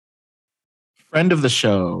Friend of the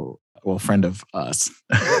show, well, friend of us,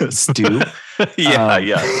 Stu.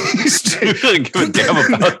 Yeah. Stu doesn't give a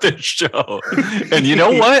damn about this show. And you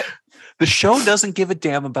know what? The show doesn't give a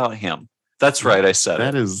damn about him. That's right. I said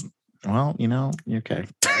that it. is, well, you're okay.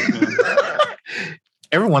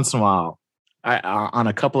 Every once in a while, on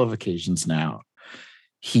a couple of occasions now,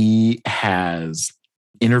 he has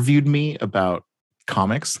interviewed me about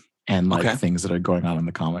comics and things that are going on in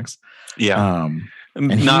the comics. Yeah.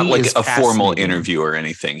 And not like a formal interview or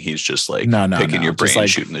anything. He's just like picking your brain,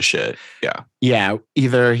 shooting the shit. Yeah. Yeah.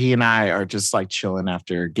 Either he and I are just like chilling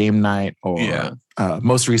after game night, or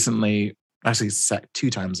most recently, actually 2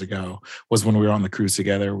 times ago, was when we were on the cruise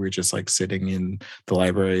together. We were just like sitting in the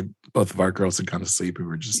library. Both of our girls had gone to sleep. We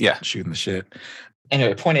were just shooting the shit.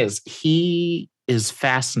 Anyway, the point is, he is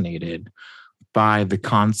fascinated by the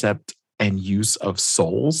concept and use of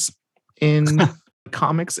souls in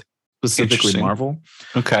comics, specifically Marvel.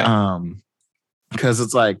 Okay. Because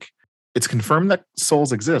it's like, it's confirmed that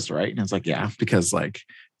souls exist, right? And it's like, yeah, because like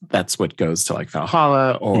that's what goes to like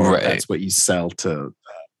Valhalla, or that's what you sell to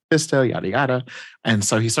Vista, yada yada. And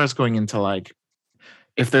so he starts going into like,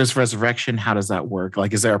 if there's resurrection, how does that work?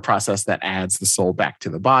 Like, is there a process that adds the soul back to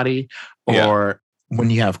the body? Or when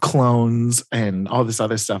you have clones and all this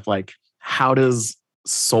other stuff, like how does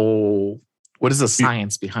what is the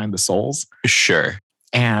science behind the souls? Sure.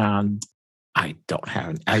 And I don't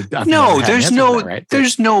have. There's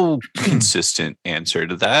no consistent answer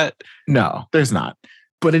to that. No, there's not.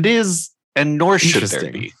 But it is, and nor should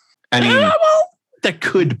there be. I mean, that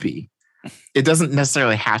could be. It doesn't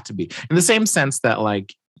necessarily have to be. In the same sense that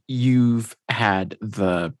like you've had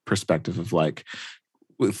the perspective of like,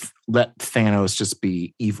 let Thanos just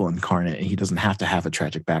be evil incarnate, and he doesn't have to have a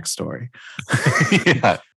tragic backstory.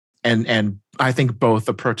 Yeah. And I think both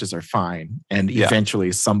approaches are fine. And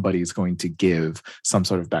eventually somebody's going to give some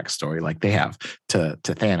sort of backstory like they have to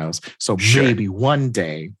Thanos. So maybe one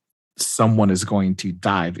day someone is going to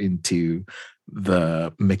dive into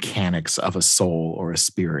the mechanics of a soul or a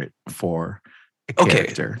spirit for a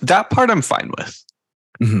character. That part I'm fine with.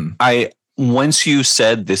 Mm-hmm. Once you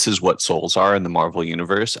said this is what souls are in the Marvel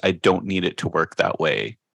universe, I don't need it to work that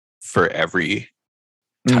way for every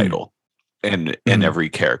title. And every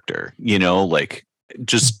character, like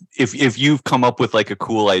just if you've come up with like a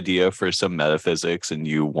cool idea for some metaphysics and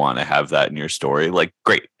you want to have that in your story, like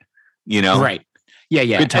great, right.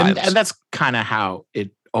 Yeah. And that's kind of how it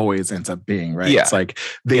always ends up being, right? It's like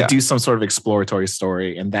they do some sort of exploratory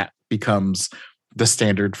story, and that becomes the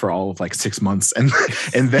standard for all of like 6 months, and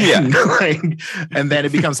then and then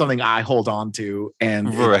it becomes something I hold on to, and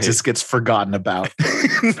it just gets forgotten about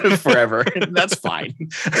forever. That's fine.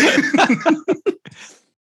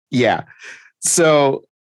 Yeah. So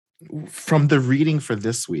from the reading for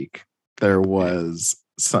this week, there was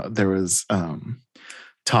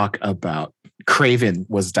talk about Kraven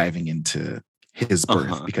was diving into his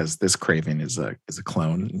birth because this Kraven is a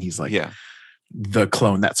clone, and he's like the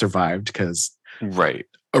clone that survived because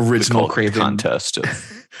original Kraven contest.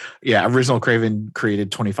 Original Kraven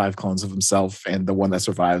created 25 clones of himself, and the one that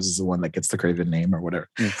survives is the one that gets the Kraven name or whatever.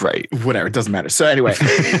 Whatever, it doesn't matter. So anyway,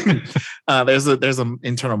 there's an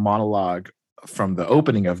internal monologue from the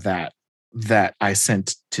opening of that I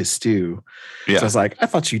sent to Stu. So I was like, I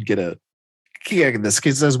thought you'd get a kick at this.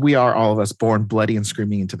 It says, we are all of us born bloody and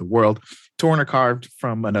screaming into the world, torn or carved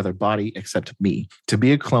from another body except me. To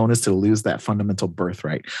be a clone is to lose that fundamental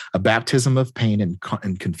birthright, a baptism of pain and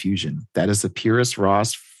confusion. That is the purest,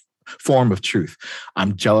 rawest form of truth.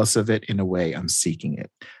 I'm jealous of it. In a way, I'm seeking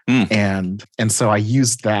it. And so I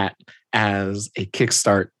used that as a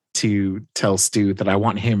kickstart to tell Stu that I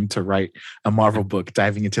want him to write a Marvel book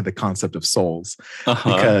diving into the concept of souls,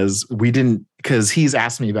 because he's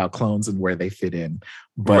asked me about clones and where they fit in,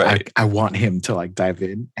 but I want him to like dive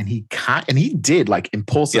in, and he did like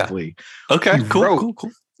impulsively. Okay, cool.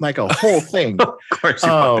 Like a whole thing. Of course,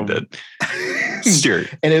 you did. Sure.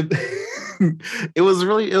 And it was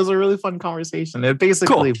a really fun conversation. It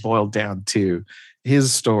basically boiled down to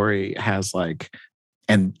his story has like,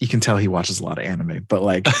 and you can tell he watches a lot of anime, but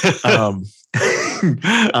like,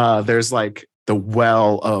 there's like the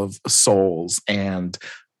well of souls, and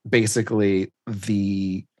basically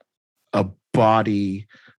a body,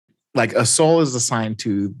 like a soul is assigned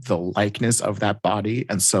to the likeness of that body.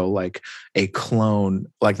 And so like a clone,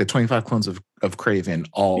 like the 25 clones of Kraven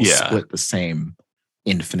all split the same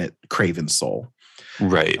infinite Kraven soul.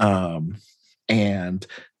 Right. And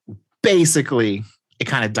basically it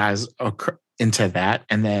kind of dives into that.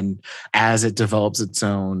 And then as it develops its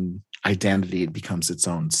own identity, it becomes its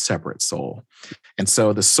own separate soul. And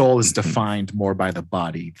so the soul is defined more by the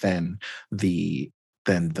body than the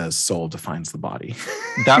then the soul defines the body.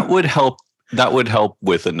 That would help. That would help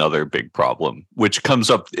with another big problem, which comes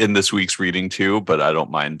up in this week's reading too, but I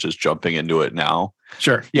don't mind just jumping into it now.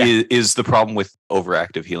 Sure. Yeah. Is the problem with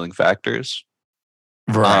overactive healing factors.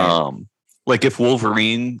 Right. Like if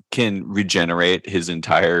Wolverine can regenerate his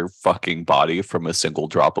entire fucking body from a single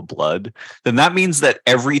drop of blood, then that means that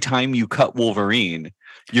every time you cut Wolverine,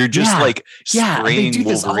 you're just spraying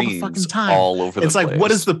Wolverines all over the place. It's like,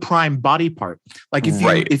 what is the prime body part? Like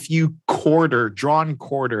if you draw and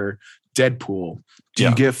quarter Deadpool, do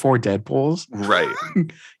you get 4 Deadpools? Right.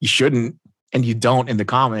 You shouldn't, and you don't in the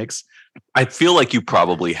comics. I feel like you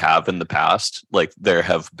probably have in the past. Like there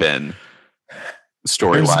have been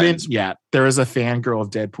storylines. There was a fangirl of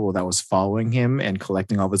Deadpool that was following him and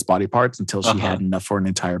collecting all of his body parts until she had enough for an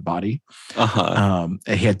entire body.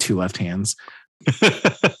 He had 2 left hands.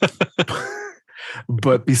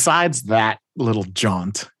 But besides that little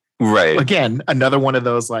jaunt, right? Again, another one of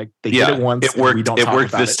those like they did it once. It worked. It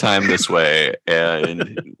worked this time this way,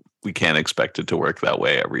 and we can't expect it to work that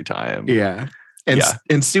way every time. Yeah.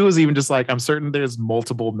 And Stu was even just like, I'm certain there's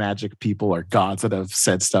multiple magic people or gods that have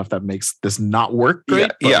said stuff that makes this not work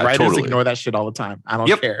great. But writers ignore that shit all the time. I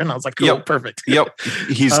don't care. And I was like, cool, perfect.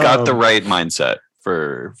 He's got the right mindset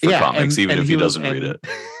for comics, even if he doesn't read it.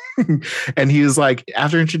 And he was like,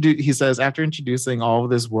 after introducing all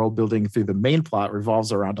of this world building through the main plot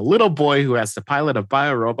revolves around a little boy who has to pilot a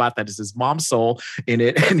biorobot that is his mom's soul in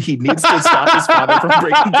it, and he needs to stop his father from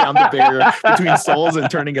breaking down the barrier between souls and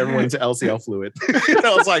turning everyone into LCL fluid. And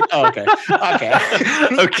I was like, oh, okay.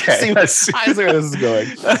 I see where this is going.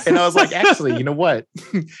 And I was like, actually, you know what?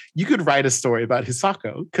 You could write a story about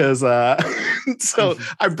Hisako, because so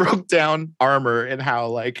I broke down armor and how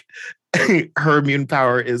like her immune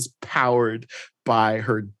power is powered by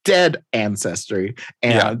her dead ancestry.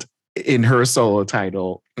 And in her solo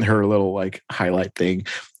title, her little like highlight thing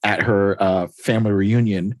at her family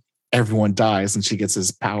reunion, everyone dies and she gets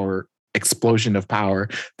this explosion of power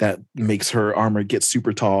that makes her armor get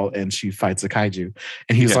super tall and she fights a kaiju.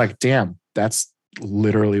 And he's like, damn, that's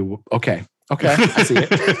literally okay. I see it.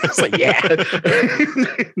 It's like, yeah.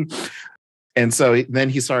 And so then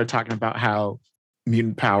he started talking about how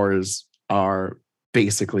mutant powers are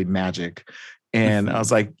basically magic. And I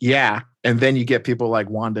was like, yeah. And then you get people like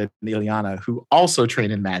Wanda and Ileana who also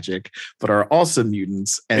train in magic, but are also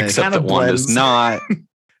mutants. And except that Wanda's not.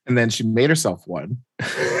 And then she made herself one.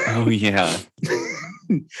 Oh, yeah.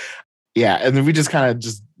 Yeah. And then we just kind of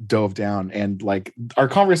just dove down, and like our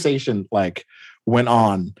conversation like went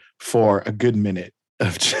on for a good minute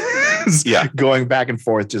of just going back and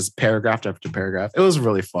forth, just paragraph after paragraph. It was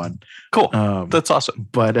really fun. Cool. That's awesome.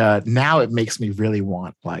 But now it makes me really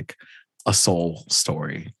want like a soul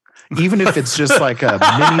story, even if it's just like a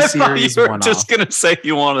mini series. You're just gonna say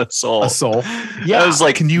you want a soul. Yeah, I was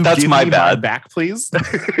like, can you that's give my me bad. My back, please?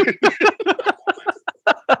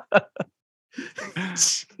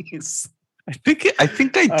 Jeez. I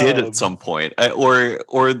think I did at some point,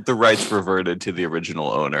 or the rights reverted to the original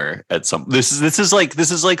owner at some. This is like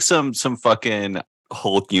some fucking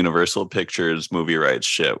Hulk Universal Pictures movie rights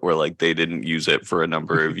shit where like they didn't use it for a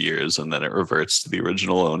number of years and then it reverts to the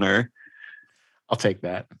original owner. I'll take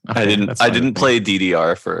that. Okay, I didn't play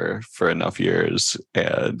DDR for enough years,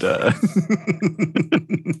 and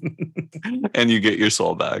and you get your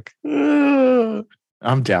soul back.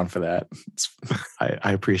 I'm down for that.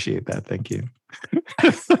 I appreciate that. Thank you.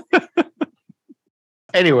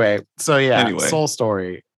 Anyway, soul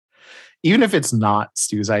story. Even if it's not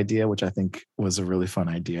Stu's idea, which I think was a really fun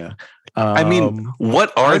idea. I mean,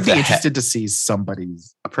 what are I'd be interested to see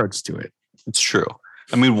somebody's approach to it. It's true.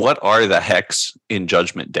 I mean, what are the Hex in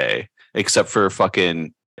Judgment Day except for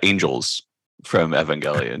fucking angels from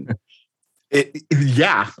Evangelion?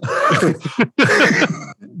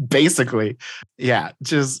 Basically, yeah.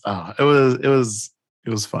 Just it was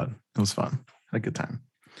fun. It was fun. Had a good time,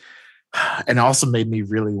 and it also made me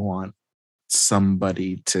really want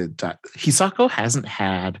somebody to die. Hisako hasn't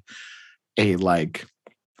had a like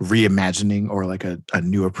reimagining or like a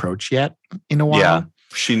new approach yet in a while. Yeah,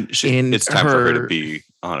 she it's time for her to be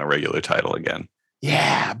on a regular title again.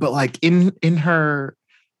 Yeah, but like in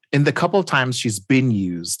the couple of times she's been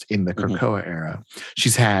used in the Krakoa era,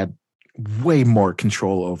 she's had way more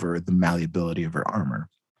control over the malleability of her armor.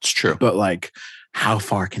 It's true. But like, how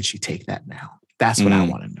far can she take that now? That's what I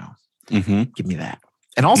want to know. Give me that.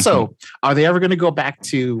 And also, are they ever going to go back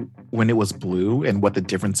to when it was blue and what the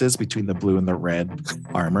difference is between the blue and the red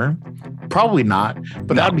armor? Probably not,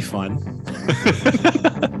 but that would be fun.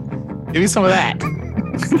 Give me some of that.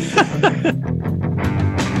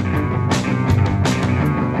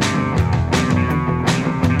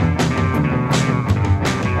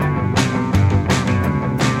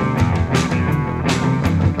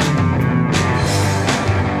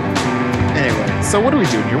 So what are we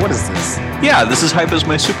doing here? What is this? Yeah, this is Hype is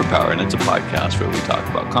My Superpower, and it's a podcast where we talk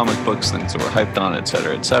about comic books, things that we're hyped on,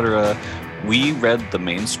 etc., etc. We read the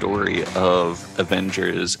main story of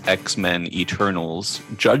Avengers X-Men Eternals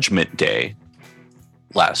Judgment Day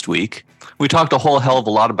last week. We talked a whole hell of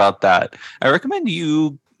a lot about that. I recommend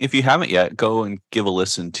you, if you haven't yet, go and give a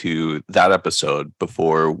listen to that episode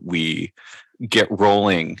before we get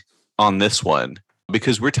rolling on this one,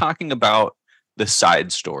 because we're talking about the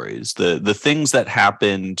side stories, the things that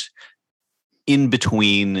happened in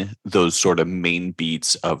between those sort of main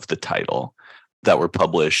beats of the title that were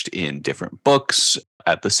published in different books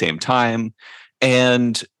at the same time.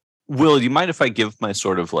 And Will, do you mind if I give my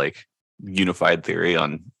sort of like unified theory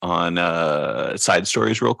on side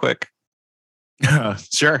stories real quick?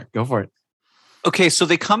 Sure, go for it. Okay, so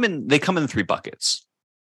they come in 3 buckets,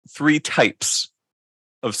 3 types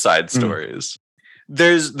of side stories.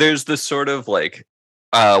 There's this sort of like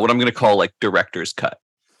what I'm going to call like director's cut,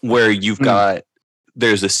 where you've got,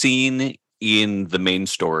 there's a scene in the main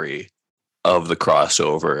story of the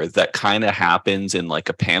crossover that kind of happens in like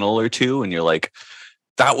a panel or two, and you're like,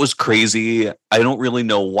 that was crazy. I don't really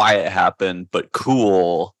know why it happened, but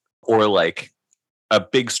cool. Or like a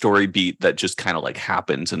big story beat that just kind of like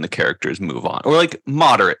happens and the characters move on, or like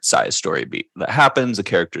moderate size story beat that happens, the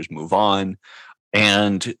characters move on,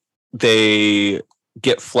 and they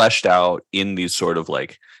get fleshed out in these sort of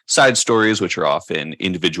like side stories, which are often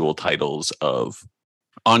individual titles of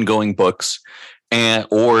ongoing books, and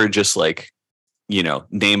or just like, you know,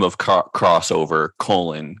 name of crossover :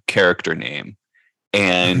 character name,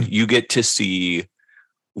 and you get to see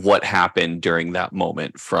what happened during that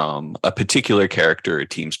moment from a particular character or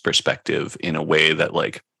team's perspective in a way that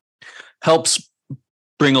like helps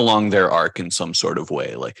bring along their arc in some sort of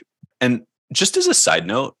way. Like, and just as a side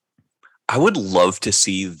note, I would love to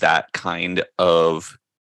see that kind of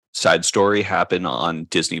side story happen on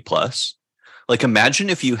Disney Plus. Like, imagine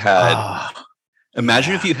if you had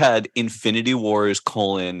Infinity Wars :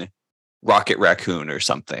 Rocket Raccoon or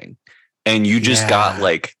something, and you just got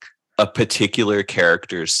like a particular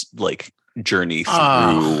character's like journey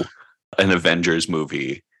through an Avengers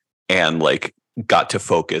movie, and like got to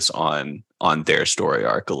focus on their story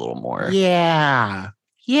arc a little more. Yeah,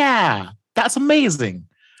 that's amazing.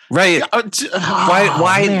 Right?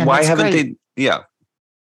 Why haven't they? Yeah.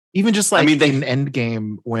 Even just like in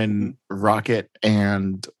Endgame when Rocket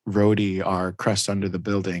and Rhodey are crushed under the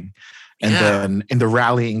building, and then in the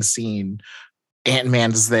rallying scene,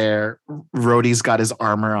 Ant-Man's there, Rhodey's got his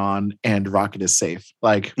armor on, and Rocket is safe.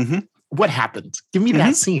 Like, what happened? Give me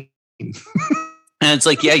that scene. And it's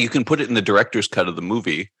like, yeah, you can put it in the director's cut of the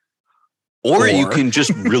movie, or you can just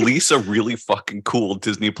release a really fucking cool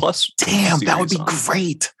Disney Plus. Damn, that would be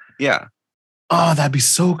great. Yeah. Oh, that'd be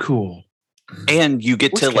so cool. And you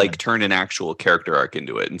get to like turn an actual character arc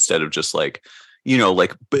into it instead of just like, you know,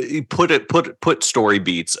 like put story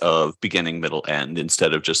beats of beginning, middle, end,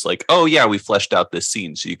 instead of just like, oh yeah, we fleshed out this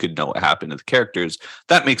scene so you could know what happened to the characters.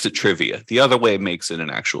 That makes it trivia. The other way makes it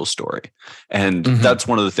an actual story. And that's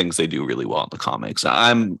one of the things they do really well in the comics.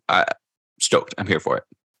 I'm stoked. I'm here for it.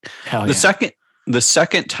 Hell yeah. The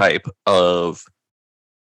second type of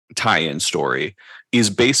tie-in story is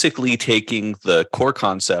basically taking the core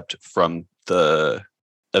concept from the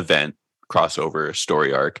event crossover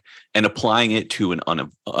story arc and applying it to an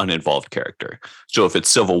uninvolved character. So if it's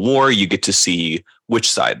Civil War, you get to see which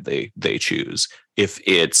side they choose. If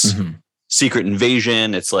it's Secret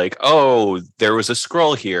Invasion, it's like, oh, there was a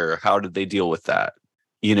Skrull here. How did they deal with that?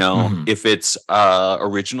 You know, if it's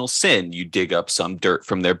Original Sin, you dig up some dirt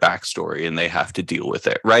from their backstory and they have to deal with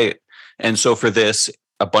it, right? And so for this,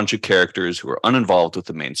 a bunch of characters who are uninvolved with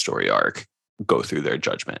the main story arc go through their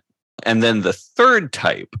judgment. And then the third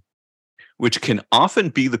type, which can often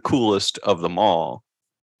be the coolest of them all,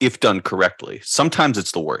 if done correctly, sometimes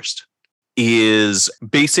it's the worst, is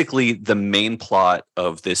basically the main plot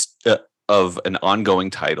of this of an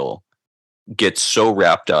ongoing title gets so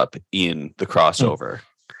wrapped up in the crossover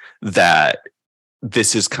that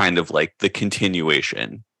this is kind of like the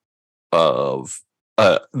continuation of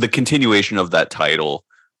that title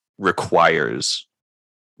requires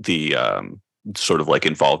the sort of like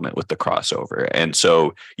involvement with the crossover. And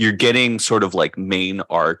so you're getting sort of like main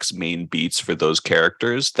arcs, main beats for those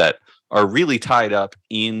characters that are really tied up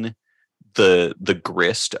in the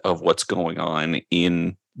grist of what's going on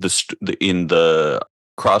in the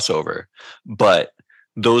crossover, but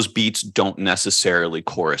those beats don't necessarily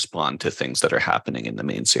correspond to things that are happening in the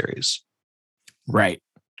main series. Right.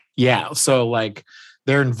 Yeah. So like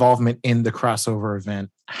their involvement in the crossover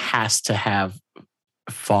event has to have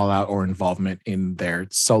fallout or involvement in their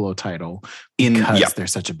solo title because they're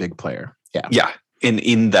such a big player. Yeah.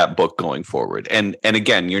 In that book going forward. And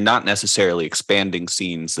again, you're not necessarily expanding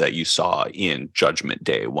scenes that you saw in Judgment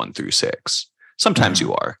Day 1 through 6. Sometimes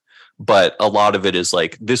you are, but a lot of it is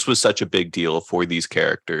like, this was such a big deal for these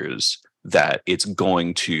characters that it's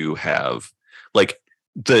going to have like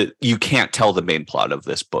you can't tell the main plot of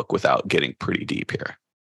this book without getting pretty deep here.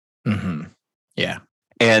 Yeah.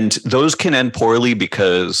 And those can end poorly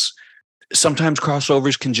because sometimes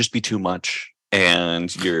crossovers can just be too much.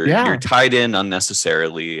 And you're tied in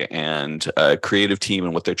unnecessarily, and a creative team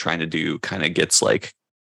and what they're trying to do kind of gets like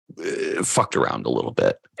fucked around a little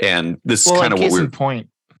bit. And this is kind of what we're point.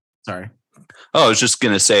 Sorry. Oh, I was just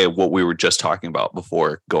going to say what we were just talking about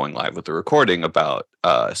before going live with the recording about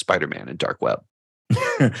Spider-Man and Dark Web.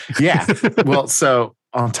 Yeah. Well, so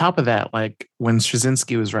on top of that, like when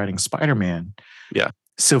Straczynski was writing Spider-Man,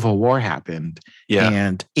 Civil War happened. Yeah.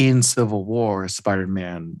 And in Civil War,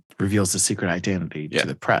 Spider-Man reveals the secret identity to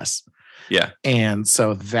the press. Yeah. And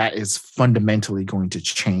so that is fundamentally going to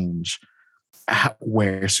change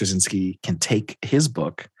where Straczynski can take his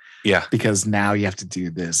book. Yeah. Because now you have to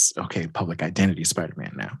do this, public identity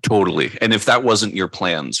Spider-Man now. Totally. And if that wasn't your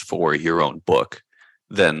plans for your own book,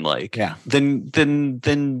 then then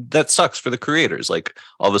that sucks for the creators. Like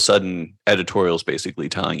all of a sudden editorials basically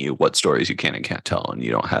telling you what stories you can and can't tell, and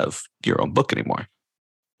you don't have your own book anymore.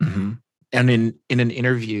 And in an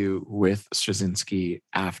interview with Straczynski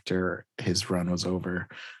after his run was over,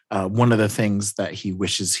 one of the things that he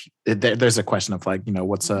wishes there's a question of like,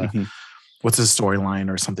 what's a storyline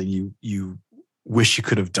or something you wish you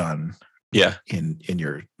could have done in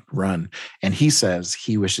your run, and he says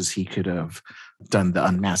he wishes he could have done the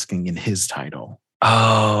unmasking in his title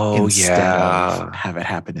instead of have it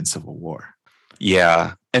happen in Civil War.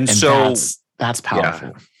 And so that's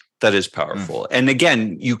powerful. That is powerful. And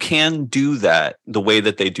again, you can do that the way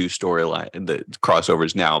that they do storyline the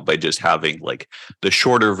crossovers now by just having like the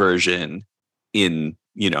shorter version in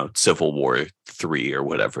Civil War 3 or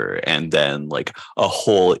whatever, and then like a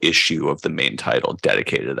whole issue of the main title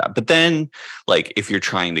dedicated to that. But then like if you're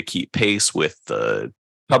trying to keep pace with the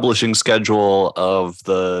publishing schedule of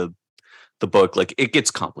the book, like it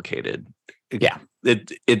gets complicated.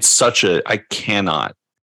 It's such I cannot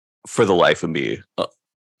for the life of me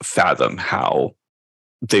fathom how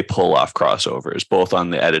they pull off crossovers both on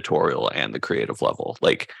the editorial and the creative level.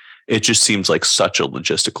 Like it just seems like such a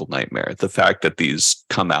logistical nightmare. The fact that these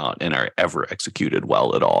come out and are ever executed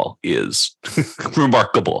well at all is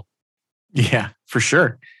remarkable. Yeah, for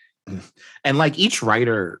sure. And like each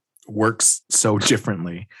writer works so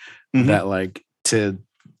differently that like at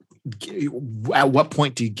what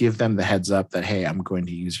point do you give them the heads up that, hey, I'm going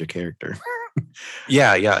to use your character?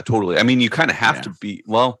 Yeah, totally. I mean, you kind of have to be,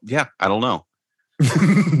 I don't know.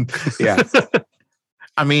 Yeah.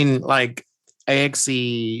 I mean, like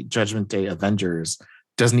A.X.E. Judgment Day Avengers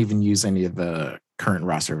doesn't even use any of the current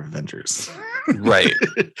roster of Avengers. Right.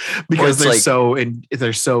 Because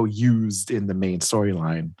they're so used in the main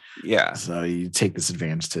storyline. Yeah. So you take this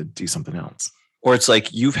advantage to do something else. Or it's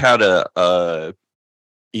like you've had a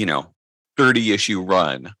 30 issue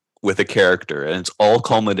run with a character and it's all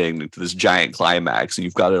culminating into this giant climax, and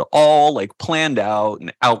you've got it all like planned out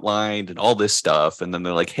and outlined and all this stuff. And then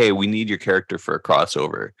they're like, hey, we need your character for a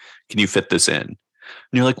crossover. Can you fit this in? And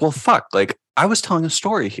you're like, well, fuck, like I was telling a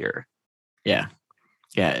story here. Yeah.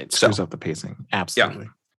 Yeah. It screws up the pacing. Absolutely.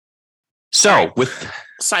 Yeah. So with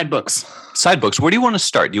side books, where do you want to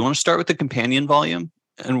start? Do you want to start with the companion volume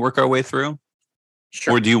and work our way through?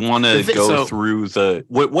 Sure. Or do you want to go through the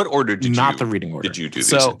what order did not the reading order? Did you do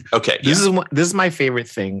so? These? Okay, this is my favorite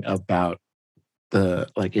thing about the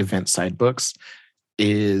like event side books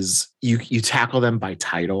is you tackle them by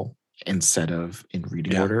title instead of in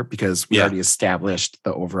reading order, because we already established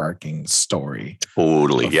the overarching story.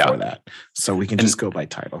 Totally, before that, so we can just go by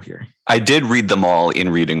title here. I did read them all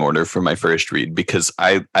in reading order for my first read because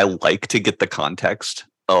I like to get the context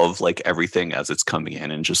of like everything as it's coming in,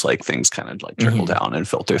 and just like things kind of like trickle down and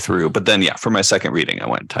filter through. But then for my second reading, I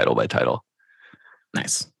went title by title.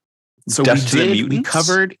 Nice. So we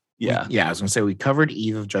covered I was gonna say we covered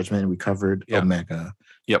Eve of Judgment and we covered Omega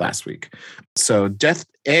last week. So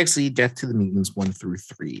A.X.E. Death to the Mutants 1 through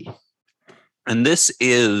 3. And this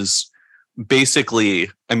is basically,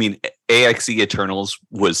 I mean, A.X.E. Eternals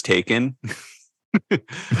was taken.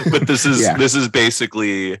 But this is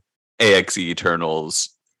basically A.X.E. Eternals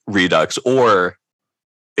Redux, or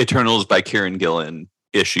Eternals by Kieran Gillen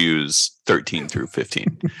issues 13 through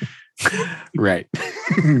 15. Right.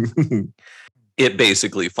 It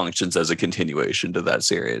basically functions as a continuation to that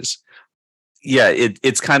series. Yeah,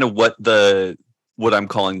 it's kind of what I'm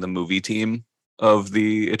calling the movie team of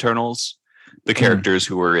the Eternals. the characters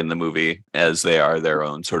who were in the movie, as they are their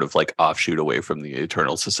own sort of like offshoot away from the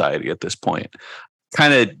Eternal Society at this point.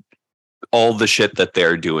 Kind of all the shit that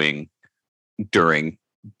they're doing during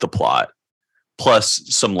the plot, plus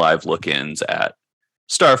some live look-ins at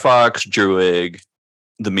Star Fox, Druig,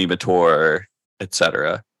 the Memotaur,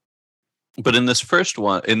 etc. But in this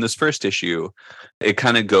first issue, it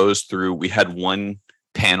kind of goes through. We had one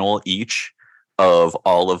panel each of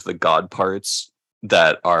all of the god parts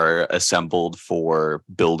that are assembled for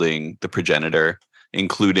building the progenitor,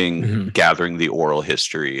 including gathering the oral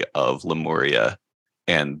history of Lemuria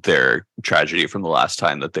and their tragedy from the last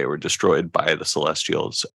time that they were destroyed by the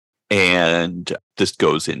Celestials. And this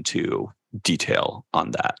goes into detail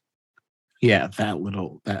on that. Yeah,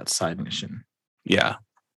 that side mission. Yeah.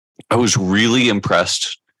 I was really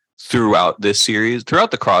impressed throughout this series,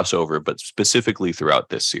 throughout the crossover, but specifically throughout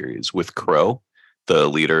this series with Crow, the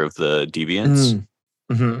leader of the Deviants.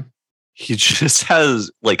 Mm-hmm. He just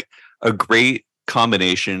has like a great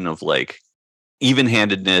combination of like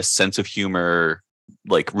even-handedness, sense of humor,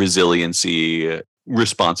 like resiliency,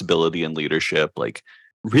 responsibility, and leadership. Like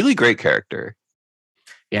really great character.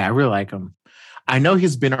 Yeah, I really like him. I know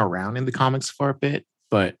he's been around in the comics for a bit,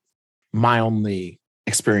 but my only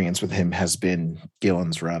experience with him has been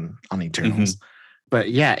Gillen's run on Eternals. But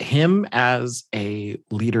yeah, him as a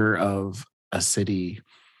leader of a city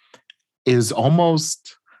is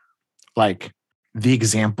almost like the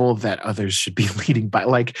example that others should be leading by.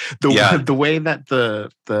 Like the way that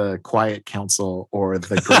the Quiet Council or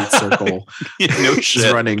the Great Circle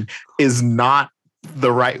is running is not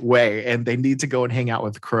the right way, and they need to go and hang out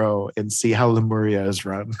with Crow and see how Lemuria is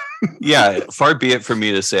run. Yeah, far be it for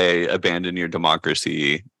me to say abandon your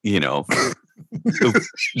democracy, this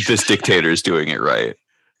dictator is doing it right.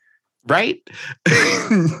 Right?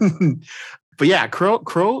 But yeah,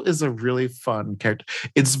 Crow is a really fun character.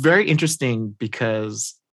 It's very interesting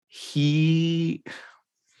because he's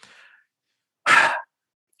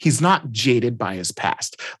not jaded by his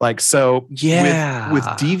past. Like, so with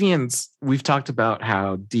deviants, we've talked about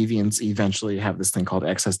how deviants eventually have this thing called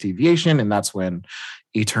excess deviation, and that's when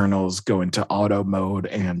Eternals go into auto mode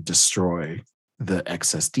and destroy the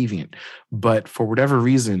excess deviant. But for whatever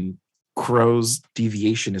reason, Crow's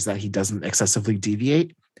deviation is that he doesn't excessively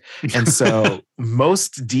deviate. And so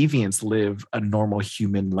most deviants live a normal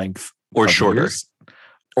human length or shorter.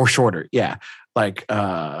 Or shorter, yeah. Like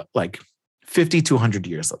 50 to 100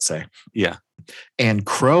 years, let's say. Yeah. And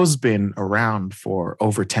Crow's been around for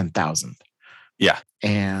over 10,000. Yeah.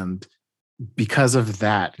 And because of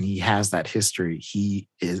that, and he has that history,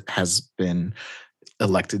 has been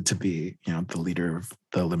elected to be, the leader of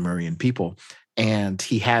the Lemurian people. And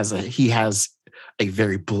he has a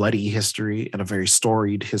very bloody history and a very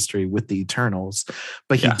storied history with the Eternals,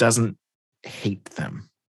 but he doesn't hate them.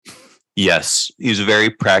 Yes, he's very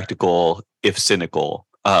practical, if cynical,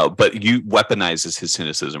 but you weaponizes his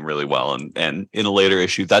cynicism really well. And in a later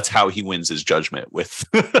issue, that's how he wins his judgment with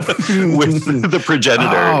with the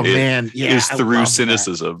progenitor. Oh man, yeah, is through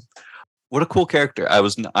cynicism. That. What a cool character! I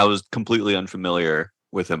was completely unfamiliar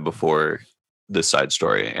with him before this side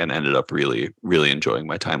story, and ended up really, really enjoying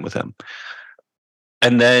my time with him.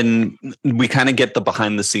 And then we kind of get the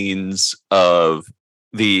behind the scenes of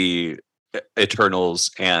the Eternals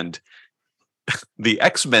and the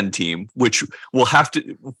X-Men team, which will have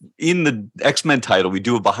to, in the X-Men title, we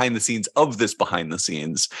do a behind the scenes of this behind the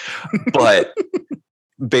scenes. But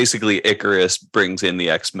basically Icarus brings in the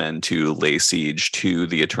X-Men to lay siege to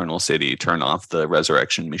the Eternal City, turn off the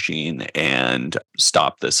resurrection machine, and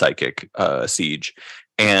stop the psychic siege.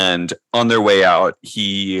 And on their way out,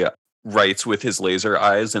 he writes with his laser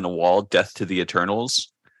eyes in a wall, "Death to the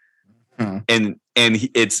Eternals." And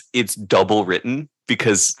it's double written,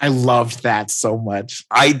 because I loved that so much.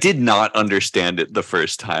 I did not understand it the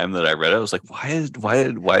first time that I read it. I was like,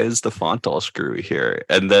 why is the font all screwy here?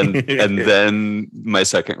 And then my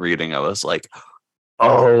second reading, I was like,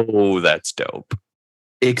 oh, that's dope.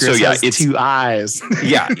 Icarus has two eyes.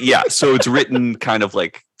 yeah. So it's written kind of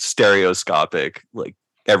like stereoscopic, like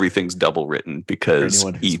everything's double written, because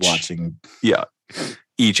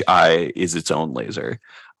each eye is its own laser.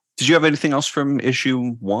 Did you have anything else from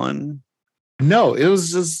issue 1? No, it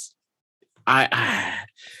was just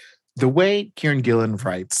the way Kieran Gillen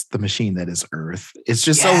writes The Machine That Is Earth. It's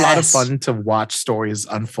just a lot of fun to watch stories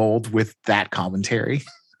unfold with that commentary.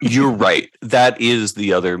 You're right. That is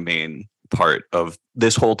the other main part of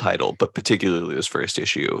this whole title, but particularly this first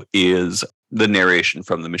issue, is the narration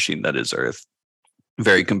from The Machine That Is Earth.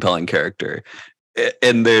 Very compelling character.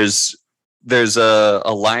 And there's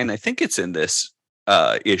a line, I think it's in this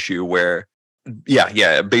issue, where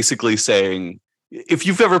basically saying if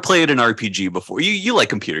you've ever played an RPG before, you like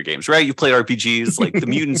computer games, right? You played RPGs, like the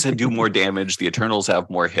mutants do more damage, the Eternals have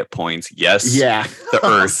more hit points. Yes, yeah, the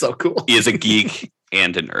Earth so cool. is a geek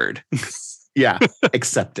and a nerd. Yeah,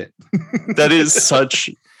 accept it. That is such.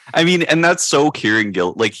 I mean, and that's so Kieran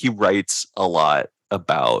Gillen. Like he writes a lot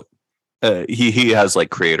about. He has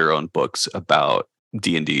like creator-owned books about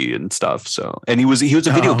D&D and stuff. So, and he was a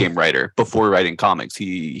video game writer before writing comics.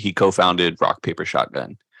 He co-founded Rock Paper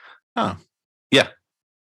Shotgun. Oh, yeah,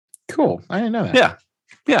 cool. I didn't know that.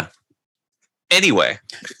 Yeah. Anyway,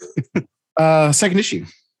 second issue.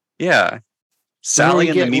 Yeah, Sally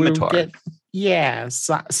and the Memotaur.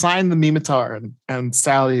 Syne the Memotaur and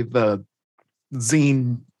Sally the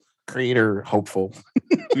zine creator hopeful.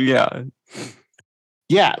 Yeah.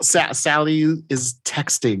 Yeah, Sally is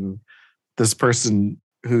texting this person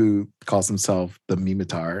who calls himself the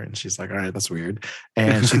Memotaur, and she's like, all right, that's weird.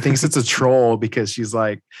 And she thinks it's a troll because she's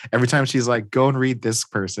like, every time she's like, go and read this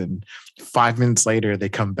person, 5 minutes later, they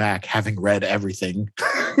come back having read everything.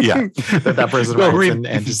 Yeah. that person writes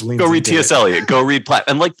and just leans go read T.S. Eliot, go read Platt.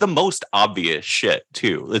 And like the most obvious shit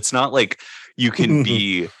too. It's not like you can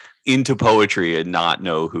be into poetry and not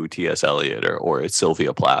know who T.S. Eliot or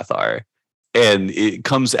Sylvia Plath are. And it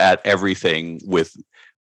comes at everything with,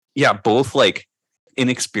 both like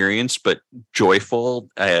inexperienced but joyful,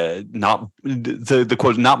 not the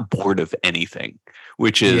quote, not bored of anything,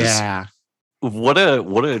 which is what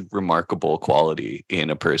a remarkable quality in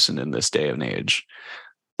a person in this day and age,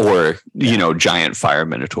 or giant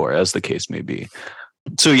fire-minotaur, as the case may be.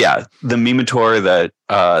 So the Memotaur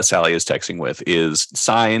that Sally is texting with is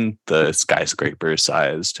Syne, the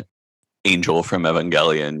skyscraper-sized angel from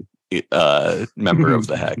Evangelion, member of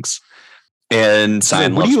the Hex. And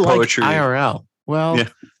Syne loves poetry. Like IRL? Well,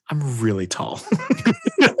 I'm really tall.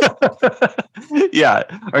 Yeah.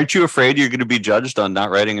 Aren't you afraid you're going to be judged on not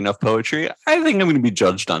writing enough poetry? I think I'm going to be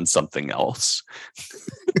judged on something else.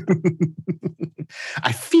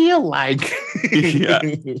 I feel like.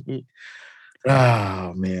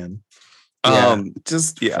 Oh, man.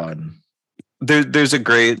 Just fun. There's a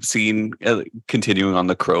great scene continuing on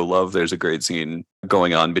the Crow love. There's a great scene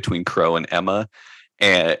going on between Crow and Emma,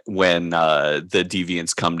 and when the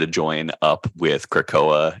deviants come to join up with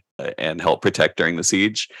Krakoa and help protect during the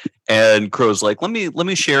siege, and Crow's like, let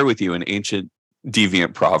me share with you an ancient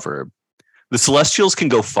deviant proverb: the Celestials can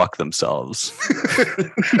go fuck themselves.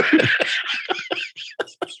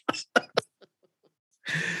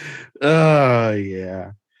 Oh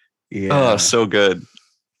yeah. Oh, so good.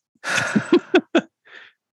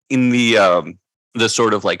 In the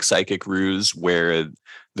sort of like psychic ruse where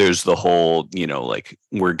there's the whole, like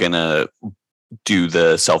we're gonna do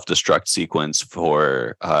the self-destruct sequence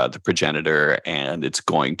for the progenitor and it's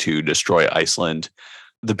going to destroy Iceland.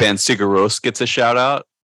 The band Sigur Rós gets a shout out.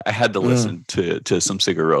 I had to listen to some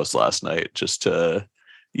Sigur Rós last night just to,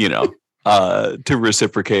 to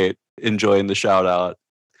reciprocate enjoying the shout out.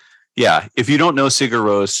 Yeah, if you don't know Sigur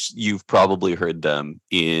Rós, you've probably heard them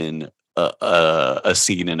in a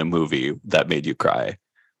scene in a movie that made you cry.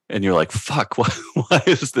 And you're like, fuck, why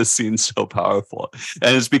is this scene so powerful?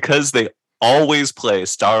 And it's because they always play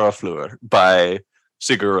Starra Fleur by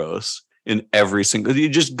Sigur Rós in every single, you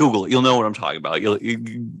just Google it, you'll know what I'm talking about.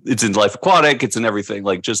 It's in Life Aquatic, it's in everything.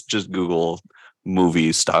 Like just Google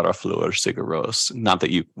movie Starra Fleur Sigur Rós. Not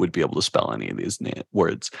that you would be able to spell any of these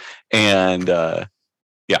words. And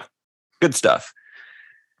good stuff.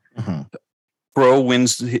 Mm-hmm. Crow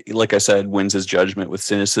wins, like I said, wins his judgment with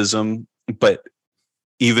cynicism, but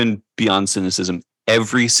even beyond cynicism,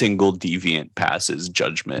 every single deviant passes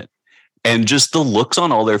judgment. And just the looks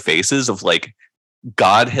on all their faces of like,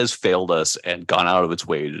 God has failed us and gone out of its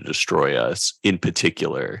way to destroy us in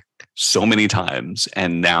particular so many times.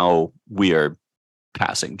 And now we are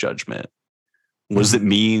passing judgment. What does it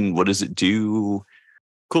mean? What does it do?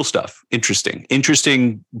 Cool stuff. Interesting.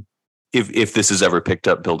 If this is ever picked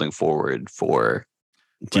up building forward for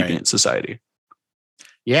deviant society.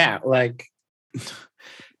 Yeah, like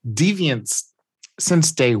deviants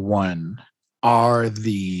since day one are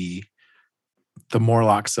the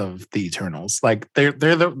Morlocks of the Eternals. Like they're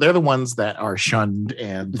the ones that are shunned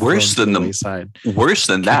and worse than the wayside. Worse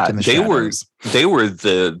than that, they were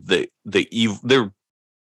the evil. They're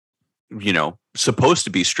supposed to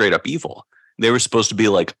be straight up evil. They were supposed to be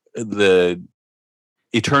like the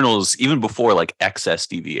Eternals, even before like excess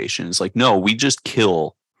deviations. Like, no, we just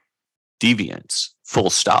kill deviants, full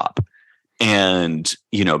stop. And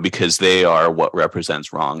because they are what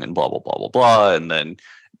represents wrong and blah blah blah blah blah. And then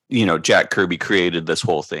Jack Kirby created this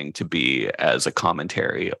whole thing to be as a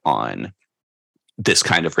commentary on this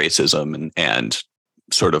kind of racism and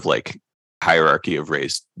sort of like hierarchy of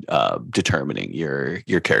race determining your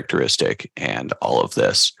characteristic and all of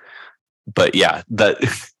this. But yeah, that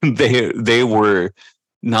they were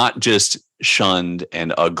not just shunned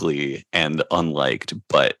and ugly and unliked,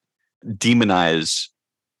 but demonized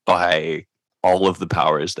by all of the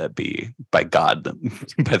powers that be, by God,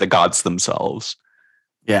 by the gods themselves.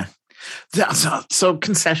 Yeah. So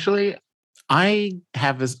conceptually, I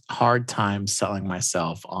have a hard time selling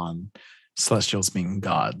myself on celestials being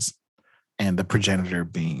gods and the progenitor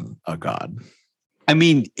being a god. I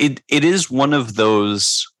mean, it is one of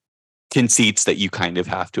those conceits that you kind of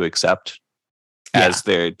have to accept as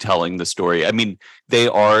they're telling the story. I mean, they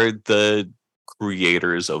are the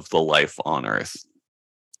creators of the life on Earth,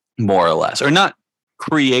 more or less. Or not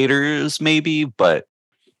creators, maybe, but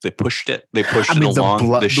they pushed it. They pushed it along.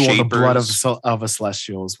 The blood of a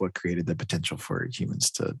celestial is what created the potential for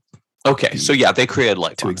humans to. Okay, so yeah, they created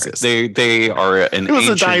life to exist. They are an. It was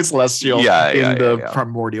a giant celestial in the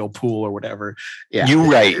primordial pool or whatever. Yeah,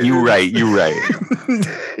 you're right.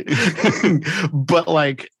 But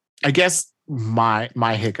like, I guess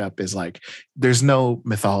my hiccup is like, there's no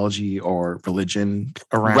mythology or religion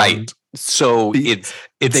around. Right. So it's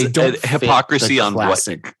they don't a hypocrisy on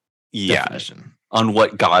classic what. Definition. On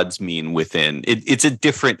what gods mean within it.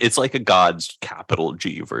 It's like a god's capital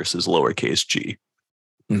G versus lowercase g.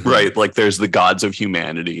 Mm-hmm. Right? Like there's the gods of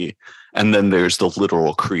humanity, and then there's the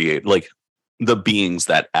literal like the beings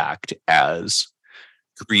that act as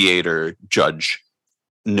creator, judge,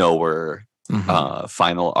 knower,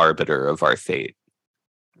 final arbiter of our fate.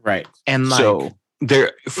 Right. And like, so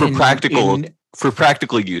they're for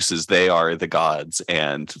practical uses, they are the gods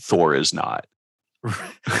and Thor is not.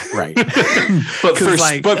 Right. but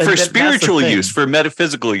for spiritual use, for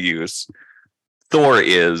metaphysical use, Thor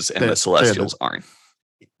is and the Celestials aren't.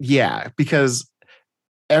 Yeah, because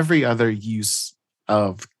every other use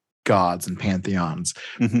of gods and pantheons,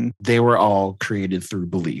 they were all created through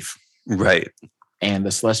belief. Right. And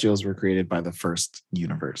the Celestials were created by the first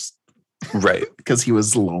universe. Right. Because he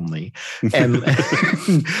was lonely. And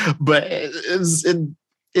but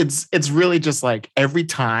it's really just like every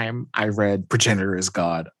time I read progenitor is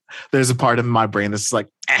God, there's a part of my brain that's like,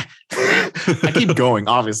 I keep going,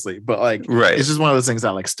 obviously, but like, right. It's just one of those things that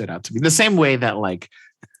like stood out to me. The same way that like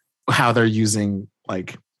how they're using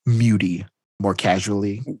like Muti more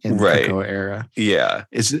casually in the Coco era. Yeah.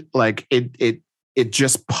 It's like it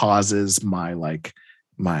just pauses my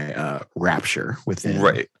rapture within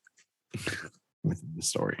the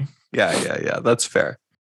story. Yeah. That's fair.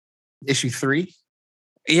 Issue 3.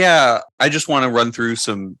 Yeah, I just want to run through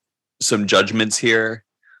some judgments here.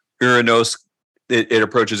 Uranos, it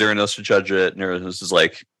approaches Uranos to judge it, and Uranos is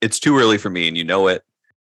like, it's too early for me, and you know it.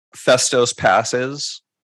 Festos passes,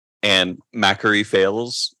 and Macquarie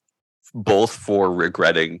fails, both for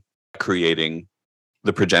regretting creating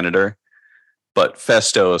the progenitor. But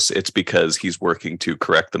Festos, it's because he's working to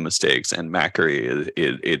correct the mistakes, and Macquarie,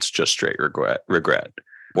 it's just straight regret.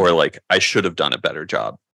 Or like, I should have done a better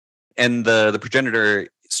job. And the progenitor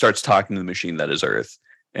starts talking to the machine that is Earth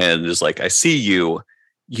and is like, I see you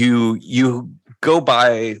go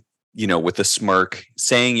by, with a smirk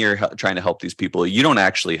saying you're trying to help these people. You don't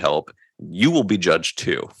actually help. You will be judged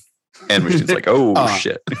too. And machine's like, oh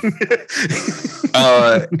shit.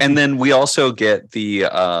 And then we also get the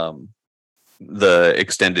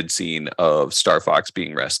extended scene of Star Fox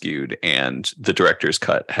being rescued, and the director's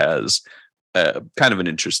cut has kind of an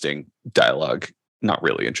interesting dialogue. Not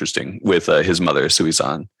really interesting, with his mother,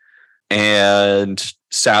 Suizan. And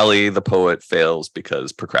Sally, the poet, fails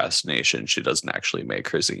because procrastination. She doesn't actually make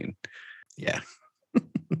her zine. Yeah.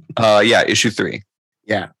 Issue 3.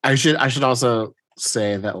 Yeah. I should also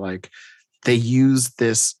say that like they use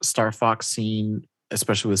this Star Fox scene,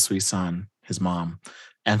 especially with Suizan, his mom,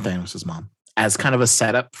 and Thanos' mom, as kind of a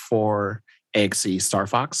setup for A.X.E Star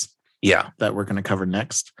Fox. Yeah. That we're going to cover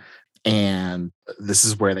next. And this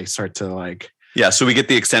is where they start to like. Yeah, so we get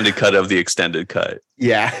the extended cut of the extended cut.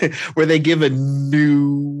 Yeah, where they give a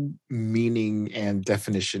new meaning and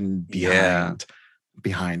definition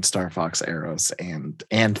behind Star Fox Eros and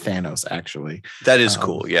Thanos, actually. That is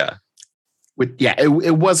cool, yeah.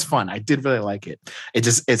 It was fun. I did really like it.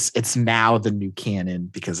 It's now the new canon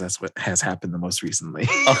because that's what has happened the most recently.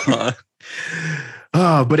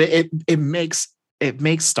 But it makes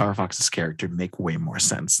Star Fox's character make way more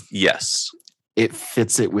sense. Yes. It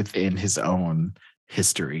fits it within his own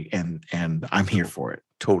history, and I'm here for it.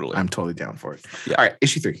 Totally. I'm totally down for it. Yeah. All right,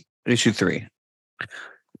 issue 3.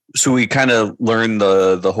 So we kind of learn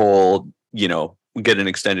the whole, we get an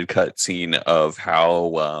extended cut scene of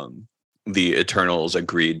how the Eternals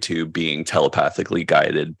agreed to being telepathically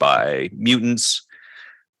guided by mutants.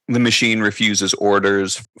 the machine refuses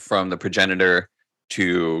orders from the progenitor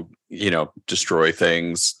to, destroy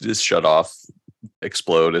things, just shut off,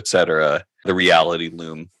 explode, etc. The reality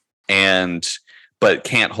loom, but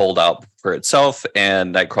can't hold out for itself.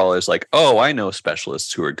 And Nightcrawler's like, oh, I know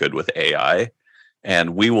specialists who are good with AI,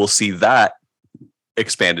 and we will see that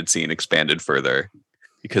expanded scene expanded further,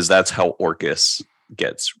 because that's how Orcus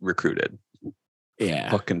gets recruited. Yeah.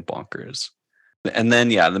 Fucking bonkers. And then,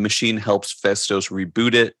 the machine helps Festos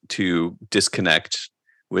reboot it to disconnect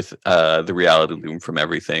with the reality loom from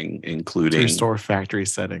everything, including to restore factory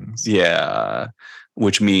settings. Yeah,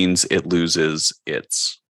 which means it loses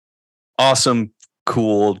its awesome,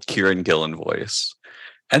 cool Kieran Gillen voice.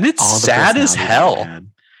 And it's sad as hell.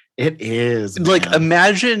 It is. Like,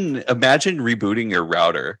 imagine rebooting your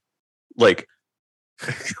router. Like,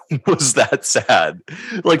 was that sad?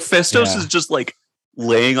 Like, Festos is just like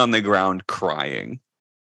laying on the ground crying.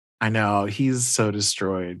 I know, he's so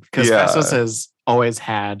destroyed, because Festos has always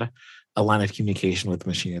had a line of communication with the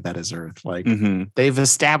machine that is Earth. Like, they've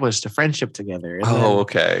established a friendship together. And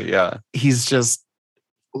okay, yeah. He's just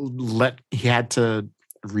he had to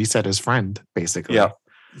reset his friend, basically. Yeah,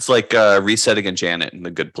 it's like resetting a Janet in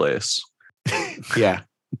The Good Place. yeah.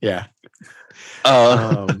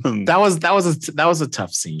 That was a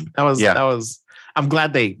tough scene. That was. I'm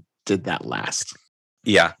glad they did that last.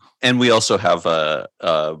 Yeah, and we also have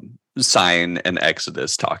Syne and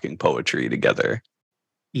Exodus talking poetry together.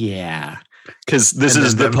 Yeah, because this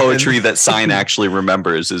is the poetry that Syne actually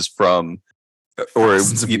remembers is from, or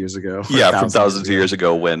thousands of years ago. Yeah, from thousands of years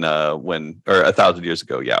ago when 1,000 years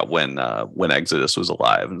ago. Yeah, when Exodus was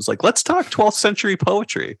alive, and it's like, let's talk 12th century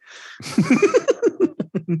poetry.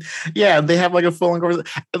 Yeah, they have like a full conversation.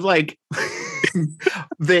 Like,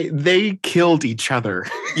 they killed each other.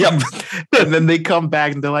 Yep. And then they come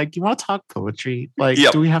back and they're like, "You want to talk poetry? Like,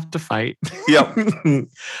 do we have to fight?" Yep.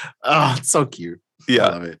 Oh, it's so cute. Yeah, I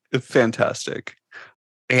love it. Fantastic.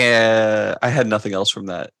 And I had nothing else from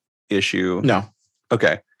that issue. No.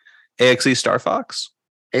 Okay. A.X.E. Star Fox.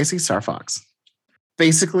 A.X.E. Star Fox.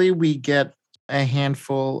 Basically, we get a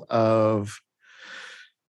handful of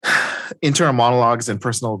internal monologues and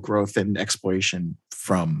personal growth and exploration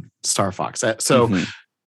from Star Fox. So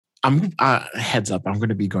I'm heads up, I'm going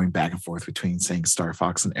to be going back and forth between saying Star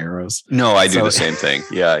Fox and Arrows. No, I do the same thing.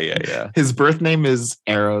 Yeah. His birth name is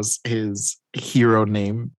Arrows. His hero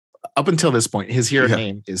name, up until this point, his hero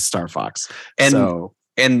name is Star Fox.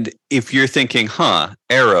 And if you're thinking,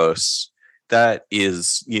 Arrows, that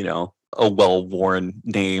is, a well-worn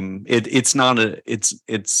name. It's not a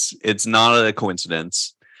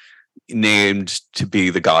coincidence. Named to be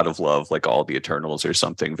the god of love, like all the Eternals, or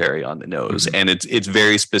something very on the nose. And it's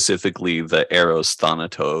very specifically the Eros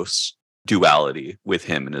Thanatos duality with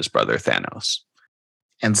him and his brother Thanos.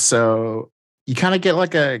 And so you kind of get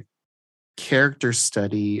like a character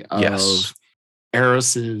study of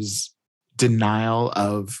Eros's denial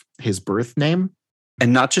of his birth name.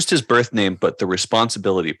 And not just his birth name, but the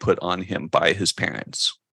responsibility put on him by his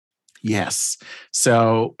parents. Yes.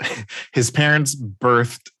 So his parents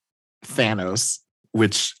birthed Thanos,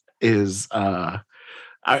 which is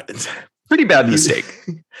pretty bad mistake.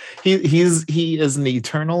 He is an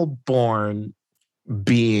eternal born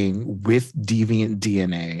being with deviant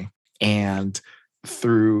DNA, and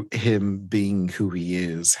through him being who he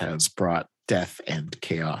is, has brought death and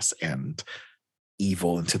chaos and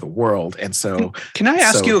evil into the world. And so, can I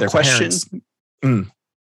ask you a question?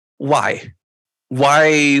 Why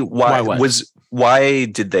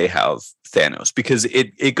did they have Thanos? Because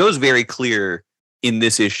it goes very clear in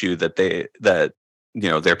this issue that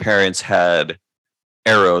their parents had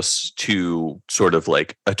Eros to sort of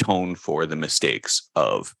like atone for the mistakes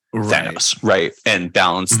of Thanos, right? And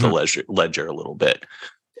balance the ledger a little bit.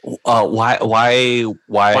 Why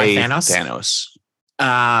Thanos?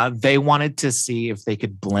 They wanted to see if they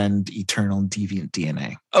could blend eternal and deviant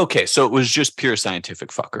DNA. Okay, so it was just pure scientific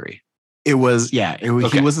fuckery. It was. He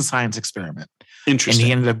was a science experiment. Interesting. And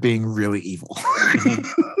he ended up being really evil.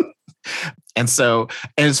 And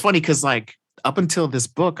it's funny because like up until this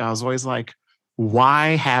book, I was always like,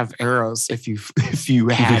 why have Eros if you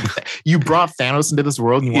had you brought Thanos into this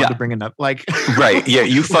world and you wanted to bring it up? Like right. Yeah,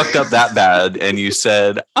 you fucked up that bad and you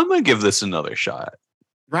said, I'm gonna give this another shot.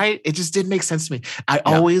 Right? It just didn't make sense to me. I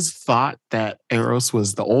always thought that Eros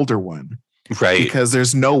was the older one. Right. Because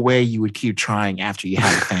there's no way you would keep trying after you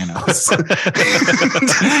had Thanos.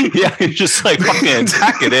 Yeah, you're just like, fucking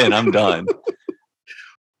tack it in. I'm done.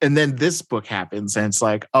 And then this book happens and it's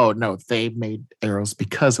like, oh no, they made Eros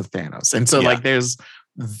because of Thanos. And so like there's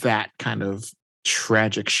that kind of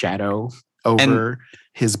tragic shadow over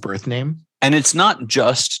his birth name. And it's not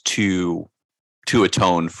just to to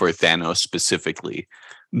atone for Thanos specifically.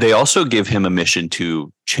 They also give him a mission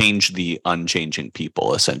to change the unchanging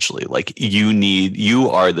people, essentially. Like you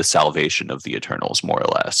are the salvation of the Eternals, more or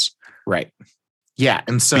less. Right. Yeah.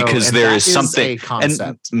 And so because there is something, a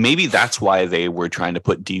concept. And maybe that's why they were trying to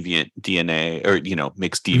put deviant DNA or,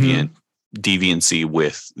 mix deviancy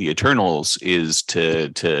with the Eternals, is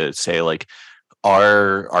to say like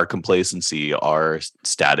our complacency, our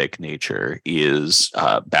static nature is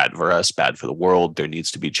bad for us, bad for the world. There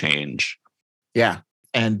needs to be change. Yeah.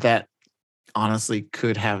 And that honestly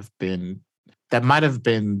that might have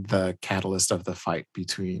been the catalyst of the fight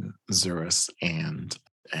between Zurus and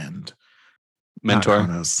Mentor.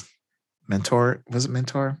 Mentor? Was it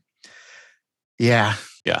Mentor? Yeah.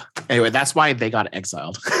 Yeah. Anyway, that's why they got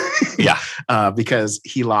exiled. Yeah. Because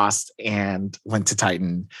he lost and went to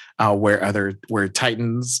Titan, where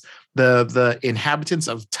Titans, the inhabitants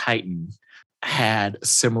of Titan had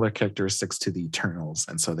similar characteristics to the Eternals,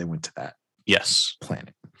 and so they went to that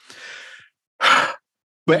planet.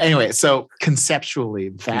 But anyway, so conceptually,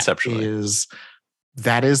 that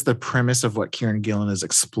is the premise of what Kieran Gillen is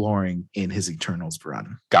exploring in his Eternals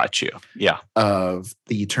run. Got you. Yeah. Of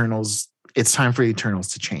the Eternals, it's time for the Eternals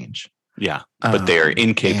to change. Yeah, but they are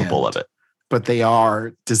incapable of it. But they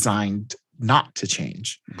are designed not to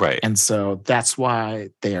change. Right. And so that's why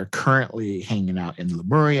they are currently hanging out in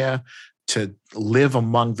Lemuria to live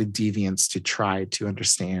among the deviants to try to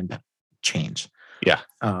understand change. Yeah.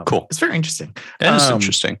 Cool. It's very interesting. That is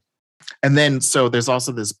interesting. And then, so there's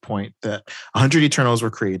also this point that 100 Eternals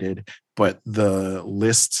were created, but the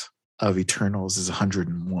list of Eternals is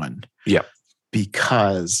 101. Yeah.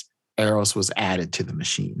 Because Eros was added to the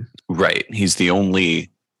machine. Right. He's the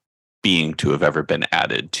only being to have ever been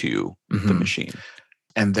added to the machine.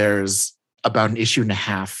 And there's about an issue and a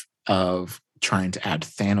half of trying to add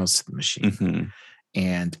Thanos to the machine.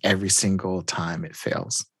 And every single time it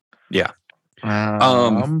fails. Yeah.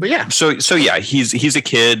 But yeah. So yeah, he's a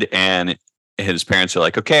kid and his parents are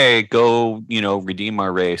like, okay, go, redeem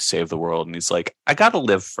our race, save the world. And he's like, I gotta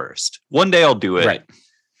live first. One day I'll do it. Right.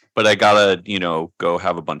 But I gotta, go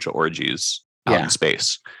have a bunch of orgies out in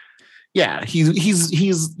space. Yeah,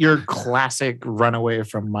 he's your classic runaway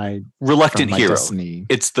from my reluctant hero. Destiny.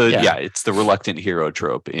 It's the reluctant hero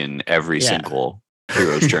trope in every single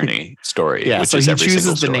hero's journey story. Yeah, which so is he every chooses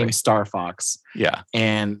the story. name Star Fox. Yeah,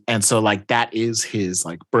 and so like that is his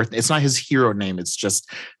like birth. It's not his hero name. It's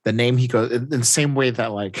just the name he goes in the same way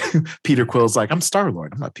that like Peter Quill's like, I'm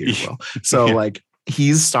Star-Lord. I'm not Peter Quill. So like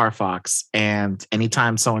he's Star Fox, and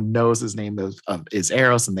anytime someone knows his name is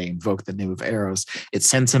Eros and they invoke the name of Eros, it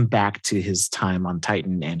sends him back to his time on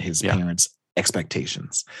Titan and his parents'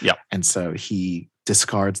 expectations. Yeah, and so he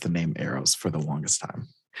discards the name Eros for the longest time.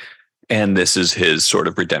 And this is his sort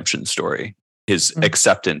of redemption story, his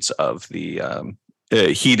acceptance of the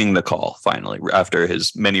heeding the call finally after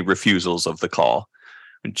his many refusals of the call,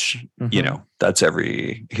 which, that's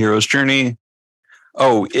every hero's journey.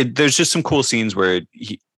 Oh, there's just some cool scenes where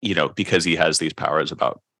he, because he has these powers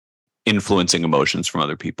about influencing emotions from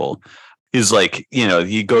other people, is like,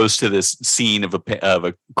 he goes to this scene of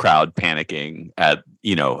a crowd panicking at,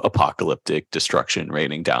 apocalyptic destruction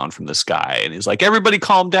raining down from the sky. And he's like, everybody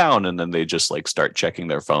calm down. And then they just like start checking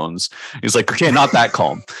their phones. He's like, okay, not that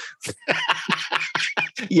calm.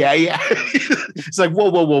 Yeah. It's like, whoa.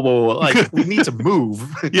 Like, we need to move.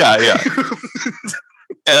 Yeah.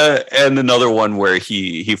 And another one where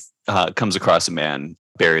he comes across a man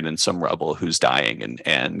buried in some rubble who's dying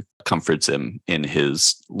and comforts him in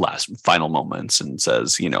his final moments and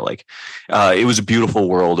says, it was a beautiful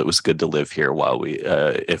world. It was good to live here while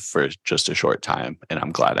if for just a short time. And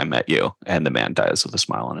I'm glad I met you. And the man dies with a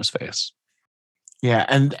smile on his face. Yeah.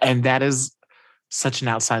 And that is such an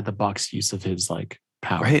outside the box use of his like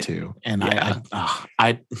power too. And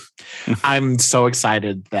I'm so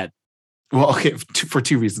excited that, for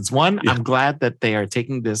two reasons. One, I'm glad that they are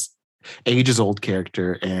taking this ages-old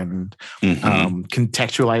character and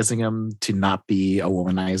contextualizing him to not be a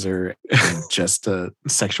womanizer and just a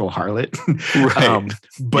sexual harlot. Right.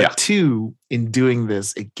 But two, in doing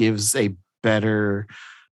this, it gives a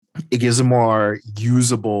more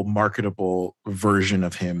usable, marketable version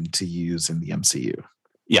of him to use in the MCU.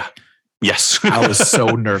 Yeah. Yes. I was so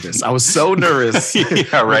nervous.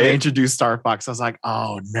 Yeah, right. When they introduced Star Fox, I was like,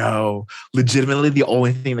 oh no. Legitimately, the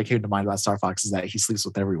only thing that came to mind about Star Fox is that he sleeps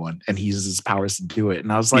with everyone and he uses his powers to do it.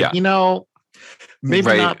 And I was like,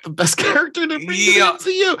 maybe not the best character to bring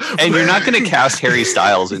to you. And you're not going to cast Harry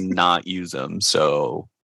Styles and not use him. So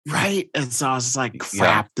right. And so I was like,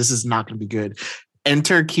 crap, this is not going to be good.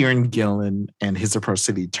 Enter Kieran Gillen and his approach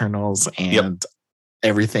to the Eternals and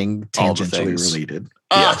everything tangentially related.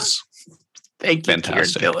 Yes. Thank you,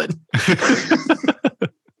 Fantastic. Dylan.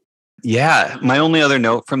 Yeah. My only other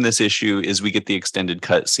note from this issue is we get the extended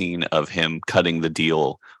cut scene of him cutting the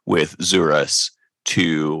deal with Zurus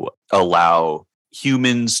to allow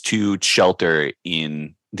humans to shelter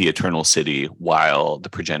in the Eternal City while the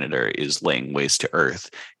progenitor is laying waste to Earth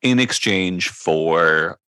in exchange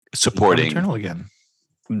for supporting Eternal again.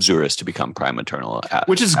 Zurus to become Prime Eternal.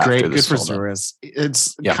 Which is great. Good for Zurus.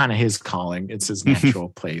 It's kind of his calling. It's his natural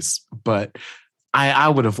place. But I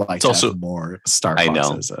would have liked to have more Star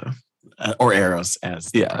Fox as or Arrows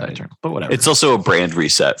as the Prime Eternal. But whatever. It's also a brand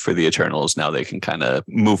reset for the Eternals. Now they can kind of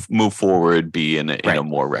move forward, be in a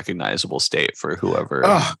more recognizable state for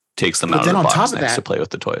whoever takes them out of the box next to play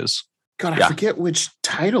with the toys. God, I forget which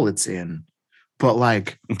title it's in. But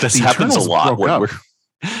like this happens a lot when we're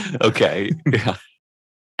okay. Yeah.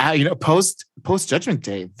 Post Judgment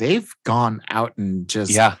Day, they've gone out and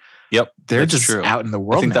just they're just true. Out in the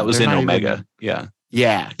world. I think now. That was they're in Omega.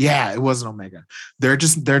 Yeah, it was an Omega.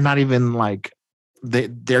 They're not even like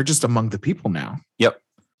they're just among the people now. Yep.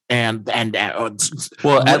 And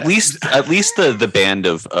well, at least the band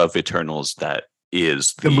of Eternals that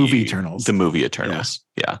is the movie Eternals. The movie Eternals.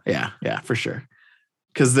 Yeah, for sure.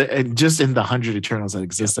 Because just in the 100 Eternals that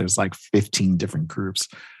exist, there's like 15 different groups.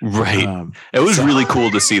 Right. It was really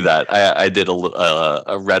cool to see that. I did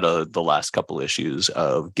read the last couple issues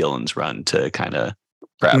of Gillen's run to kind of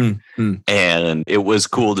prep. And it was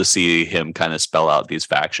cool to see him kind of spell out these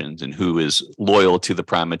factions and who is loyal to the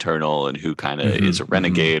Prime Eternal and who kind of is a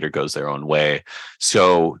renegade or goes their own way.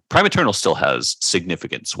 So Prime Eternal still has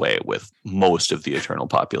significant sway with most of the Eternal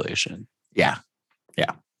population. Yeah.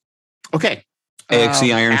 Okay.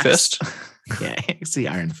 A.X.E. Iron Fist. Yeah, A.X.E.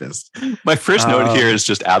 Iron Fist. My first note here is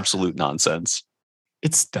just absolute nonsense.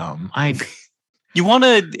 It's dumb. You want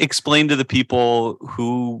to explain to the people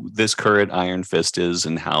who this current Iron Fist is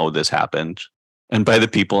and how this happened? And by the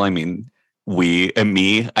people, I mean we and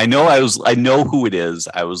me. I know who it is.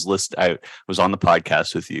 I was on the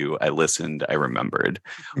podcast with you. I listened. I remembered.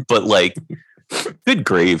 But like, good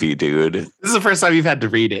gravy, dude. This is the first time you've had to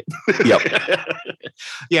read it. Yep.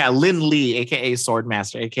 Yeah, Lin Lee, aka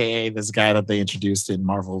Swordmaster, aka this guy that they introduced in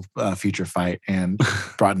Marvel Future Fight and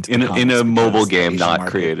brought into in a mobile game not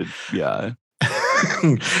created. Yeah.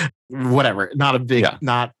 Whatever.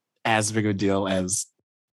 Not as big of a deal as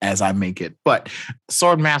I make it. But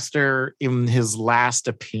Swordmaster in his last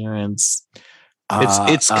appearance,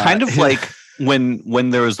 it's kind of like when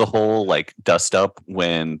there was the whole like dust up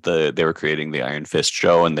when they were creating the Iron Fist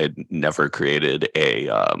show and they'd never created a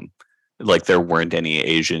like there weren't any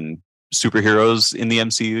Asian superheroes in the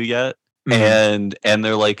MCU yet. And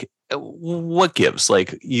they're like, what gives?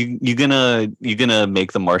 Like you gonna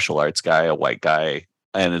make the martial arts guy a white guy?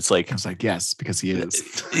 And it's like, I was like, yes, because he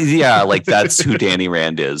is. Yeah, like that's who Danny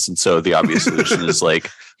Rand is. And so the obvious solution is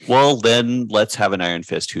like, well, then let's have an Iron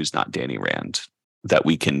Fist who's not Danny Rand that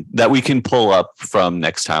we can pull up from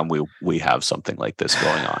next time we have something like this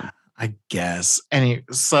going on. I guess.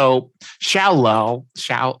 So Xiao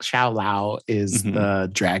Lao is the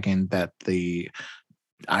dragon that the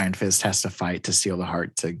Iron Fist has to fight to steal the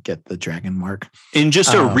heart to get the dragon mark. In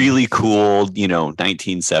just a really cool,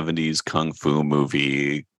 1970s kung fu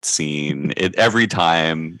movie scene. Every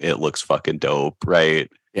time it looks fucking dope, right?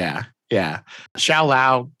 Yeah. Xiao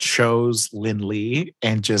Lao chose Lin Lee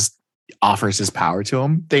and just offers his power to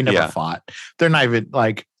him. They never fought. They're not even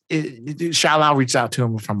like Xiao Lao reached out to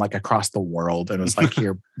him from like across the world and was like,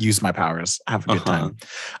 here, use my powers. Have a good time.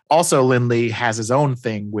 Also, Lin Lee has his own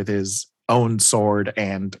thing with his own sword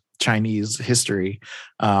and Chinese history,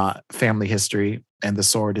 family history. And the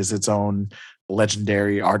sword is its own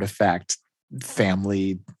legendary artifact,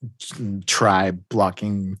 family tribe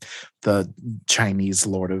blocking the Chinese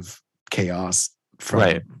Lord of Chaos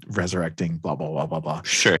from resurrecting, blah, blah, blah, blah, blah.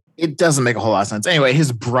 Sure. It doesn't make a whole lot of sense. Anyway,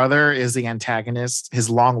 his brother is the antagonist. His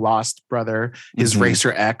long lost brother, his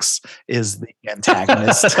Racer X, is the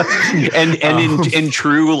antagonist. and in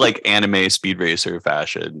true like anime Speed Racer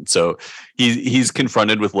fashion. So he's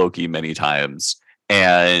confronted with Loki many times.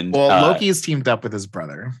 And Loki is teamed up with his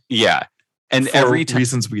brother. Yeah. And for every time,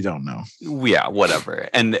 reasons we don't know. Yeah, whatever.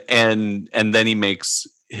 And then he makes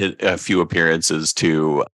a few appearances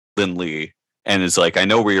to Lin Lee. And it's like, I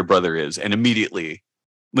know where your brother is. And immediately,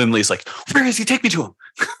 Lin Lee's like, where is he? Take me to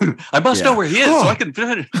him. I must know where he is so I can.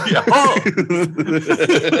 Yeah.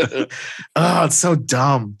 It's so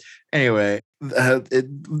dumb. Anyway,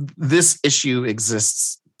 this issue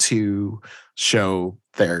exists to show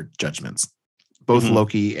their judgments, both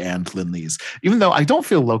Loki and Lin Lee's. Even though I don't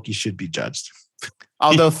feel Loki should be judged.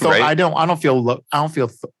 Although I don't feel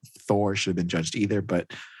Thor should have been judged either.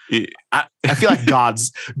 But I feel like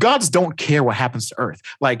gods don't care what happens to Earth.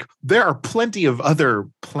 Like there are plenty of other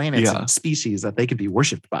planets and species that they could be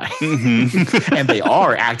worshipped by. And they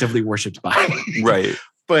are actively worshipped by. Right.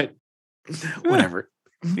 But whatever.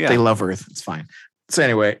 Yeah. They love Earth. It's fine. So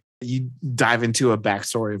anyway, you dive into a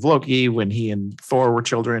backstory of Loki when he and Thor were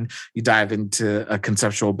children. You dive into a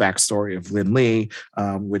conceptual backstory of Lin Lee,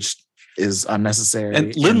 which is unnecessary.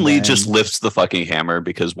 And Lin Lee just lifts the fucking hammer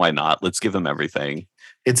because why not? Let's give him everything.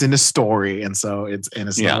 It's in a story, and so it's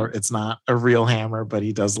not a real hammer, but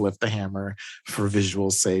he does lift the hammer for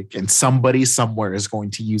visual sake. And somebody somewhere is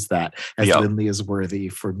going to use that as Lin Lee is worthy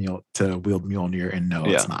for to wield Mjolnir, and no,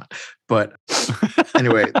 it's not. But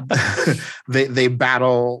anyway, they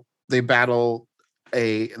battle the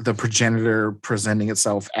progenitor presenting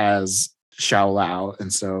itself as Xiao Lao,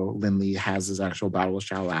 and so Lin Lee has his actual battle with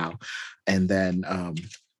Xiao Lao, and then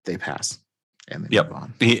they pass. And then move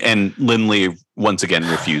on. And Lin Lee once again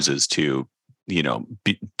refuses to,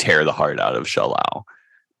 tear the heart out of Xiao Lao,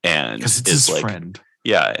 and because it's his friend.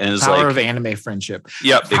 Yeah, and it's power of anime friendship.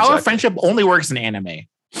 Yep, power of friendship only works in anime.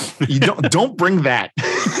 You don't bring that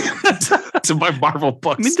to my Marvel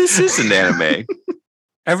books. I mean, this is an anime.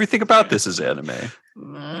 Everything about this is anime.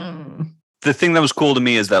 The thing that was cool to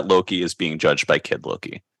me is that Loki is being judged by Kid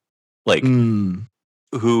Loki, like.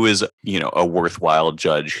 Who is, a worthwhile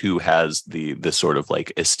judge who has the sort of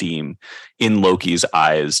like esteem in Loki's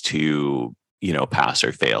eyes to, pass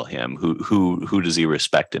or fail him. Who does he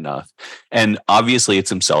respect enough? And obviously it's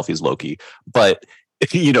himself. He's Loki, but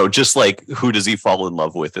just like who does he fall in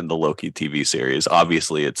love with in the Loki TV series?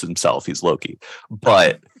 Obviously it's himself. He's Loki,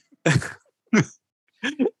 but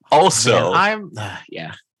also,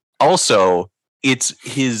 also it's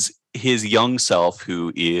his young self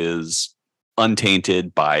who is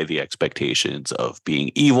untainted by the expectations of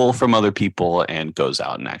being evil from other people and goes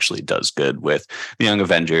out and actually does good with the Young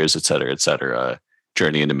Avengers, et cetera,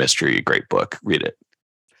 Journey into Mystery. Great book. Read it.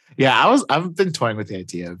 Yeah, I've been toying with the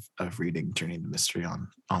idea of reading Journey into Mystery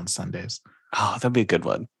on Sundays. Oh, that'd be a good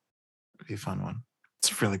one. It'd be a fun one.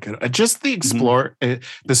 It's really good. Just the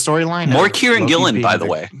the storyline. More Kieran Gillen, by the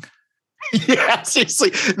way. Yeah,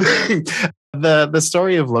 seriously. The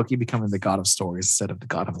story of Loki becoming the god of stories instead of the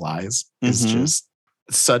god of lies is just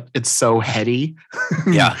it's so heady.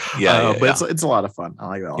 But it's a lot of fun. I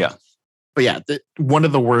like that a lot. Yeah. But yeah, one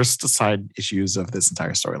of the worst side issues of this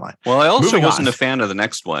entire storyline. Well, I also wasn't a fan of the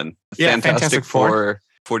next one. Fantastic Four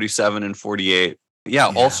 47 and 48.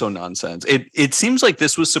 Yeah, also nonsense. It seems like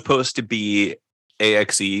this was supposed to be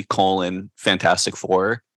A.X.E. Fantastic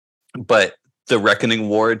Four, but the Reckoning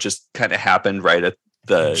War just kind of happened right at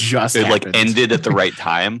ended at the right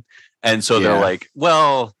time. And so they're like,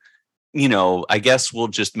 well, I guess we'll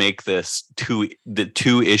just make this the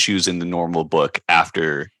two issues in the normal book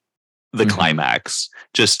after the climax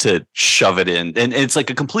just to shove it in. And it's like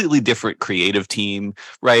a completely different creative team,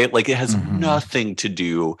 right? Like it has nothing to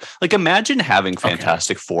do. Like imagine having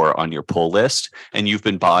Fantastic Four on your pull list and you've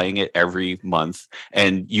been buying it every month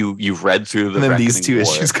and you've read through the these two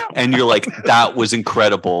issues and you're like, that was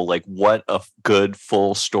incredible. Like what a good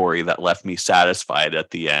full story that left me satisfied at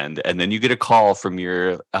the end. And then you get a call from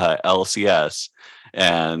your LCS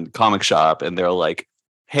and comic shop and they're like,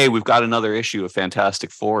 hey, we've got another issue of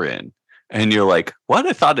Fantastic Four in. And you're like, what?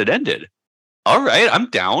 I thought it ended. All right, I'm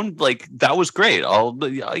down. Like, that was great.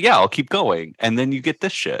 I'll keep going. And then you get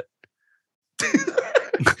this shit.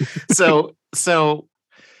 So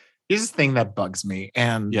here's the thing that bugs me.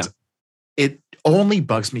 And it only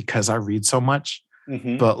bugs me because I read so much.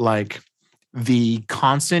 But like the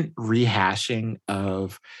constant rehashing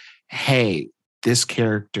of, hey, this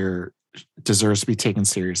character deserves to be taken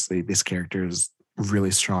seriously. This character is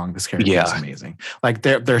really strong. This character is amazing. Like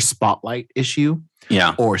their spotlight issue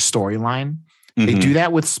or storyline. They do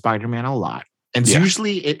that with Spider-Man a lot. And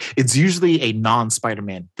it's usually a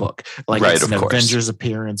non-Spider-Man book. Like it's an Avengers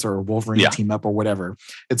appearance or a Wolverine team up or whatever.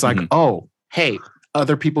 It's like, oh, hey,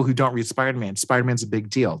 other people who don't read Spider-Man, Spider-Man's a big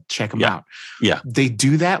deal. Check them out. Yeah. They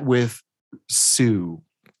do that with Sue,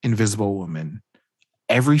 Invisible Woman,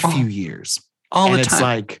 every few years. All the time. It's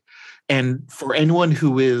like, and for anyone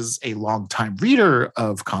who is a longtime reader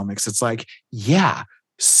of comics, it's like, yeah,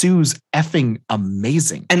 Sue's effing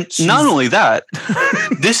amazing. And not only that,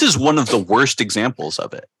 this is one of the worst examples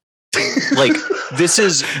of it. Like this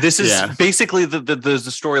is basically the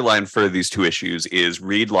storyline for these two issues is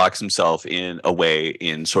Reed locks himself away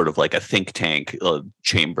in sort of like a think tank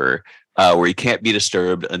chamber where he can't be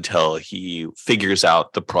disturbed until he figures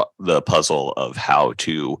out the puzzle of how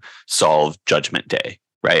to solve Judgment Day.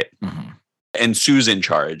 Right. And Sue's in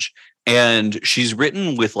charge and she's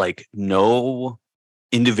written with like no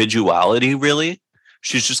individuality really.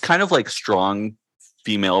 she's just kind of like strong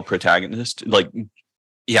female protagonist, like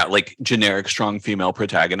generic strong female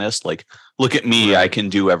protagonist. Like, look at me, I can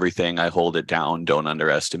do everything. I hold it down. Don't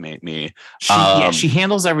underestimate me. She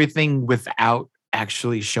handles everything without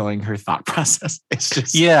actually showing her thought process. It's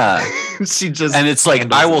just she just, and it's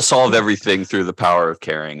like, I will solve everything through the power of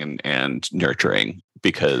caring and nurturing,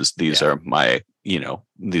 because these are my,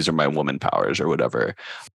 these are my woman powers or whatever.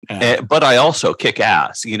 But I also kick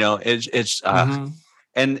ass. It's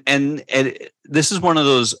and this is one of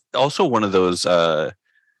those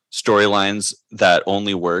storylines that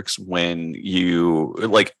only works when you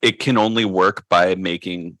like, it can only work by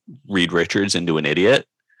making Reed Richards into an idiot,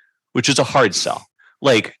 which is a hard sell.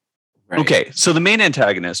 Like, okay, so the main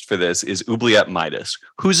antagonist for this is Oubliette Midas,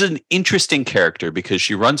 who's an interesting character because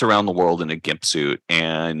she runs around the world in a gimp suit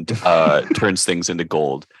and turns things into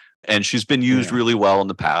gold. And she's been used really well in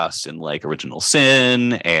the past in like Original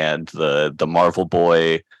Sin and the Marvel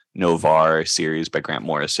Boy Novar series by Grant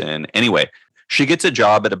Morrison. Anyway, she gets a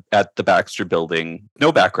job at the Baxter Building,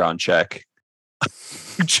 no background check,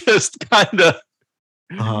 just kind of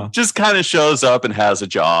shows up and has a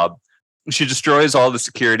job. She destroys all the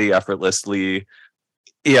security effortlessly.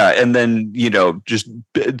 Yeah, and then just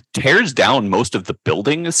tears down most of the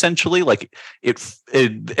building essentially. Like it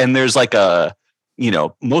and there's like a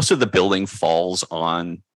most of the building falls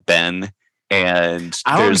on Ben. And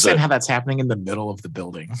I don't understand how that's happening in the middle of the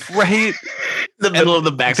building, right? The middle of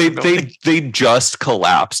the Baxter building. They just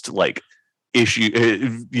collapsed like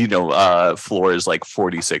floors like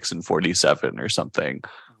 46 and 47 or something.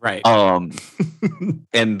 Right.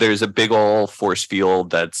 And there's a big old force field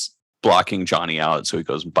that's blocking Johnny out, so he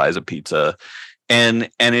goes and buys a pizza, and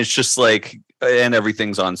it's just like, and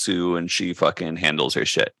everything's on Sue, and she fucking handles her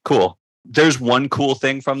shit. Cool. There's one cool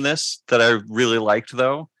thing from this that I really liked,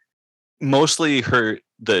 though. Mostly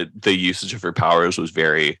the usage of her powers was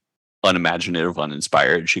very unimaginative,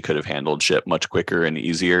 uninspired. She could have handled shit much quicker and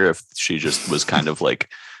easier if she just was kind of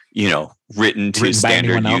like, written to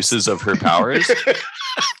standard uses of her powers.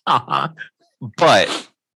 But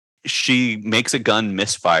she makes a gun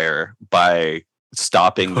misfire by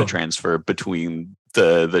stopping the transfer between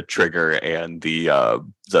the trigger and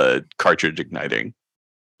the cartridge igniting.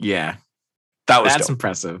 Yeah, that's dope.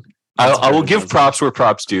 Impressive. I will give props where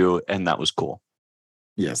props due, and that was cool.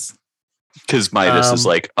 Yes. Because Midas is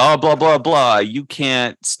like, oh, blah, blah, blah. You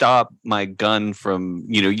can't stop my gun from,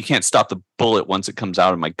 you can't stop the bullet once it comes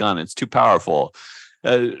out of my gun. It's too powerful.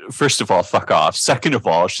 First of all, fuck off. Second of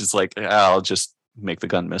all, she's like, I'll just make the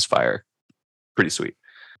gun misfire. Pretty sweet.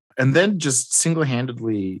 And then just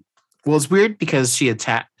single-handedly, well, it's weird because she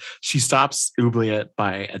stops Oubliette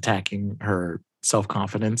by attacking her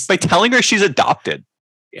self-confidence. By telling her she's adopted.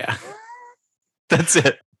 Yeah. That's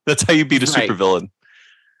it. That's how you beat a supervillain.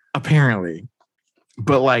 Apparently.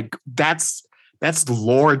 But like that's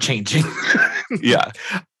lore changing. Yeah.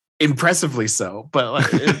 Impressively so. But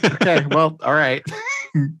like, okay, well, all right.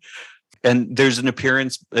 And there's an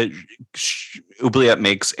appearance. Oubliette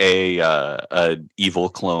makes a evil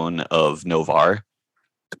clone of Novar,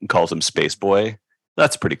 calls him Space Boy.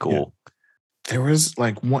 That's pretty cool. Yeah. There was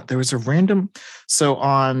a random. So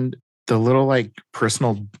on the little like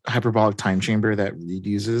personal hyperbolic time chamber that Reed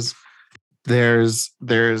uses, there's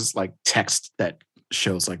like text that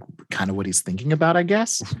shows like kind of what he's thinking about, I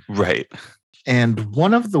guess. Right. And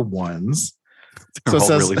one of the ones,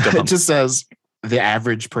 it just says the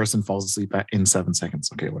average person falls asleep in 7 seconds.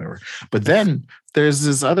 Okay, whatever. But then there's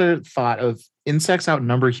this other thought of insects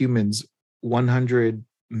outnumber humans 100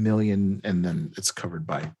 million, and then it's covered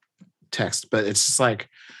by text. But it's just like,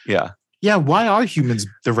 yeah, why are humans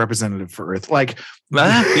the representative for Earth? Like,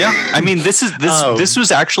 yeah. I mean, this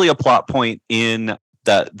was actually a plot point in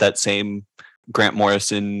that same Grant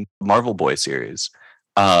Morrison Marvel Boy series.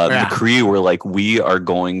 The Kree were like, we are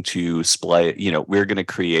going to we're going to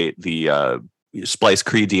create the splice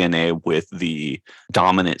Kree DNA with the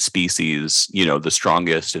dominant species, the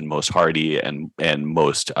strongest and most hardy and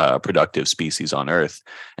most productive species on Earth.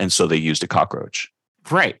 And so they used a cockroach.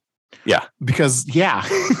 Right. Yeah. Because, yeah.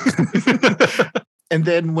 And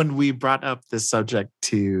then when we brought up this subject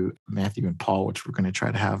to Matthew and Paul, which we're going to try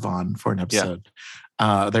to have on for an episode,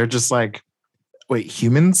 they're just like, wait,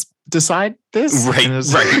 humans decide this? Right.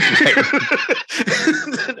 Right.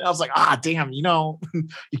 I was like, damn, you're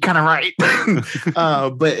kind of right.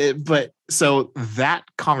 But so that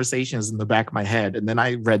conversation is in the back of my head. And then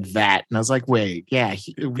I read that and I was like, wait,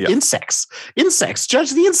 insects,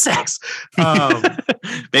 judge the insects.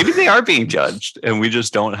 Maybe they are being judged and we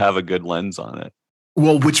just don't have a good lens on it.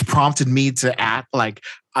 Well, which prompted me to act like,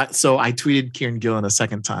 so I tweeted Kieran Gillen a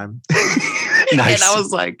second time. And I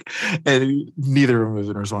was like, and neither of them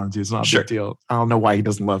have responded to. It's not a big deal. I don't know why he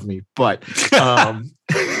doesn't love me, but I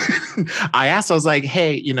asked, I was like,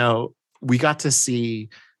 hey, we got to see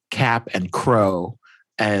Cap and Crow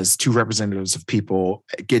as two representatives of people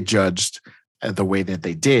get judged the way that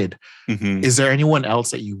they did. Mm-hmm. Is there anyone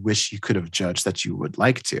else that you wish you could have judged that you would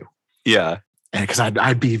like to? Yeah. And because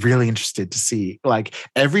I'd be really interested to see, like,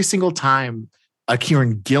 every single time a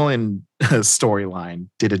Kieran Gillen storyline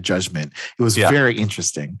did a judgment, it was very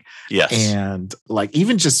interesting. Yes. And like,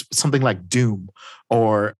 even just something like Doom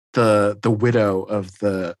or the widow of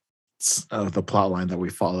the plot line that we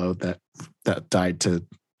followed that died to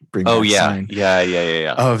bring back Syne.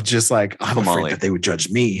 Yeah. Of just like, I'm afraid that they would judge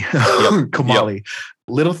me. Kamali. Yep.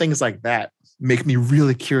 Little things like that make me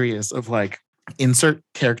really curious of like, insert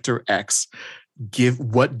character X, give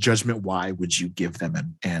what judgment why would you give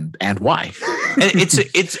them and why? And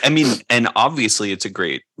it's I mean, and obviously it's a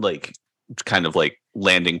great like kind of like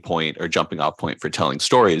landing point or jumping off point for telling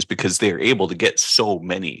stories, because they're able to get so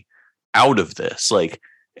many out of this. Like,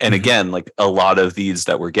 and again, like a lot of these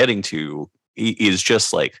that we're getting to is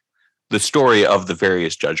just like the story of the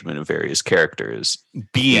various judgment of various characters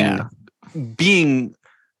being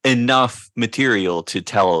enough material to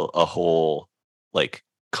tell a whole like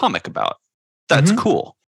comic about. That's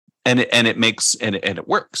cool. And it makes and it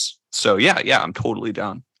works. So yeah, I'm totally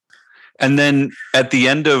down. And then at the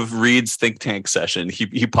end of Reed's think tank session,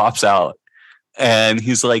 he pops out and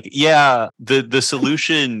he's like, yeah, the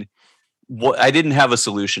solution, I didn't have a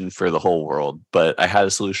solution for the whole world, but I had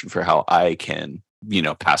a solution for how I can,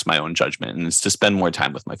 pass my own judgment, and it's to spend more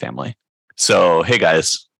time with my family. So, hey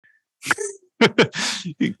guys,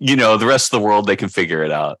 the rest of the world, they can figure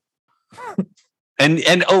it out.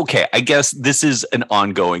 And okay, I guess this is an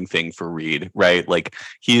ongoing thing for Reed, right? Like,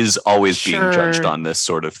 he is always being judged on this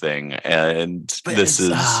sort of thing, and this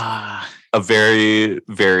is a very,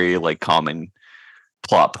 very like common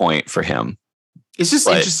plot point for him. It's just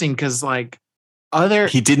interesting because like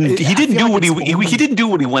he didn't do what he didn't do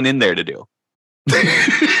what he went in there to do.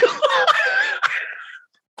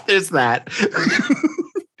 There's that,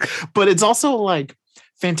 but it's also like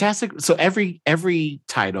fantastic. So every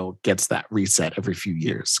title gets that reset every few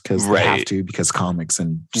years because they have to, because comics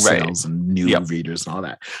and sales and new readers and all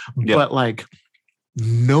that. But like,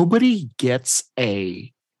 nobody gets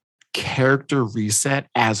a character reset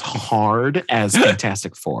as hard as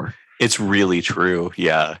Fantastic Four. It's really true.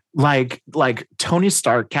 Yeah. Like Tony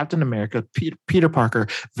Stark, Captain America, Peter Parker,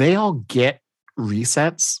 they all get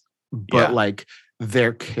resets, but like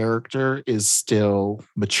their character is still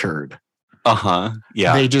matured.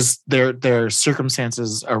 Yeah. They just their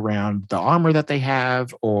circumstances around the armor that they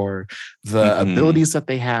have or the abilities that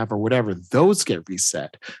they have or whatever, those get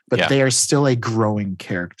reset, but they are still a growing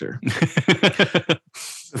character.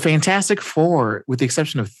 Fantastic Four, with the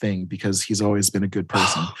exception of Thing, because he's always been a good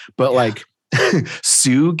person, but like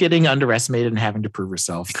Sue getting underestimated and having to prove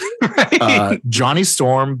herself. Johnny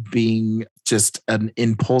Storm being just an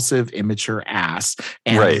impulsive, immature ass,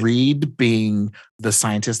 and Reed being the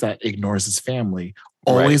scientist that ignores his family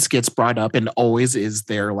always gets brought up and always is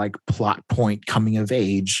their like plot point coming of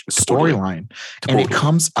age storyline. And it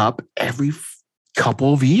comes up every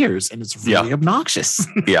couple of years and it's really obnoxious.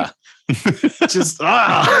 Just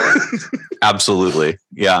absolutely.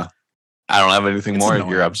 Yeah. I don't have anything more. Annoying.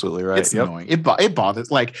 You're absolutely right. It's annoying. It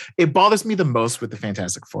bothers me the most with the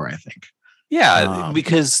Fantastic Four, I think. Yeah,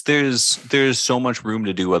 because there's so much room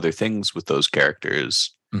to do other things with those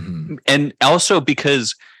characters. And also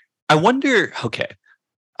because I wonder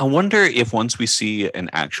if once we see an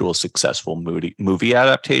actual successful movie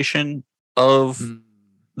adaptation of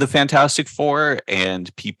the Fantastic Four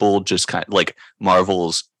and people just kind of like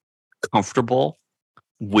Marvel's comfortable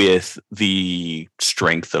with the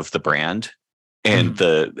strength of the brand and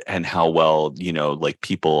and how well, like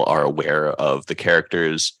people are aware of the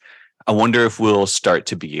characters, I wonder if we'll start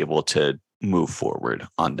to be able to move forward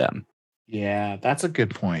on them. Yeah, that's a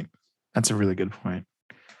good point. That's a really good point.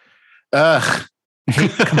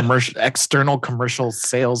 External commercial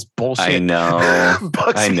sales bullshit. I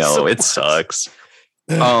know. It sucks.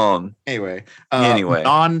 Anyway,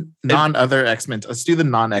 non-other X-Men. Let's do the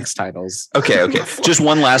non-X titles. Okay. Just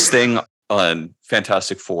one last thing on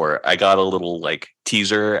Fantastic Four. I got a little like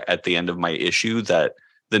teaser at the end of my issue that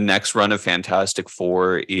the next run of Fantastic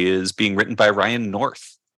Four is being written by Ryan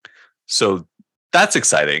North. So that's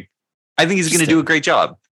exciting. I think he's going to do a great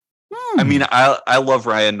job. I mean, I love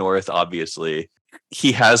Ryan North, obviously.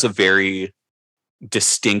 He has a very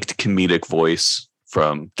distinct comedic voice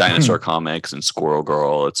from Dinosaur Comics and Squirrel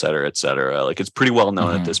Girl, et cetera, et cetera. Like, it's pretty well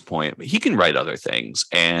known at this point, but he can write other things.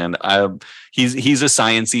 And he's a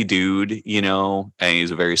sciencey dude, you know, and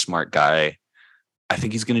he's a very smart guy. I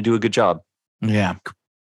think he's going to do a good job. Yeah.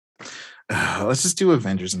 Let's just do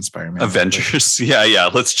Avengers and Spider-Man. Avengers. Yeah.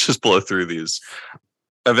 Let's just blow through these.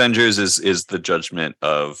 Avengers is the judgment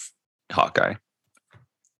of Hawkeye.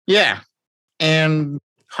 Yeah. And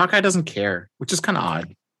Hawkeye doesn't care, which is kind of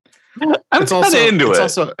odd. I'm it's also into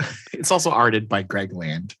it. It's also arted by Greg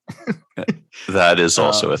Land. That is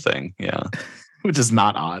also a thing. Yeah. Which is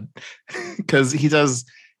not odd. Because he has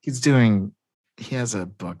a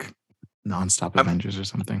book, Nonstop Avengers or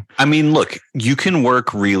something. I mean, look, you can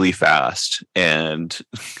work really fast and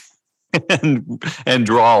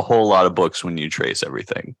draw a whole lot of books when you trace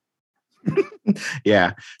everything.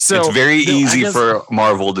 Yeah. So it's very easy for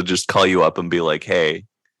Marvel to just call you up and be like, hey,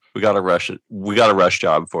 we got a rush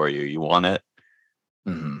job for you. You want it?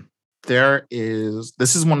 Mm-hmm.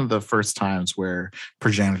 This is one of the first times where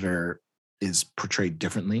Progenitor is portrayed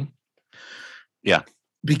differently. Yeah.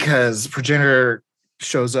 Because Progenitor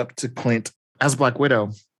shows up to Clint as Black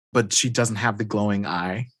Widow, but she doesn't have the glowing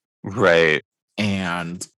eye. Right.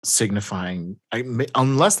 And signifying,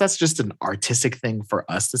 unless that's just an artistic thing for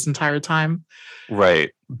us this entire time.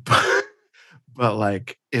 Right. But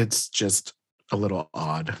like, it's just a little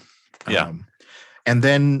odd. Yeah. And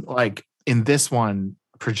then like in this one,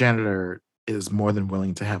 Progenitor is more than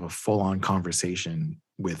willing to have a full-on conversation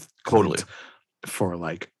with Clint for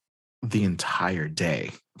like the entire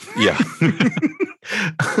day. Yeah.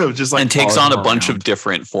 Just like, and takes on a bunch of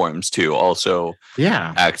different forms too. Also,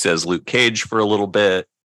 acts as Luke Cage for a little bit.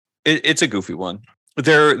 It's a goofy one.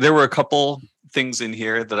 There were a couple things in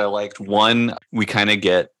here that I liked. One, we kind of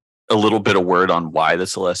get a little bit of word on why the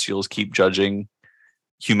Celestials keep judging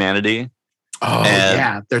humanity. Oh,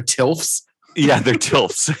 yeah, they're TILFs. Yeah, they're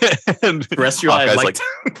TILFs. And the rest of your life, like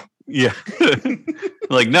yeah.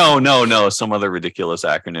 Like, no, some other ridiculous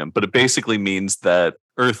acronym. But it basically means that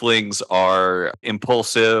Earthlings are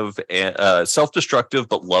impulsive and self-destructive,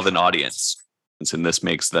 but love an audience. And this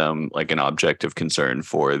makes them like an object of concern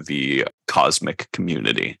for the cosmic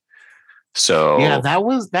community. So yeah,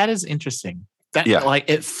 that is interesting. Like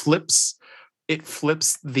it flips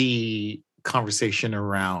the conversation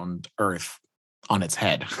around Earth on its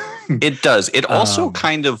head. It does. It also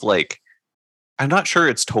kind of like, I'm not sure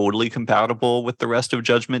it's totally compatible with the rest of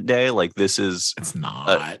Judgment Day. Like, this is it's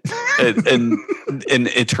not an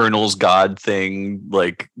Eternals God thing,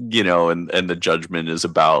 like, you know, and the judgment is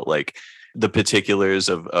about like the particulars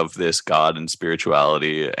of this God and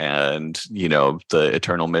spirituality and, you know, the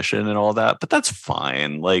eternal mission and all that. But that's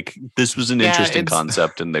fine. Like, this was an interesting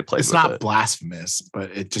concept and they played with it. It's not blasphemous, but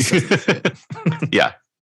it just doesn't fit. Yeah.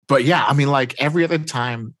 But yeah, I mean, like every other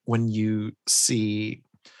time when you see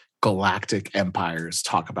galactic empires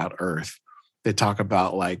talk about Earth, they talk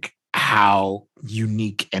about like how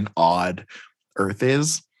unique and odd Earth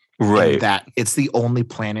is. Right. That it's the only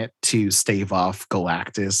planet to stave off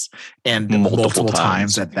Galactus and multiple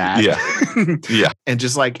times at that. Yeah. Yeah. And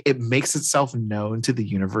just like it makes itself known to the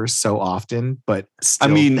universe so often, but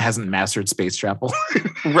still hasn't mastered space travel.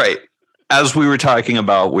 Right. As we were talking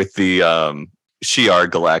about with the Shi'ar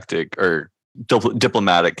Galactic or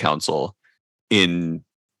Diplomatic Council in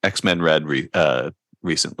X-Men Red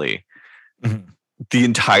recently, the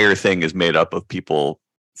entire thing is made up of people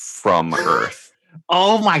from Earth.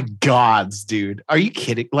 Oh my gods, dude. Are you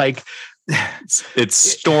kidding? Like, it's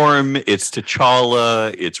Storm, it's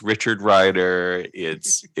T'Challa, it's Richard Rider,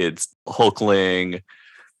 it's Hulkling.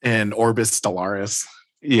 And Orbis Stellaris.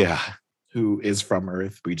 Yeah. Who is from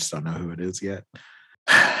Earth. We just don't know who it is yet.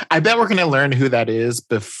 I bet we're going to learn who that is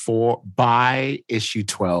by issue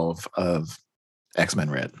 12 of X-Men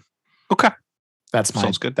Red. Okay.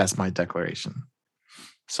 Sounds good. That's my declaration.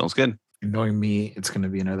 Sounds good. Knowing me, it's going to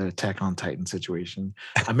be another Attack on Titan situation.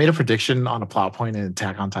 I made a prediction on a plot point in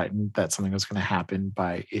Attack on Titan that something was going to happen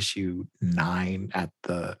by issue 9 at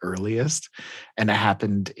the earliest. And it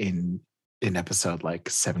happened in episode like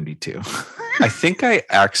 72. I think I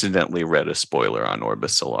accidentally read a spoiler on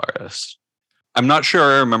Orbis Stellaris. I'm not sure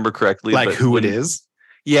I remember correctly. Like who it is?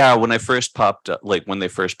 Yeah, when they first popped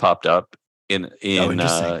up in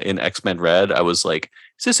X-Men Red, I was like,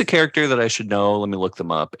 is this a character that I should know? Let me look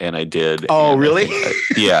them up. And I did. Oh, really?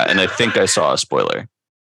 And I think I saw a spoiler.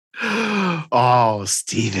 Oh,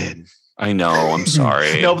 Steven. I know. I'm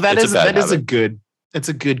sorry. No, but it's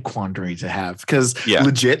a good quandary to have. Because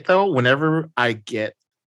legit though, whenever I get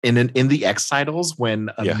in the X titles, when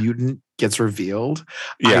a mutant gets revealed,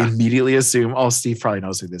 I immediately assume, oh, Steve probably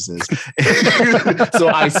knows who this is. So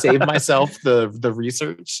I save myself the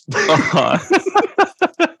research.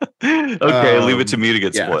 Okay, leave it to me to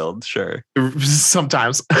get spoiled. Sure.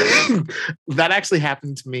 Sometimes. That actually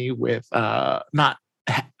happened to me with not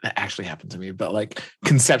that actually happened to me, but like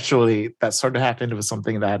conceptually that sort of happened. It was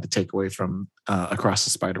something that I had to take away from Across the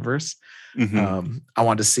Spider-Verse. I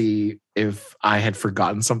wanted to see if I had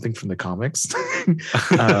forgotten something from the comics.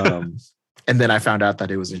 And then I found out that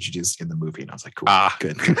it was introduced in the movie, and I was like, cool,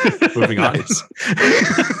 good. Moving on.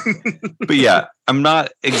 But yeah, I'm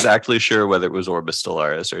not exactly sure whether it was Orbis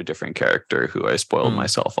Stellaris or a different character who I spoiled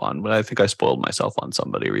myself on, but I think I spoiled myself on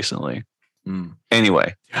somebody recently.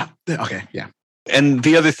 Anyway. Yeah. Okay. Yeah. And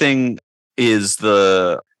the other thing is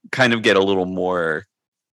the kind of get a little more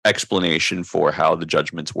explanation for how the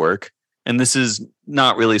judgments work. And this is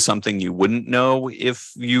not really something you wouldn't know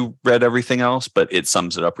if you read everything else, but it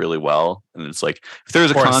sums it up really well. And it's like, if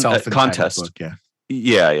there's a contest, book,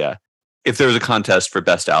 yeah. If there was a contest for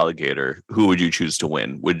best alligator, who would you choose to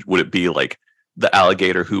win? Would it be like the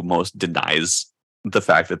alligator who most denies the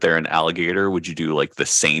fact that they're an alligator? Would you do like the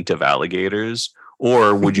saint of alligators?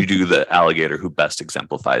 Or would you do the alligator who best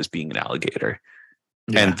exemplifies being an alligator?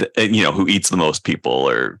 And who eats the most people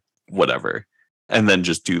or whatever? And then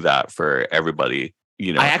just do that for everybody,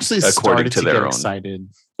 I actually according to their own. Excited.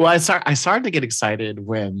 Well, I started to get excited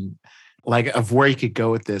when, like, of where you could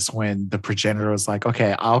go with this. When the progenitor was like,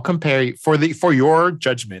 "Okay, I'll compare you for your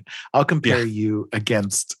judgment. I'll compare you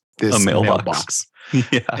against this mailbox."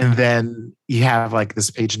 And then you have like this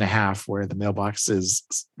page and a half where the mailbox is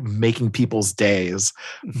making people's days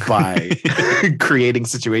by creating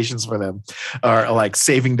situations for them, or like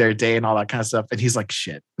saving their day and all that kind of stuff. And he's like,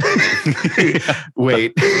 shit,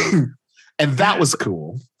 wait. And that was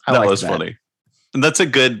cool. That was funny. And that's a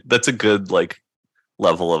good like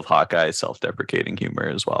level of Hawkeye self-deprecating humor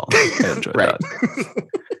as well. I enjoyed that.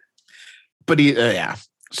 But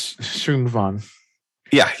should we move on?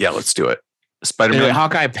 Yeah, let's do it. Spider-Man. Anyway,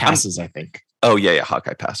 Hawkeye passes, I think. Oh, yeah,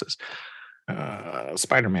 Hawkeye passes.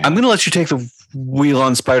 Spider-Man. I'm going to let you take the wheel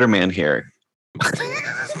on Spider-Man here.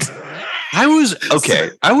 I was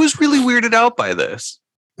really weirded out by this.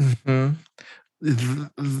 The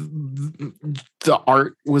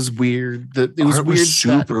art was weird. It was weird.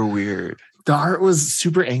 Super weird. The art was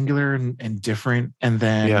super angular and different. And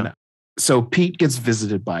then, so Pete gets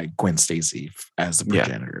visited by Gwen Stacy as a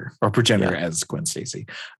progenitor, or progenitor as Gwen Stacy.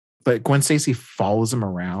 But Gwen Stacy follows him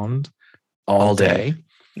around all day.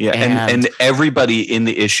 Yeah, and everybody in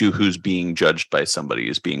the issue who's being judged by somebody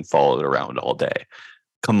is being followed around all day.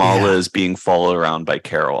 Kamala is being followed around by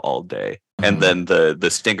Carol all day. And then the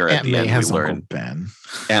stinger at the end, we learn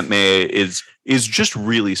Aunt May is just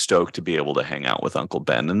really stoked to be able to hang out with Uncle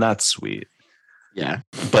Ben, and that's sweet. Yeah.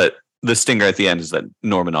 But the stinger at the end is that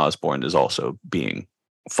Norman Osborn is also being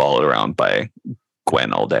followed around by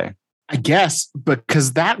Gwen all day. I guess,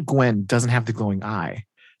 because that Gwen doesn't have the glowing eye.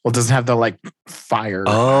 Well, doesn't have the like fire.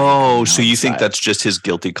 Oh, so you think that's just his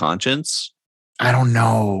guilty conscience? I don't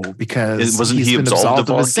know, because wasn't he been absolved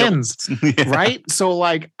of his sins, right? So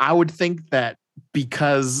like, I would think that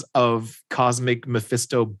because of cosmic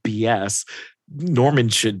Mephisto BS, Norman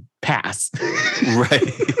should pass.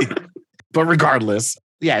 Right. But regardless,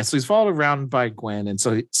 so he's followed around by Gwen. And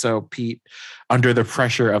so Pete, under the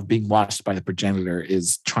pressure of being watched by the progenitor,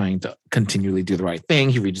 is trying to continually do the right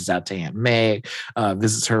thing. He reaches out to Aunt May,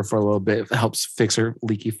 visits her for a little bit, helps fix her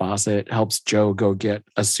leaky faucet, helps Joe go get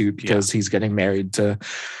a suit because he's getting married to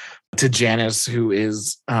Janice, who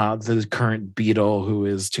is the current Beetle, who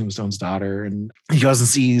is Tombstone's daughter. And he goes and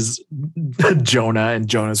sees Jonah, and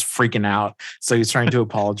Jonah's freaking out. So he's trying to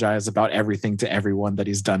apologize about everything to everyone that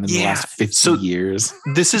he's done in the last 50 years.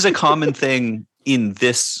 This is a common thing in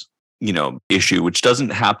this, issue, which doesn't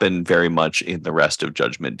happen very much in the rest of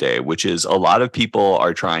Judgment Day, which is a lot of people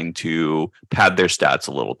are trying to pad their stats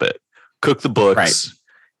a little bit, cook the books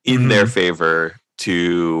in their favor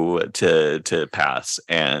to pass.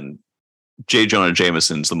 And J. Jonah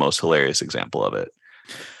Jameson's the most hilarious example of it.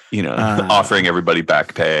 Offering everybody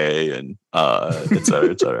back pay and et cetera,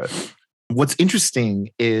 et cetera. What's interesting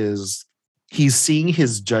is he's seeing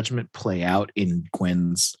his judgment play out in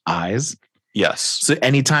Gwen's eyes. Yes. So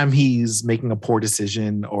anytime he's making a poor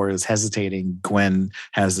decision or is hesitating, Gwen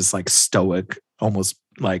has this like stoic, almost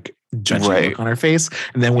like judging look on her face.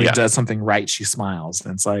 And then when he does something right, she smiles.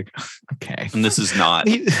 And it's like, okay. And this is not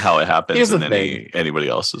how it happens in anybody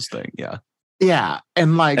else's thing. Yeah. Yeah.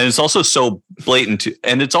 And it's also so blatant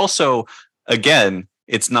and it's also, again,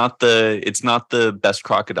 it's not the best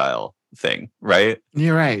crocodile thing, right?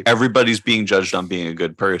 You're right. Everybody's being judged on being a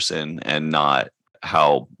good person and not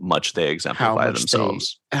how much they exemplify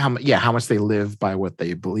themselves. How much they live by what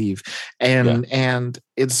they believe. And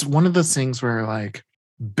it's one of those things where, like,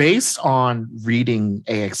 based on reading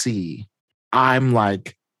A.X.E, I'm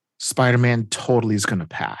like, Spider-Man totally is going to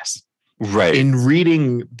pass. Right. In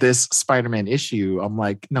reading this Spider-Man issue, I'm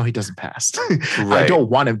like, no, he doesn't pass. I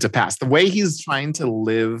don't want him to pass. The way he's trying to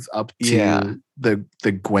live up to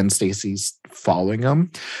the Gwen Stacy's following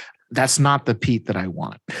him, that's not the Pete that I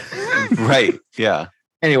want. Right. Yeah.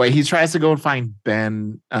 Anyway, he tries to go and find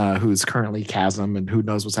Ben, who's currently Chasm, and who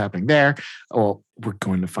knows what's happening there. Well, we're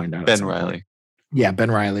going to find out. Ben Reilly. Yeah,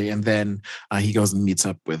 Ben Reilly. And then he goes and meets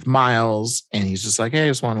up with Miles, and he's just like, hey, I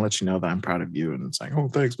just want to let you know that I'm proud of you. And it's like, oh,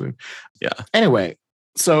 thanks, man. Yeah. Anyway,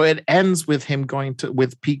 so it ends with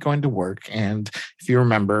with Pete going to work. And if you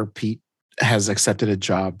remember, Pete has accepted a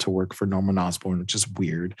job to work for Norman Osborn, which is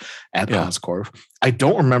weird, at Oscorp. I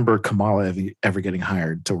don't remember Kamala ever getting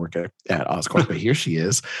hired to work at Oscorp, but here she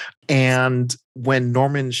is. And when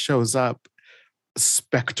Norman shows up,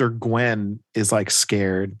 Spectre Gwen is like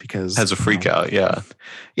scared because has a freak out. Yeah.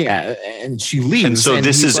 And she leaves. And so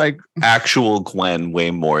this is like actual Gwen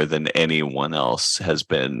way more than anyone else has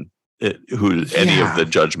been any of the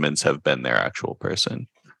judgments have been their actual person.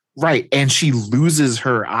 Right. And she loses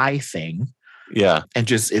her eye thing. Yeah. And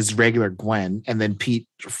just is regular Gwen. And then Pete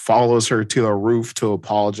follows her to the roof to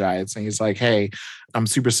apologize. And he's like, hey, I'm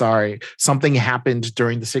super sorry. Something happened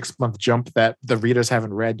during the 6-month jump that the readers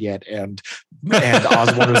haven't read yet. And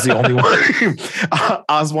Osborn was the only one.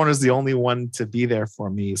 Osborn is the only one to be there for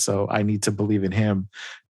me. So I need to believe in him.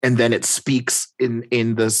 And then it speaks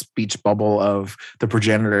in the speech bubble of the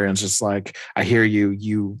progenitor, and it's just like, I hear you.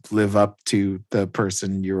 You live up to the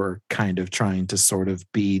person you're kind of trying to sort of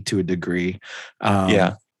be to a degree.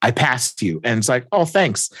 I passed you, and it's like, oh,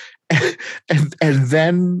 thanks. and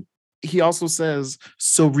then he also says,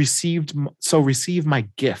 so receive my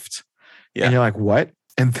gift. Yeah. And you're like, what?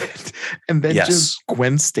 And then just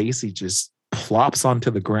Gwen Stacy just plops onto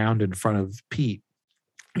the ground in front of Pete.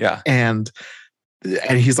 Yeah, and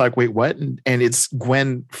he's like, wait, what? And it's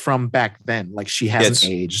Gwen from back then. Like, she hasn't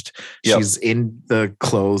aged. Yep. She's in the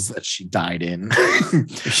clothes that she died in.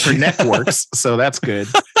 Her neck works, so that's good.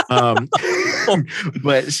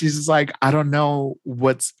 But she's just like, I don't know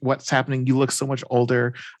what's happening. You look so much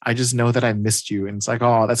older. I just know that I missed you. And it's like,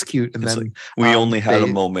 oh, that's cute. And it's then like, we only had a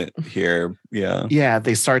moment here. Yeah. Yeah.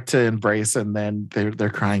 They start to embrace, and then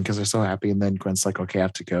they're crying because they're so happy. And then Gwen's like, okay, I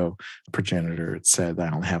have to go. Progenitor said,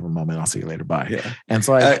 I only have a moment. I'll see you later. Bye. Yeah. And it's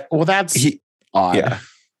like, well, that's odd. Yeah.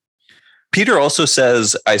 Peter also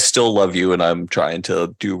says, I still love you, and I'm trying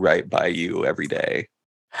to do right by you every day.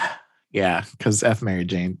 Yeah, because F Mary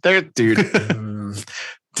Jane. There, dude.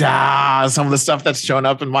 Some of the stuff that's shown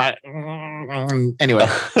up in my anyway.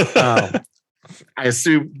 I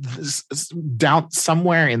assume down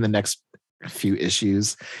somewhere in the next few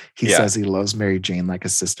issues, he says he loves Mary Jane like a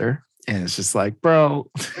sister, and it's just like,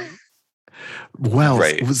 bro.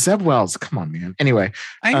 Zeb Wells, come on, man. Anyway,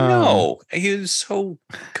 I know he was so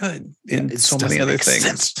good in so many other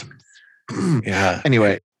things. Yeah.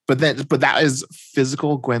 Anyway. But that is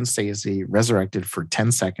physical Gwen Stacy resurrected for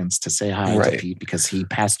 10 seconds to say hi to Pete because he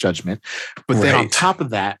passed judgment. But then on top of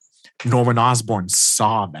that, Norman Osborn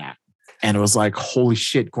saw that, and it was like, holy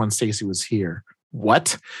shit, Gwen Stacy was here.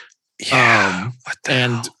 What? Yeah. What the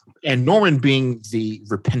hell? And Norman, being the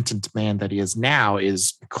repentant man that he is now,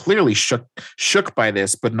 is clearly shook by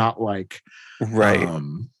this, but not like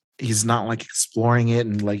he's not like exploring it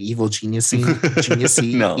and like evil geniusing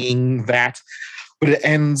that. But it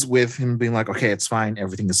ends with him being like, okay, it's fine.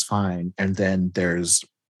 Everything is fine. And then there's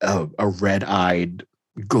a red-eyed,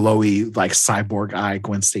 glowy, like cyborg eye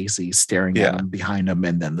Gwen Stacy staring at him behind him.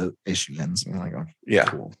 And then the issue ends. And I'm like, oh,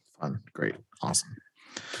 cool, fun, great, awesome.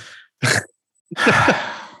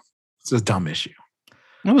 It's a dumb issue.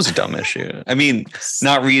 It was a dumb issue. I mean,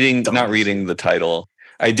 not reading the title.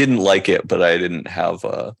 I didn't like it, but I didn't have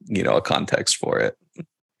a context for it.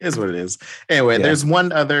 Is what it is. Anyway, there's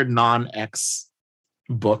one other non-X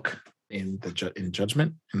book in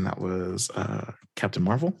Judgment, and that was Captain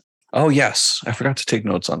Marvel. Oh yes, I forgot to take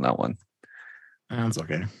notes on that one. That's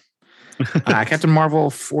okay. Captain Marvel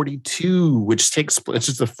 42, which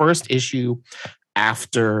is the first issue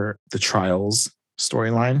after the Trials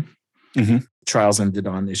storyline. Mm-hmm. Trials ended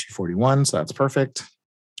on issue 41, so that's perfect.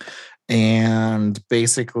 And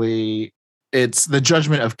basically, it's the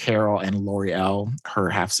judgment of Carol and L'Oreal, her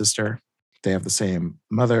half sister. They have the same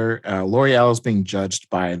mother. L'Oreal is being judged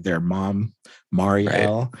by their mom,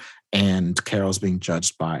 Marielle, and Carol's being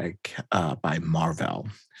judged by Marvel,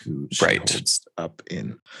 who she holds up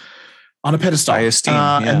in on a pedestal. High esteem,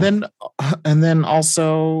 and then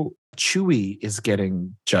also Chewie is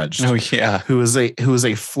getting judged. Oh yeah, who is a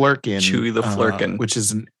Flurkin? Chewie the Flurkin, which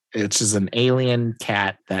is an alien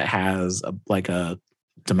cat that has a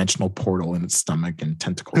dimensional portal in its stomach and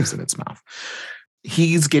tentacles in its mouth.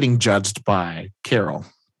 He's getting judged by Carol,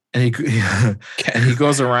 and he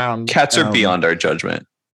goes around. Cats are beyond our judgment.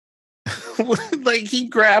 Like he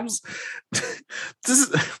grabs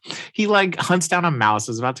he like hunts down a mouse,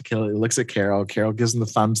 is about to kill it. He looks at Carol. Carol gives him the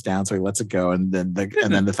thumbs down, so he lets it go, and then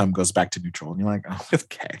the thumb goes back to neutral. And you're like, oh,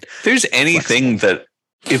 okay. If there's anything that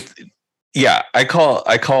I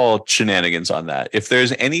call shenanigans on that. If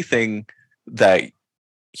there's anything that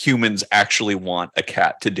humans actually want a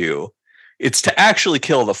cat to do, it's to actually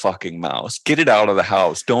kill the fucking mouse. Get it out of the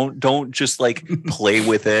house. Don't just like play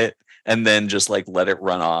with it and then just like let it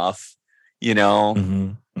run off, you know?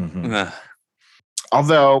 Mm-hmm, mm-hmm.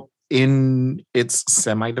 Although in its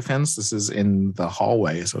semi-defense, this is in the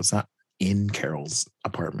hallway, so it's not in Carol's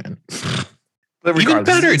apartment. But even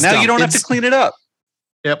better, now you don't have to clean it up.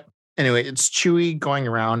 Yep. Anyway, it's Chewie going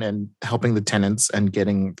around and helping the tenants and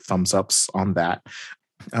getting thumbs ups on that.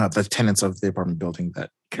 The tenants of the apartment building that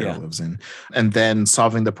Carol lives in. And then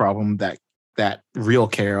solving the problem that real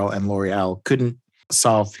Carol and L'Oreal couldn't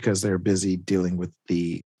solve because they're busy dealing with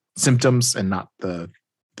the symptoms and not the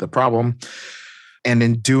problem. And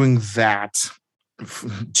in doing that,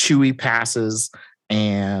 Chewie passes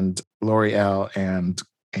and L'Oreal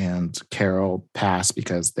and Carol pass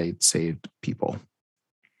because they saved people.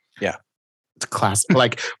 Yeah. It's class.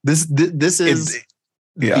 Like this is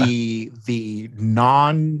the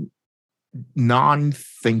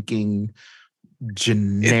non-thinking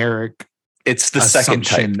generic it's the second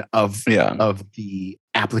type of the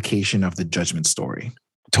application of the judgment story.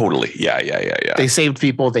 Totally. Yeah. They saved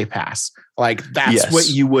people, they pass. Like that's what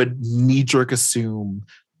you would knee-jerk assume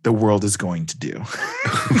the world is going to do.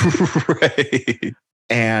 Right.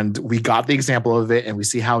 And we got the example of it, and we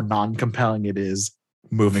see how non-compelling it is.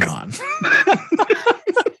 Moving on.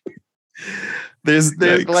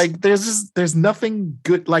 There's nothing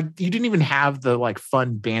good. Like you didn't even have the like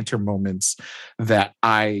fun banter moments that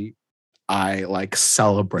I like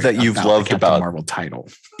celebrate that you've loved the about Marvel title.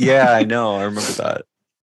 Yeah, I know. I remember that.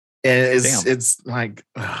 And it's like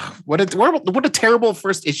what a terrible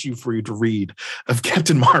first issue for you to read of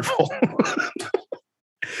Captain Marvel.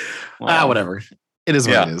 Wow. Whatever. It is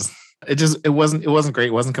what it is. It wasn't great.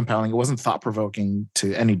 It wasn't compelling. It wasn't thought provoking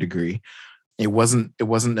to any degree. It wasn't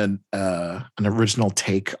an original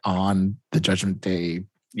take on the Judgment Day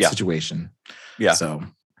situation. Yeah. So,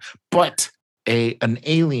 but an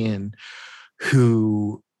alien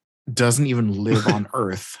who doesn't even live on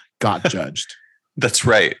Earth got judged. That's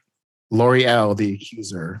right. L'Oreal, the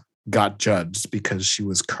accuser, got judged because she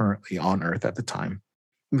was currently on Earth at the time.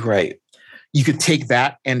 Right. You could take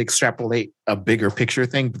that and extrapolate a bigger picture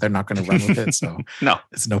thing, but they're not going to run with it. So no,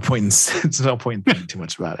 it's no point in thinking too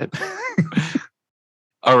much about it.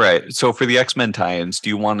 All right. So for the X-Men tie-ins, do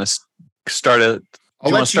you want to start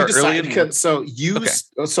I'll let you decide because so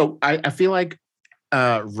I feel like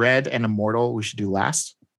Red and Immortal we should do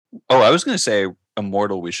last. Oh, I was going to say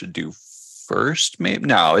Immortal we should do first. Maybe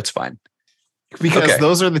no, it's fine because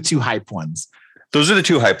those are the two hype ones. Those are the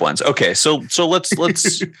two hype ones. Okay, so let's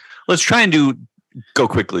let's try and go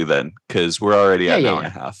quickly then because we're already at an hour and a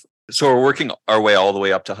half. So we're working our way all the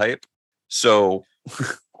way up to hype. So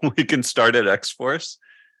we can start at X-Force.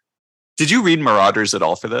 Did you read Marauders at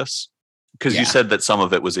all for this? Because you said that some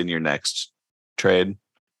of it was in your next trade.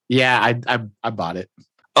 Yeah, I bought it.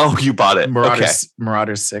 Oh, you bought it.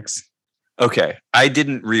 Marauders 6. Okay. I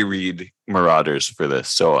didn't reread Marauders for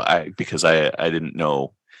this, because I didn't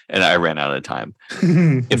know and I ran out of time.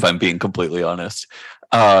 If I'm being completely honest.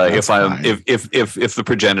 If the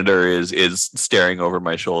progenitor is staring over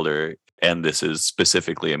my shoulder and this is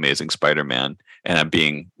specifically Amazing Spider-Man and I'm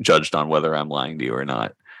being judged on whether I'm lying to you or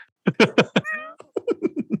not.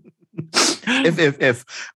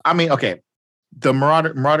 The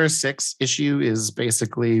Marauder 6 issue is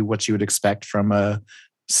basically what you would expect from a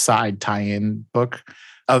side tie-in book,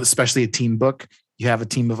 especially a team book. You have a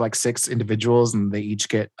team of like 6 individuals and they each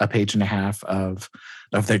get a page and a half of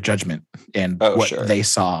their judgment and they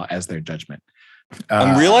saw as their judgment.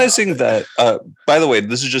 I'm realizing that, by the way,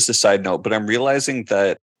 this is just a side note, but I'm realizing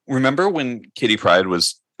that, remember when Kate Pride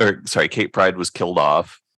was killed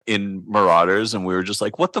off in Marauders and we were just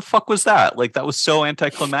like, what the fuck was that? Like, that was so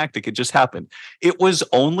anticlimactic. It just happened. It was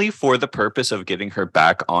only for the purpose of getting her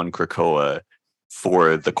back on Krakoa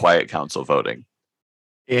for the Quiet Council voting.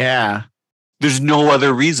 Yeah. There's no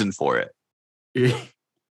other reason for it.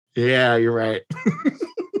 Yeah, you're right.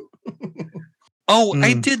 Oh,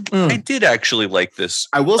 I did actually like this.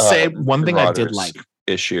 I will say one thing I did like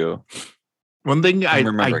issue. One thing I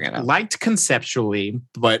remembering it liked conceptually,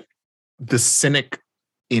 but the cynic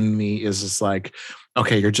in me is just like,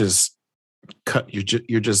 okay, you're just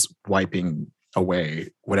wiping away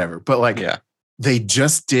whatever. But like, they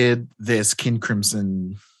just did this King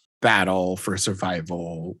Crimson battle for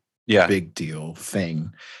survival, big deal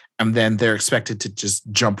thing, and then they're expected to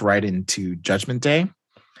just jump right into Judgment Day,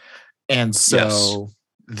 and so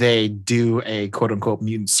they do a quote unquote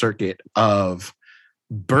mutant circuit of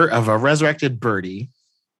a resurrected Birdie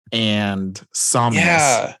and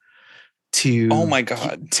Somnus to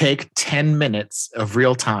take 10 minutes of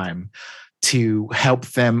real time to help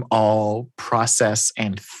them all process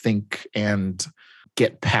and think and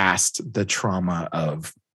get past the trauma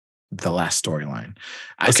of the last storyline.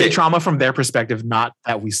 I say trauma from their perspective, not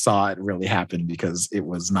that we saw it really happen, because it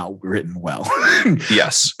was not written well.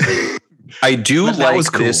 Yes. I do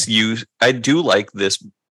like this use. I do like this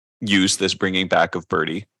bringing back of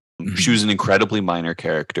Birdie. Mm-hmm. She was an incredibly minor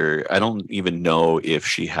character. I don't even know if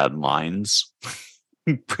she had lines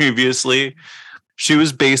previously. She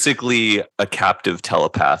was basically a captive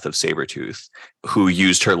telepath of Sabretooth who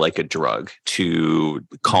used her like a drug to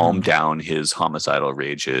calm down his homicidal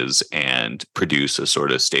rages and produce a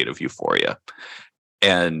sort of state of euphoria.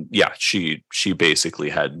 And she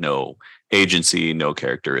basically had no agency, no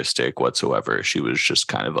characteristic whatsoever. She was just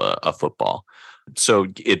kind of a football. So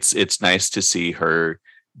it's nice to see her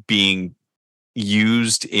being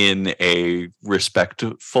used in a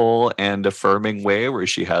respectful and affirming way, where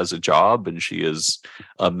she has a job and she is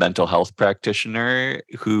a mental health practitioner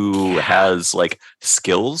who has like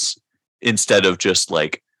skills, instead of just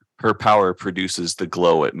like her power produces the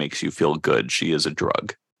glow, it makes you feel good. She is a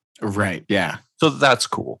drug. Right. Yeah. So that's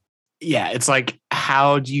cool. Yeah. It's like,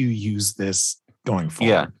 how do you use this going forward?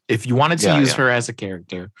 Yeah. If you wanted to use her as a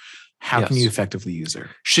character, how can you effectively use her?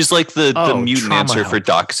 She's like the mutant answer for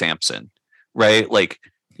Doc Samson, right? Like,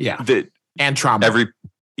 and trauma.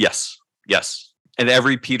 Yes. And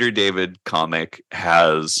every Peter David comic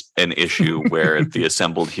has an issue where the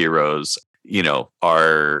assembled heroes,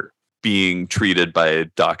 are being treated by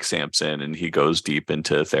Doc Samson, and he goes deep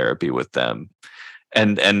into therapy with them.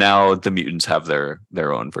 And now the mutants have their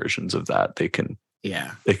own versions of that. They can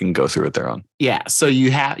go through it their own. Yeah. So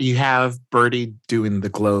you have Birdie doing the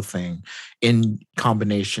glow thing in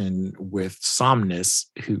combination with Somnus,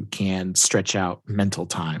 who can stretch out mental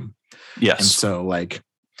time. Yes. And so, like,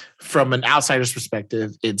 from an outsider's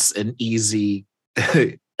perspective, it's an easy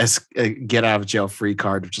get out of jail free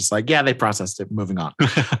card of just like, they processed it, moving on.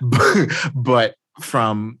 But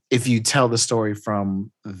if you tell the story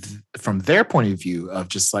from their point of view of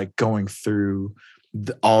just like going through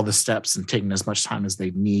all the steps and taking as much time as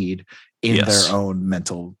they need in their own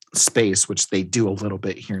mental space, which they do a little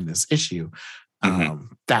bit here in this issue,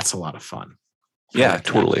 that's a lot of fun.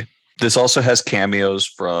 Totally. This also has cameos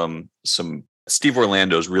from some Steve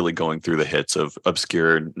Orlando's really going through the hits of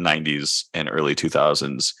obscure 90s and early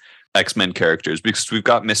 2000s X-Men characters, because we've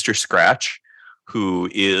got Mr. Scratch, who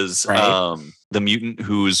is the mutant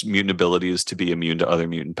whose mutant ability is to be immune to other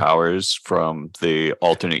mutant powers from the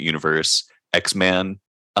alternate universe X-Man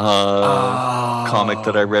comic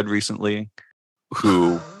that I read recently,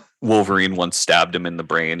 who Wolverine once stabbed him in the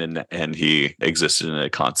brain, and he existed in a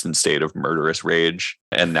constant state of murderous rage,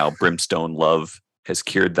 and now Brimstone Love has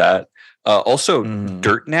cured that. Also,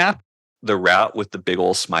 Dirt Nap, the rat with the big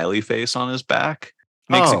old smiley face on his back,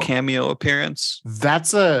 makes a cameo appearance.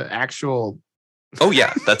 That's a actual... Oh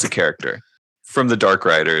yeah, that's a character from the Dark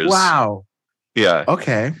Riders. Wow. Yeah.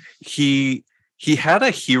 Okay. He had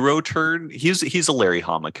a hero turn. He's a Larry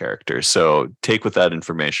Hama character, so take with that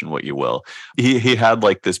information what you will. He had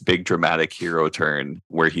like this big dramatic hero turn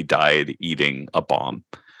where he died eating a bomb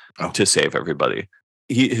to save everybody.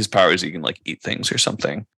 His power is he can like eat things or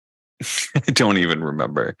something. I don't even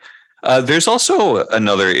remember. There's also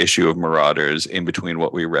another issue of Marauders in between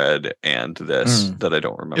what we read and this that I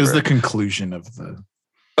don't remember. It was the conclusion of the...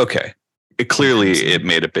 Okay. It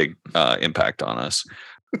made a big impact on us.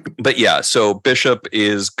 But so Bishop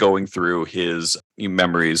is going through his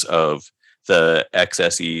memories of the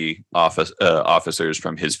A.X.E officers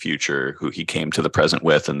from his future who he came to the present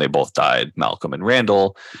with, and they both died, Malcolm and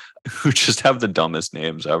Randall, who just have the dumbest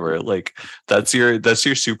names ever. Like, that's your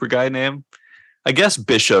super guy name. I guess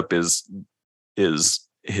Bishop is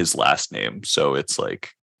his last name, so it's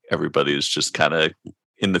like everybody's just kind of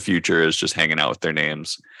in the future is just hanging out with their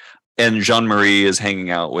names. And Jean-Marie is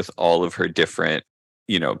hanging out with all of her different,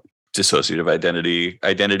 dissociative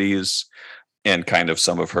identities, and kind of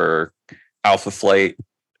some of her Alpha Flight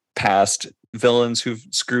past villains who've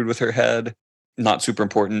screwed with her head. not super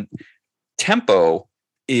important. Tempo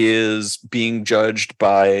is being judged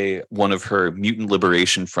by one of her Mutant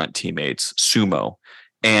Liberation Front teammates, Sumo.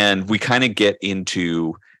 And we kind of get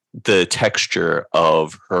into the texture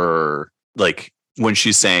of her, like when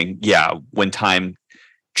she's saying, yeah, when time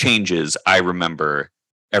changes, I remember,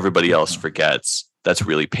 everybody else forgets. That's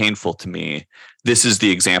really painful to me. This is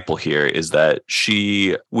the example here, is that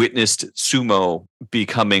she witnessed Sumo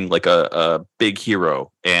becoming like a big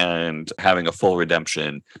hero and having a full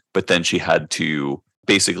redemption, but then she had to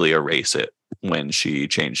basically erase it when she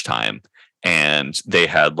changed time. And they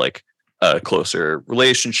had like a closer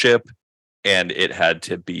relationship, and it had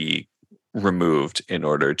to be removed in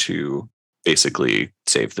order to basically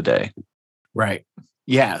save the day. Right.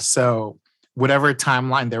 Yeah. So whatever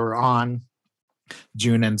timeline they were on,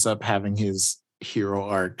 June ends up having his hero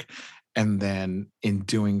arc, and then in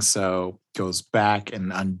doing so goes back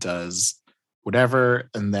and undoes whatever,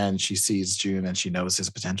 and then she sees June and she knows his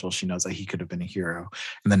potential. She knows that he could have been a hero,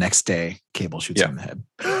 and the next day Cable shoots him in the head.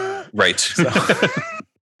 Right. So,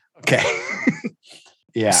 okay.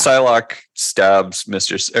 Yeah. Psylocke stabs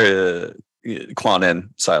Quanin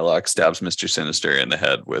Psylocke stabs Mr. Sinister in the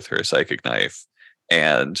head with her psychic knife,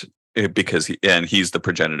 and because he's the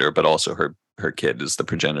progenitor, but also her kid is the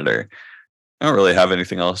progenitor. I don't really have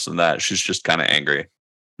anything else than that. She's just kind of angry.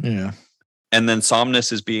 Yeah. And then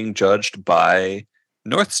Somnus is being judged by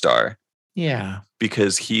Northstar. Yeah.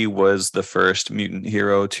 Because he was the first mutant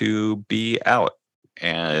hero to be out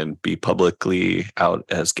and be publicly out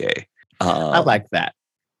as gay. I like that.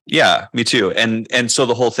 Yeah, me too. And so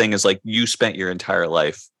the whole thing is like, you spent your entire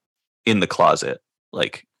life in the closet.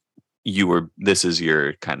 Like this is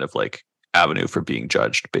your kind of like avenue for being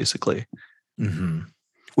judged, basically. Mm-hmm.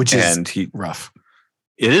 Which is rough.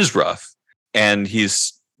 It is rough. And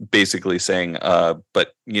he's basically saying,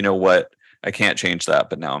 but you know what? I can't change that,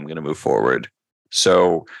 but now I'm going to move forward.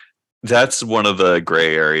 So that's one of the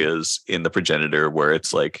gray areas in the progenitor, where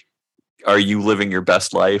it's like, are you living your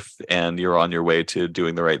best life and you're on your way to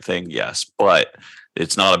doing the right thing? Yes, but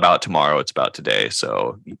it's not about tomorrow. It's about today.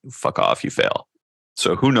 So fuck off. You fail.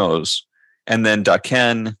 So who knows? And then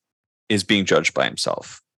Daken is being judged by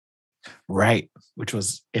himself. Right. Which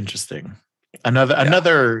was interesting.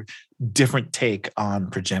 Another different take on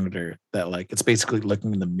progenitor, that like it's basically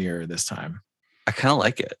looking in the mirror this time. I kind of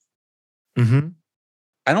like it. Mm-hmm.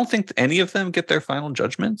 I don't think any of them get their final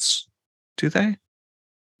judgments, do they?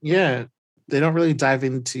 Yeah, they don't really dive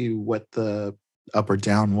into what the up or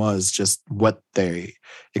down was, just what they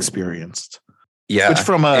experienced. Yeah, which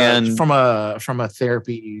from a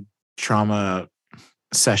therapy trauma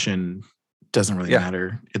session doesn't really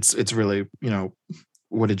matter. It's really,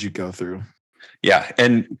 what did you go through? Yeah,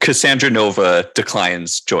 and Cassandra Nova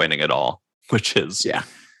declines joining it all, which is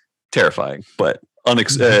terrifying, but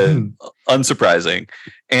unsurprising.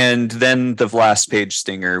 And then the last page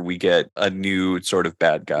stinger, we get a new sort of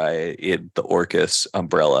bad guy in the Orcus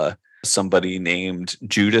umbrella, somebody named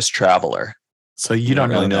Judas Traveler. So you don't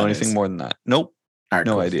really know anything more than that? Nope. Right,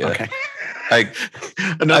 no cool. idea. Okay.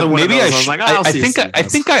 Another one. Maybe I think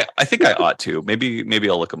I ought to. Maybe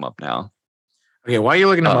I'll look them up now. Okay, while you're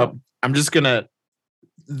looking them up, I'm just gonna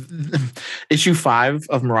issue 5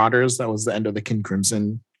 of Marauders. That was the end of the King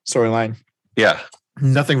Crimson storyline. Yeah,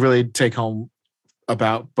 nothing really to take home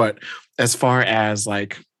about, but as far as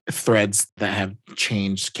like threads that have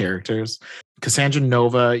changed characters, Cassandra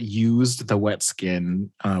Nova used the wet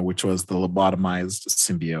skin, which was the lobotomized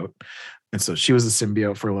symbiote. And so she was a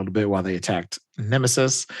symbiote for a little bit while they attacked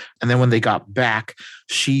Nemesis. And then when they got back,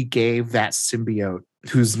 she gave that symbiote,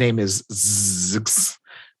 whose name is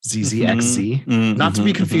ZZXZ, not to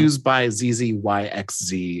be confused by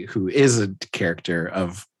ZZYXZ, who is a character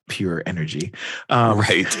of pure energy.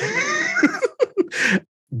 Right.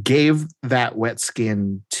 Gave that wet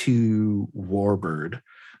skin to Warbird.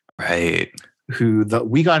 Right.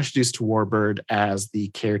 We got introduced to Warbird as the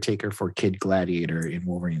caretaker for Kid Gladiator in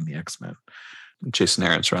Wolverine and the X-Men. Jason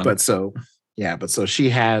Aaron's run. But so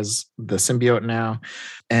she has the symbiote now.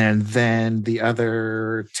 And then the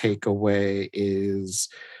other takeaway is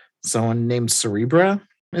someone named Cerebra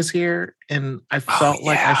is here. And I felt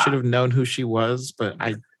like I should have known who she was, but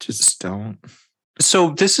I just don't.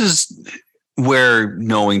 So this is where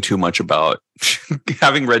knowing too much about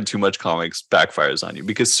having read too much comics backfires on you,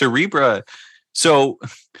 because Cerebra. So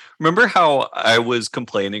remember how I was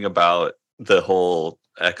complaining about the whole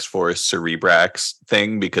X-Force Cerebrax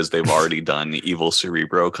thing because they've already done Evil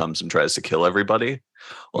Cerebro comes and tries to kill everybody?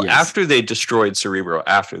 Well, after they destroyed Cerebro,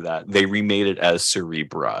 after that, they remade it as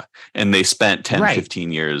Cerebra, and they spent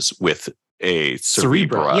 10-15 years with a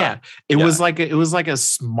Cerebra. Yeah. It was like a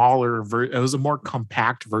smaller it was a more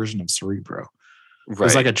compact version of Cerebro. It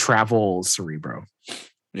was like a travel Cerebro.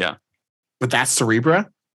 Yeah. But that's Cerebra?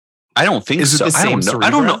 I don't think Is so. it the same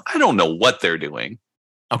Cerebra? I don't know what they're doing.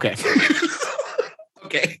 Okay.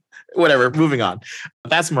 Okay. Whatever. Moving on.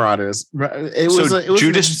 That's Marauders. It was an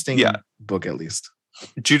interesting book, at least.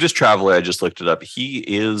 Judas Traveler, I just looked it up. He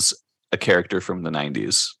is a character from the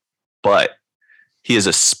 90s, but he is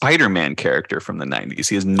a Spider-Man character from the 90s.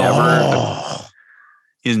 He has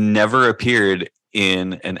never appeared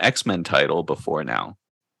in an X-Men title before now.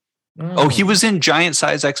 Oh, he was in Giant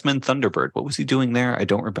Size X-Men Thunderbird. What was he doing there? I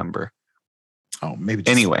don't remember. Oh, maybe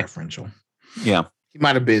just referential. Yeah. He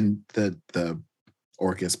might have been the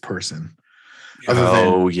Orcus person.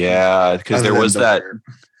 Yeah, because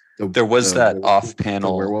there was that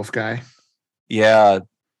off-panel werewolf guy. Yeah,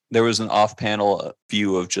 there was an off-panel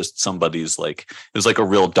view of just somebody's it was like a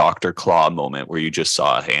real Dr. Claw moment where you just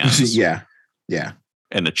saw hands. Yeah,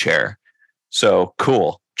 and a chair. So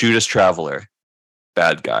cool. Judas Traveler,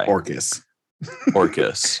 bad guy. Orcus.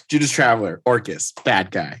 Judas Traveler, Orcus,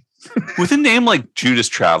 bad guy. With a name like Judas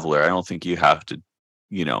Traveler, I don't think you have to,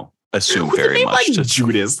 assume very much. Like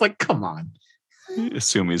Judas, come on.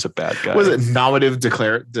 Assume he's a bad guy. Was it nominative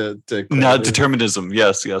determinism?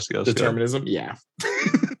 Yes. Determinism, yeah.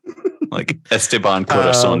 Like Esteban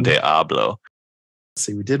Corazon de Hablo.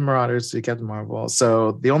 See, we did Marauders, we Captain Marvel.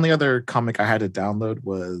 So the only other comic I had to download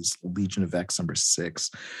was Legion of X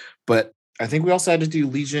 #6. But I think we also had to do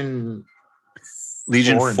Legion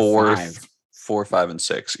 4, 5, and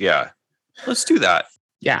 6. Yeah. Let's do that.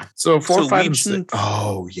 Yeah. So 4, 5, and 6.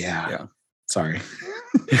 Oh, yeah. Sorry.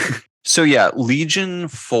 So yeah, Legion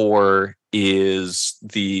 4 is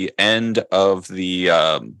the end of the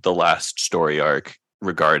last story arc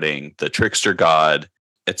regarding the trickster god,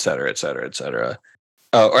 et cetera, et cetera, et cetera.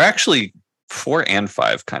 Or actually, 4 and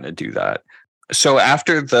 5 kind of do that. So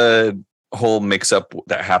after the whole mix-up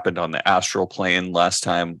that happened on the astral plane last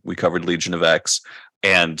time we covered Legion of X,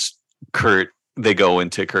 and they go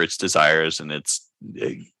into Kurt's desires, and it's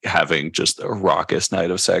having just a raucous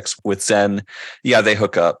night of sex with Zen. Yeah, they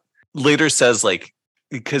hook up. Later says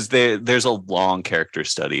because there's a long character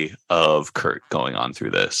study of Kurt going on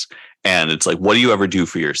through this, and it's what do you ever do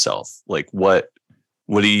for yourself? What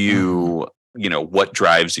do you what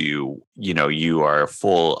drives you? You are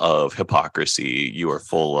full of hypocrisy. You are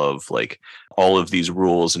full of all of these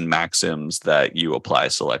rules and maxims that you apply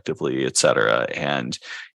selectively, etc. And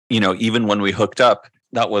even when we hooked up,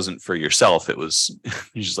 that wasn't for yourself. It was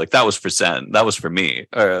just that was for Sen. That was for me.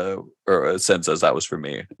 Or Sen says that was for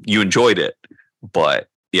me. You enjoyed it, but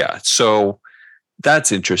yeah. So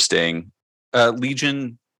that's interesting.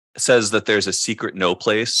 Legion says that there's a secret no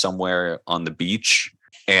place somewhere on the beach,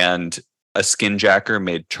 and a skinjacker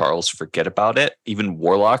made Charles forget about it. Even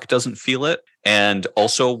Warlock doesn't feel it. And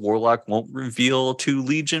also Warlock won't reveal to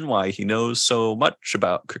Legion why he knows so much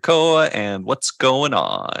about Krakoa and what's going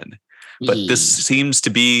on. But this seems to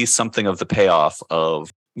be something of the payoff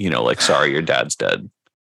of, sorry, your dad's dead.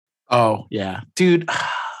 Oh, yeah. Dude,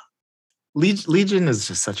 Legion is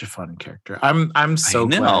just such a fun character. I'm so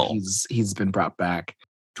glad he's been brought back.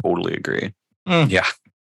 Totally agree. Yeah.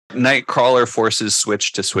 Nightcrawler forces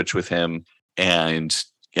Switch to switch with him and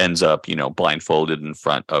ends up, blindfolded in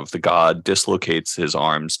front of the god, dislocates his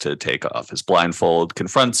arms to take off his blindfold,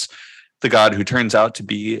 confronts the god, who turns out to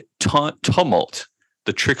be Tumult,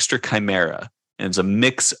 the trickster chimera. And it's a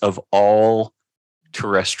mix of all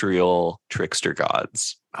terrestrial trickster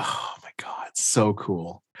gods. Oh my God. So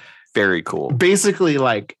cool. Very cool. Basically,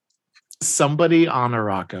 somebody on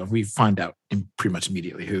Araco, we find out pretty much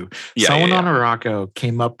immediately who. Someone on Araco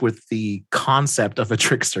came up with the concept of a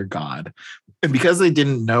trickster god. And because they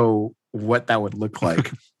didn't know what that would look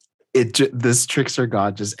like, this trickster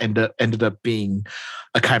god just ended up being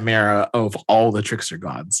a chimera of all the trickster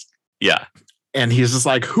gods. Yeah. And he's just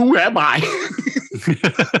like, who am I?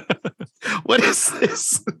 What is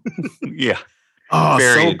this? Yeah. Oh,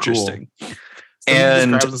 very so interesting. Cool. So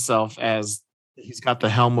and he describes himself as he's got the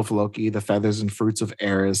helm of Loki, the feathers and fruits of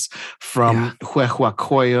Ares, from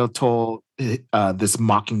Huehuacoyotl, this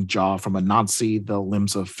mocking jaw, from Anansi, the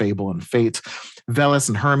limbs of Fable and Fate, Veles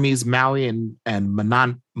and Hermes, Maui and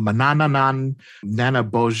Manananan,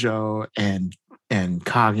 Nanabojo and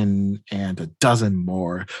Kagan, and a dozen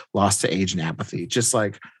more, lost to age and apathy. Just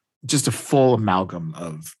a full amalgam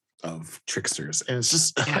of tricksters. And it's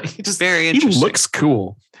just very interesting. He looks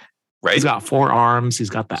cool. Right. He's got 4 arms. He's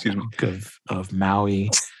got that look of Maui.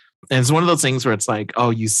 And it's one of those things where it's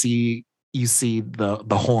you see the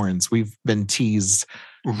horns. We've been teased.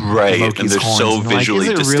 Right. Loki's and they're horns. so visually is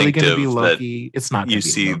it distinctive really going to be Loki? It's not going to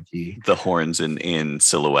be see Loki. The horns in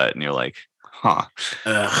silhouette and you're like, huh.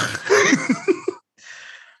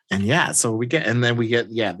 And yeah, so we get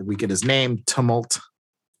his name, Tumult.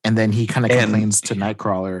 And then he kind of complains to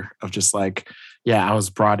Nightcrawler of just like, yeah, I was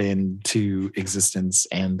brought into existence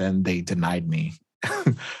and then they denied me.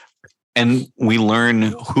 And we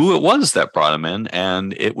learn who it was that brought him in,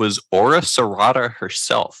 and it was Aura Serrata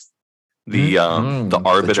herself, the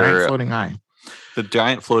arbiter, the giant floating eye. The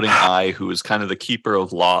giant floating eye, who is kind of the keeper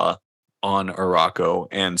of law on Arakko,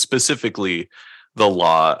 and specifically the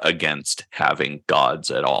law against having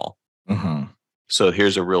gods at all. Mm-hmm. So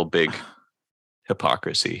here's a real big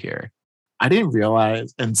hypocrisy here. I didn't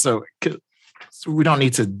realize, and so we don't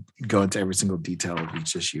need to go into every single detail of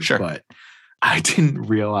each issue, sure. But I didn't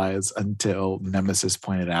realize until Nemesis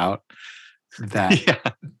pointed out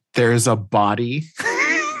that there's a body.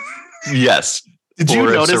 Yes. Did you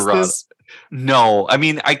notice this? No, I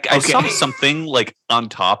mean, I saw something like on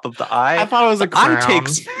top of the eye. I thought it was a crown. Eye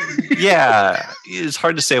takes, it's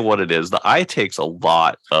hard to say what it is. The eye takes a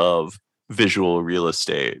lot of visual real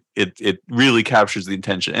estate. It really captures the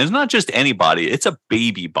attention. And it's not just any body, it's a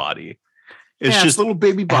baby body. It's just little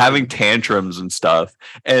baby body having tantrums and stuff.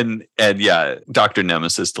 And Dr.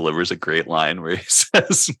 Nemesis delivers a great line where he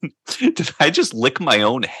says, "Did I just lick my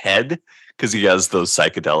own head?" Because he has those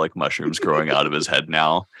psychedelic mushrooms growing out of his head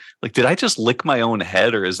now. Like, did I just lick my own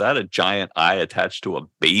head, or is that a giant eye attached to a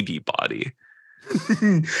baby body?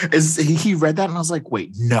 He read that and I was like,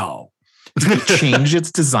 wait, no. Did it change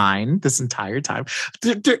its design this entire time?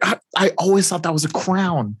 I always thought that was a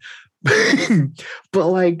crown. But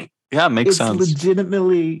like, yeah, it makes sense.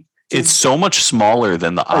 Legitimately, it's so much smaller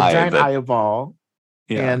than the eye. A giant eyeball.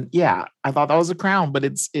 Yeah. And I thought that was a crown, but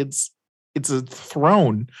it's a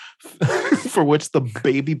throne for which the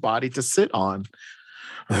baby body to sit on.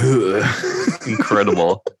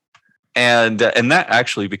 Incredible. And that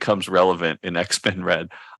actually becomes relevant in X-Men Red.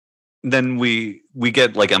 Then we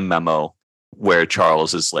get like a memo where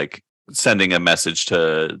Charles is like sending a message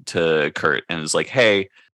to Kurt and is like, hey,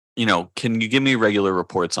 can you give me regular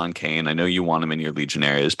reports on Kane? I know you want him in your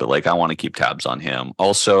Legionnaires, but like I want to keep tabs on him.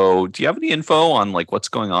 Also, do you have any info on like what's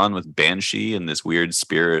going on with Banshee and this weird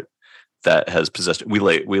spirit that has possessed? We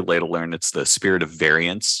later learn it's the spirit of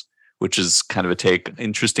variance, which is kind of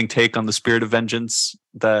interesting take on the spirit of vengeance,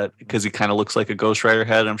 that because he kind of looks like a Ghost Rider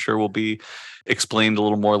head. I'm sure will be explained a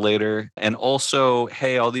little more later. And also,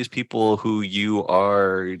 hey, all these people who you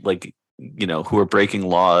are like, who are breaking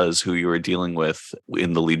laws, who you are dealing with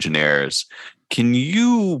in the Legionnaires, can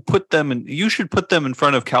you you should put them in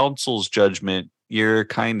front of council's judgment. You're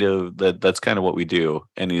kind of that's kind of what we do.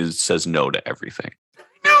 And he says no to everything.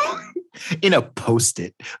 In a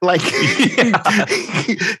post-it, like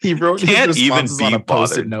he wrote his responses on a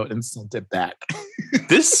post-it note and sent it back.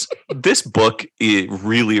 This book, it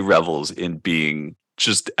really revels in being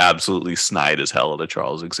just absolutely snide as hell at a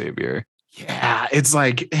Charles Xavier. Yeah, it's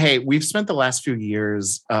like, hey, we've spent the last few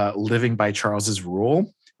years living by Charles's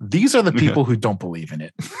rule. These are the people who don't believe in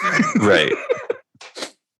it. Right.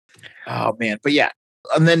 Oh man, but yeah,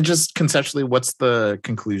 and then just conceptually, what's the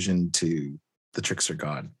conclusion to the Trickster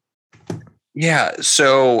God? Yeah,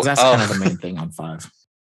 so that's kind of the main thing on 5.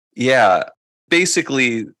 Yeah,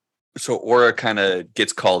 basically, so Aura kind of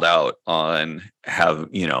gets called out on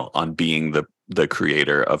on being the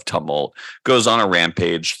creator of Tumult, goes on a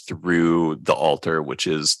rampage through the altar, which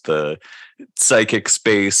is the psychic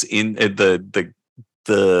space in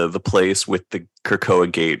the place with the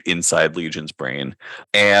Krakoa gate inside Legion's brain,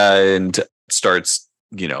 and starts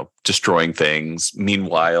destroying things.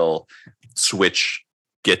 Meanwhile, Switch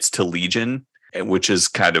gets to Legion, which is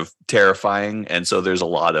kind of terrifying. And so there's a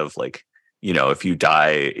lot of like, if you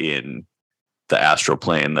die in the astral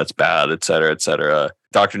plane, that's bad, et cetera, et cetera.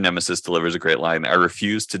 Dr. Nemesis delivers a great line. I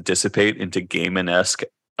refuse to dissipate into Gaiman-esque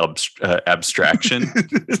abstraction.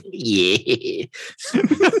 Yeah.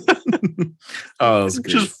 Oh, it's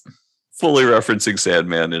just fully referencing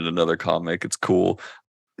Sandman in another comic. It's cool.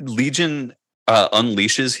 Legion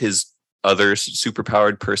unleashes his other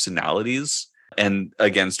superpowered personalities and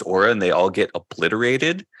against Aura, and they all get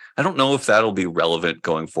obliterated. I don't know if that'll be relevant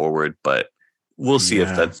going forward, but we'll see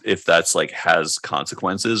if that's like has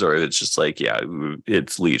consequences, or if it's just like,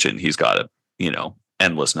 it's Legion. He's got a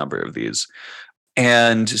endless number of these.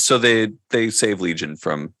 And so they save Legion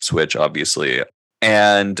from Switch, obviously.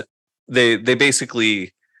 And they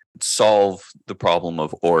basically solve the problem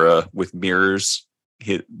of Aura with mirrors.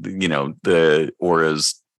 The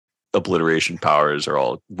Aura's obliteration powers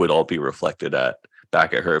would all be reflected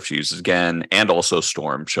back at her if she uses again, and also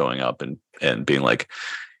Storm showing up and being like,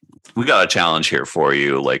 we got a challenge here for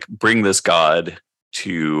you, like bring this god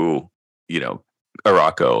to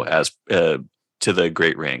Arakko as to the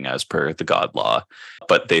Great Ring as per the god law.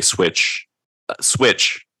 But they switch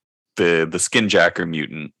the skinjacker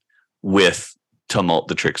mutant with Tumult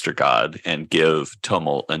the trickster god and give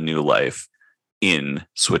Tumult a new life in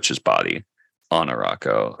Switch's body on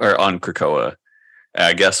Arakko or on Krakoa.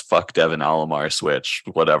 I guess fuck Devin Alamar, Switch,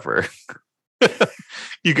 whatever.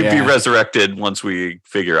 You could be resurrected once we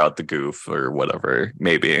figure out the goof or whatever,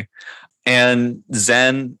 maybe. And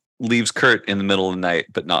Zen leaves Kurt in the middle of the night,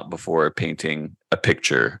 but not before painting a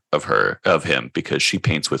picture of him, because she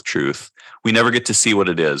paints with truth. We never get to see what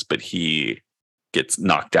it is, but he gets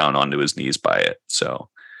knocked down onto his knees by it. So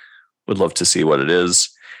would love to see what it is.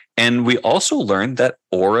 And we also learned that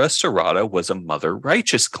Aura Serrata was a Mother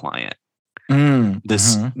Righteous client.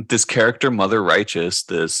 This character, Mother Righteous,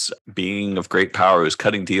 this being of great power who's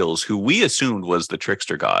cutting deals, who we assumed was the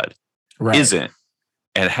trickster god, isn't,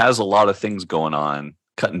 and has a lot of things going on,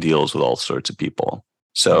 cutting deals with all sorts of people.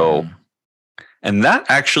 So, and that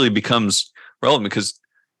actually becomes relevant because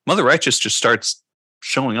Mother Righteous just starts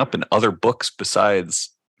showing up in other books besides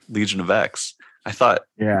Legion of X. I thought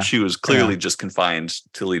she was clearly just confined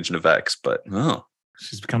to Legion of X, but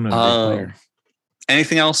she's becoming a big player.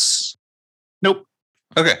 Anything else? Nope.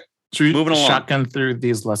 Okay. So moving along. Shotgun through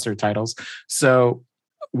these lesser titles. So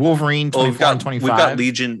Wolverine 24 and 25.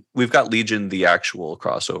 We've got Legion, the actual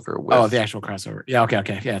crossover with the actual crossover. Yeah,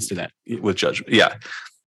 okay. Yeah, let's do that. With Judgment. Yeah.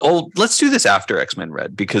 Oh, let's do this after X-Men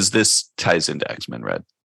Red because this ties into X-Men Red.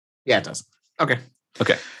 Yeah, it does. Okay.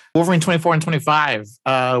 Wolverine 24 and 25.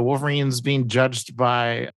 Wolverine's being judged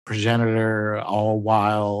by Progenitor all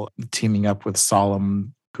while teaming up with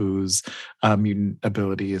Solemn, whose mutant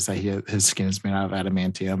ability is that his skin is made out of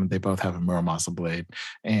adamantium, and they both have a Muramasa blade.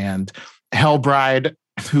 And Hellbride,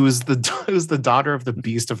 who's the daughter of the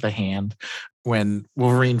Beast of the Hand. When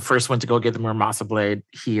Wolverine first went to go get the Muramasa blade,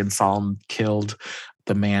 he and Solemn killed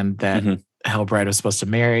the man that Hellbride was supposed to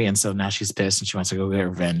marry, and so now she's pissed and she wants to go get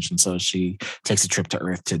revenge, and so she takes a trip to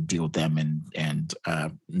Earth to deal with them, and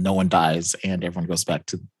no one dies, and everyone goes back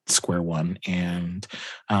to square one, and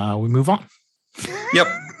we move on. Yep.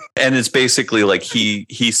 And it's basically like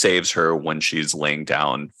he saves her when she's laying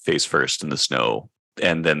down face first in the snow,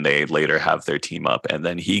 and then they later have their team up, and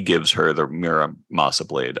then he gives her the Muramasa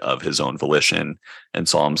blade of his own volition, and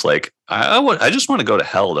Solemn's like, I just want to go to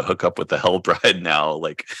hell to hook up with the Hellbride now,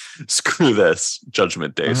 like screw this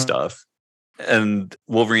Judgment Day stuff. And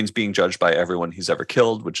Wolverine's being judged by everyone he's ever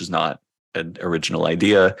killed, which is not an original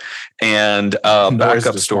idea. And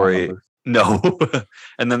backup story. No.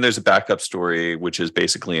 And then there's a backup story, which is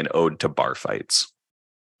basically an ode to bar fights.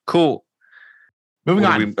 Cool. Moving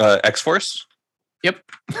on. X-Force? Yep.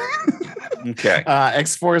 Okay.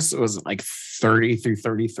 X-Force was like 30 through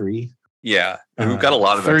 33. Yeah. We've got a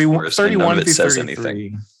lot of X-Force. 31 and none of it says 33.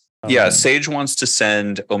 anything. Yeah, Sage wants to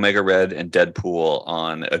send Omega Red and Deadpool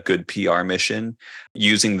on a good PR mission,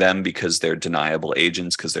 using them because they're deniable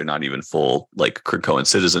agents, because they're not even full like Krakoan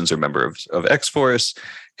citizens or members of X-Force.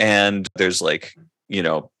 And there's like,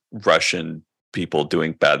 Russian people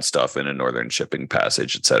doing bad stuff in a northern shipping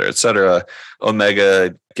passage, et cetera, et cetera.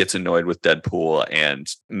 Omega gets annoyed with Deadpool and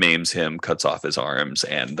maims him, cuts off his arms,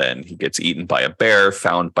 and then he gets eaten by a bear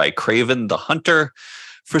found by Kraven the Hunter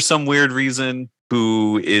for some weird reason,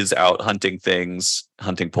 who is out hunting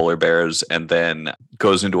polar bears, and then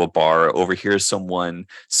goes into a bar, overhears someone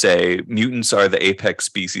say mutants are the apex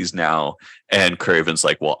species now. And Kraven's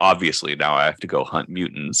like, well, obviously now I have to go hunt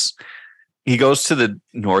mutants. He goes to the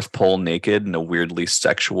North Pole naked in a weirdly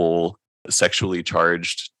sexually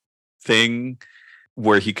charged thing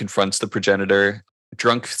where he confronts the Progenitor.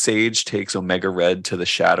 Drunk Sage takes Omega Red to the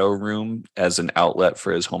Shadow Room as an outlet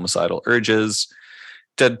for his homicidal urges.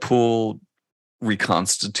 Deadpool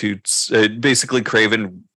reconstitutes, basically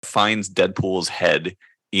Kraven finds Deadpool's head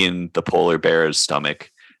in the polar bear's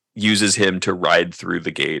stomach, uses him to ride through the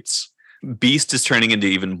gates. Beast is turning into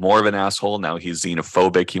even more of an asshole. Now he's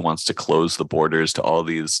xenophobic. He wants to close the borders to all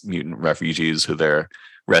these mutant refugees who they're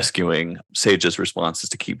rescuing. Sage's response is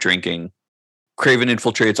to keep drinking. Kraven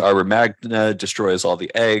infiltrates Arbor Magna, destroys all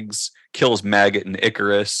the eggs, kills Maggot and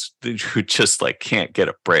Icarus, who just like can't get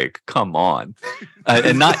a break. Come on.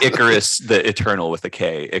 And not Icarus, the Eternal with a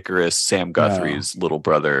K. Icarus, Sam Guthrie's little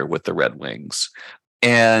brother with the red wings.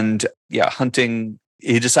 And hunting.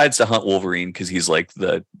 He decides to hunt Wolverine because he's like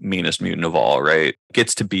the meanest mutant of all, right?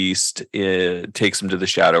 Gets to Beast, takes him to the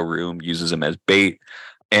Shadow Room, uses him as bait.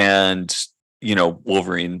 And,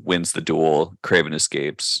 Wolverine wins the duel. Kraven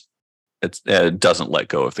escapes. It doesn't let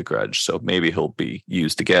go of the grudge, so maybe he'll be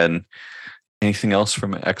used again. Anything else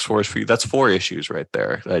from X-Force for you? That's 4 issues right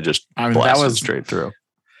there. That was straight through.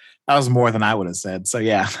 That was more than I would have said. So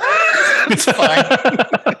yeah, it's fine.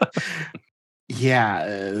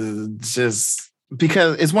 Yeah, just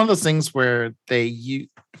because it's one of those things where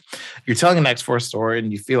you're telling an X-Force story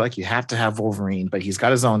and you feel like you have to have Wolverine, but he's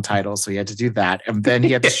got his own title, so he had to do that. And then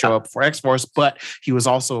he had to show up for X-Force, but he was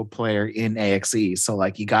also a player in A.X.E. So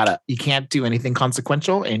like you can't do anything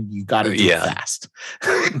consequential and you gotta do it fast.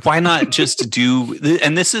 Why not just do,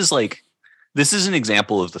 and this is an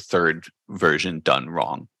example of the third version done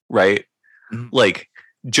wrong, right? Mm-hmm. Like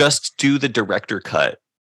just do the director cut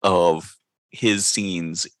of his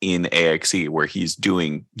scenes in A.X.E. where he's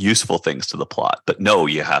doing useful things to the plot. But no,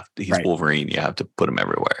 he's Wolverine. You have to put him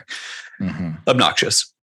everywhere. Mm-hmm.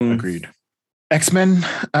 Obnoxious. Agreed. X-Men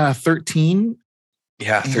 13.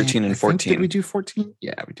 Yeah, 13 and 14. Did we do 14?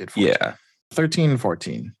 Yeah, we did 14. Yeah. 13 and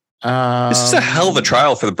 14. This is a hell of a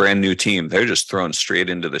trial for the brand new team. They're just thrown straight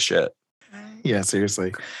into the shit. Yeah,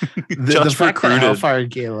 seriously. The fact that Hellfire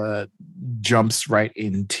Gala jumps right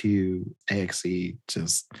into A.X.E.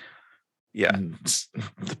 just... Yeah.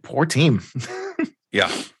 The poor team. Yeah.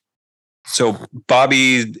 So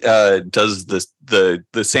Bobby does the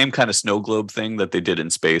same kind of snow globe thing that they did in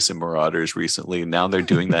space in Marauders recently. Now they're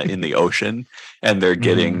doing that in the ocean, and they're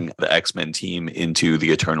getting the X-Men team into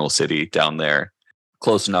the Eternal City down there,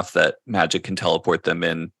 close enough that magic can teleport them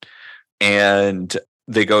in. And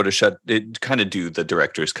they go to kind of do the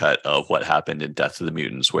director's cut of what happened in Death of the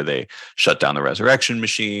Mutants, where they shut down the resurrection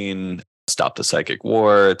machine, stop the psychic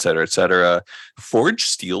war, et cetera, et cetera. Forge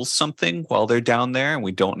steals something while they're down there, and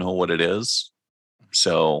we don't know what it is.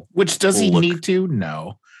 So, which does he need to?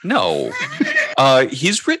 No.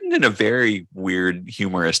 He's written in a very weird,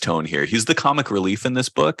 humorous tone here. He's the comic relief in this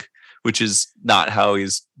book, which is not how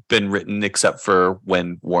he's been written, except for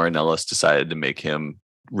when Warren Ellis decided to make him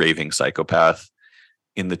raving psychopath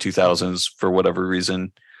in the 2000s for whatever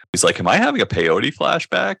reason. He's like, "Am I having a peyote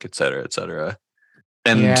flashback?" Et cetera, et cetera.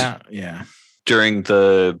 And during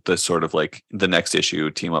the sort of like the next issue,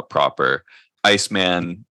 Team Up Proper,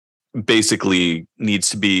 Iceman basically needs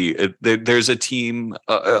to be there's a team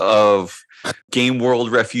of Game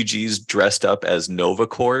World refugees dressed up as Nova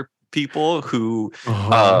Corps people who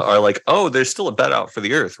are like, oh, there's still a bet out for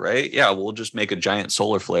the Earth, right? Yeah, we'll just make a giant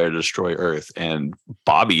solar flare to destroy Earth. And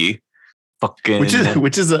Bobby fucking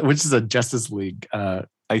which is a Justice League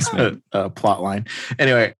Iceman plot line.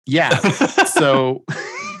 Anyway, yeah. so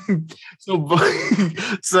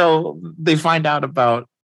they find out about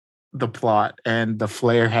the plot and the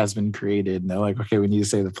flare has been created. And they're like, okay, we need to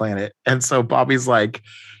save the planet. And so Bobby's like,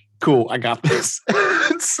 cool, I got this.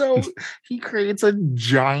 So he creates a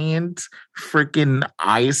giant freaking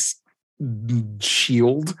ice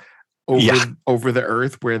shield over the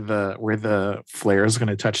Earth where the flare is going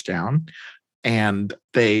to touch down. And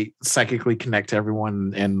they psychically connect to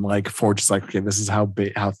everyone, and like Forge is like, okay, this is how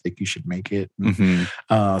thick you should make it, and,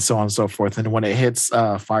 so on and so forth. And when it hits,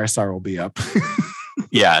 Firestar will be up.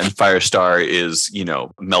 Yeah, and Firestar is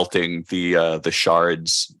melting the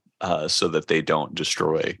shards so that they don't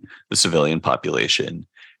destroy the civilian population,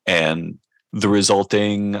 and the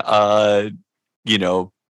resulting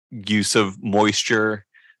use of moisture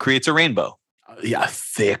creates a rainbow. Yeah, a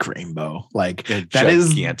thick rainbow. Like that rainbow.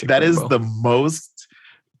 Is the most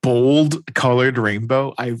bold colored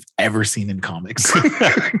rainbow I've ever seen in comics.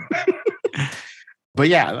 But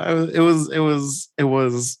yeah, it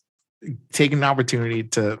was taking an opportunity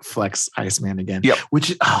to flex Iceman again. Yep. Which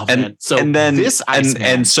this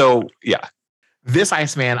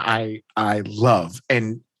Iceman I love,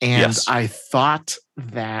 and yes. I thought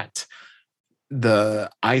that the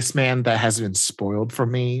Iceman that has been spoiled for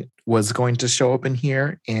me was going to show up in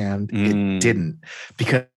here, and it didn't,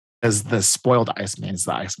 because the spoiled Iceman is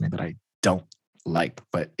the Iceman that I don't like,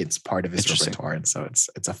 but it's part of his repertoire, and so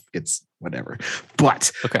it's whatever.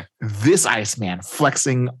 But this Iceman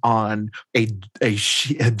flexing on a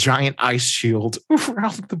giant ice shield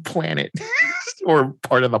around the planet or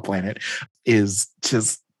part of the planet is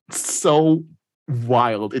just so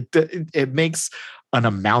wild. It makes an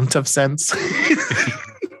amount of sense,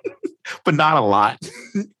 but not a lot.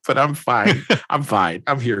 But I'm fine.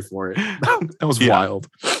 I'm here for it. That was wild.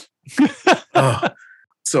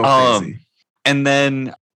 So crazy. And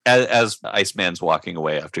then as Iceman's walking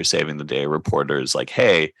away after saving the day, a reporter is like,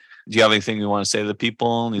 hey, do you have anything you want to say to the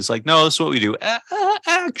people? And he's like, no, this is what we do.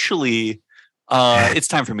 Actually, it's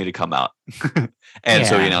time for me to come out. And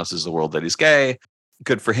so he announces to the world that he's gay.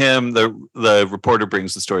 Good for him. The reporter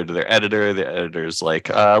brings the story to their editor. The editor's like,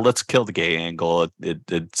 let's kill the gay angle.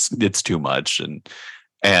 It's too much.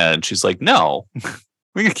 And she's like, no,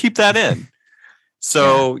 we're gonna keep that in.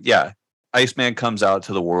 So Iceman comes out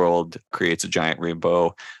to the world, creates a giant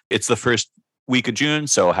rainbow. It's the first week of June,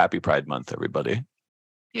 so happy Pride Month, everybody.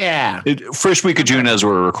 Yeah. First week of June as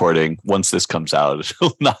we're recording. Once this comes out, it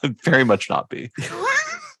will not very much not be.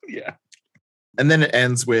 Yeah. And then it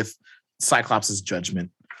ends with Cyclops' judgment.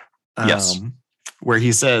 Yes. Where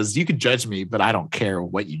he says, you could judge me, but I don't care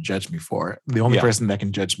what you judge me for. The only person that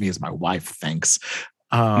can judge me is my wife. Thanks.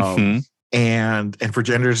 And for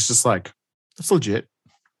Gender, it's just like, that's legit.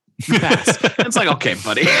 You pass. It's like, okay,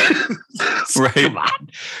 buddy. Right. Come on.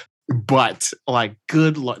 But like,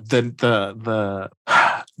 good luck. The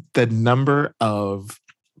number of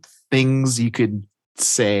things you could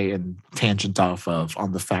say and tangent off of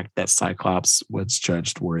on the fact that Cyclops was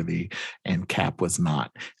judged worthy and Cap was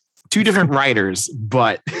not. Two different writers,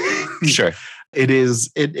 but sure,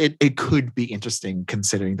 it could be interesting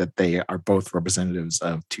considering that they are both representatives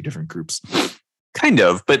of two different groups. Kind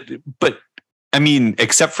of, but I mean,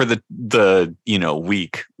 except for the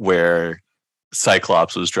week where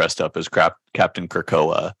Cyclops was dressed up as Captain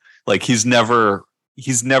Krakoa, like he's never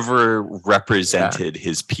represented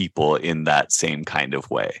his people in that same kind of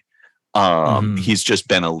way. He's just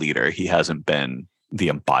been a leader. He hasn't been the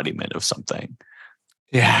embodiment of something.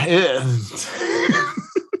 Yeah.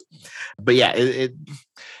 But yeah,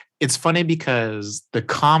 it's funny because the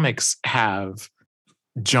comics have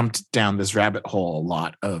jumped down this rabbit hole a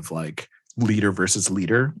lot of like leader versus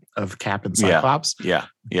leader of Cap and Cyclops. Yeah.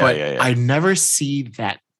 I never see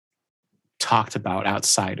that talked about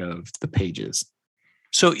outside of the pages.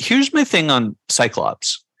 So here's my thing on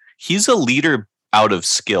Cyclops. He's a leader out of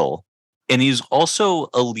skill, and he's also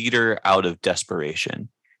a leader out of desperation.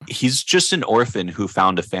 He's just an orphan who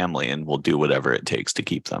found a family and will do whatever it takes to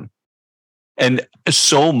keep them. And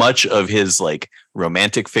so much of his like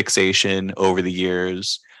romantic fixation over the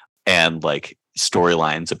years and like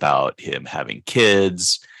storylines about him having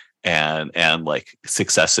kids and like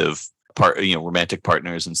successive romantic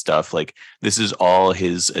partners and stuff, like this is all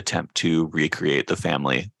his attempt to recreate the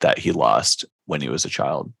family that he lost when he was a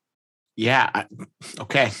child. Yeah.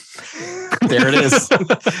 Okay. There it is.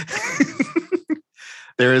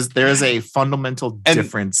 There is a fundamental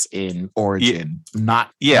difference in origin,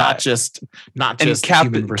 not just Cap,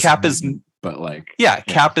 human versus Cap is, human, but like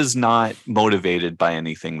Cap is not motivated by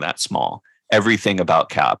anything that small. Everything about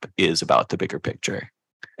Cap is about the bigger picture,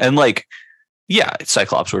 and like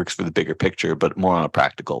Cyclops works for the bigger picture, but more on a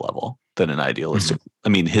practical level than an idealistic. I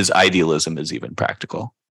mean, his idealism is even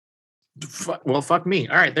practical. Well, fuck me.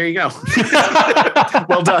 All right, there you go.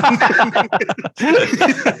 Well done.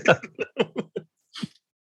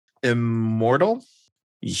 Immortal?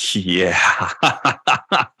 Yeah.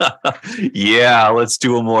 Let's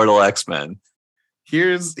do Immortal X-Men.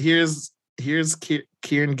 Here's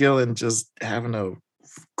Kieran Gillen just having a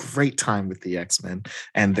great time with the X-Men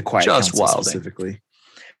and the Quiet Council specifically.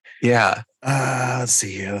 Yeah. Let's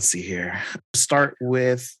see here. Start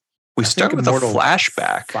with a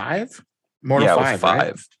flashback. 5? Mortal 5, right?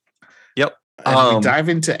 5. Yep. And we dive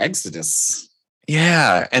into Exodus.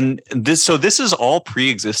 Yeah, and this is all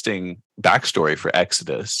pre-existing backstory for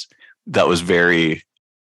Exodus that was very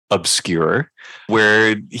obscure,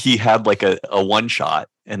 where he had like a one shot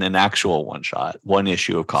and an actual one shot, one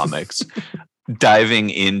issue of comics, diving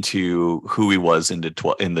into who he was in the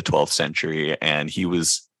 12th century, and he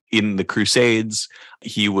was in the Crusades.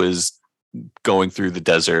 He was going through the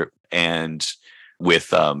desert and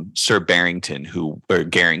with Sir Barrington, who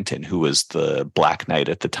was the Black Knight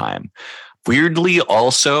at the time. Weirdly,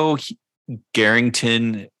 also,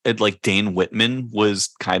 Garrington, like Dane Whitman, was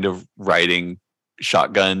kind of riding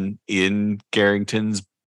shotgun in Garrington's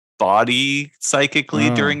body psychically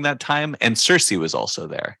during that time, and Cersei was also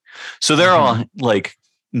there. So they're all like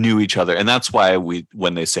knew each other, and that's why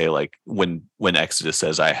when they say like when Exodus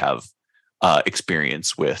says I have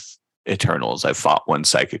experience with Eternals, I've fought one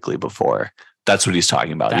psychically before. That's what he's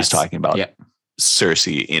talking about. He's talking about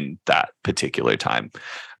Cersei in that particular time.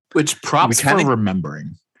 Which props for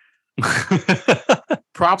remembering.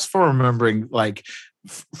 Props for remembering, like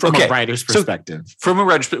from a writer's perspective.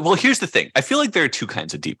 Well, here's the thing. I feel like there are two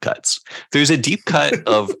kinds of deep cuts. There's a deep cut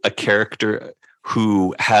of a character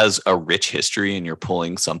who has a rich history and you're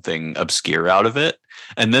pulling something obscure out of it.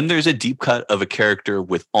 And then there's a deep cut of a character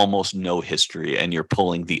with almost no history and you're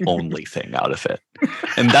pulling the only thing out of it.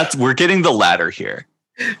 And we're getting the latter here.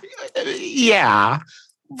 Yeah.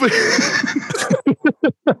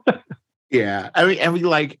 Yeah, I mean,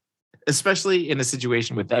 like, especially in a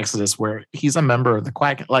situation with Exodus where he's a member of the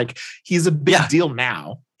Quack, like he's a big deal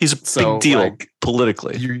now. He's a big deal like,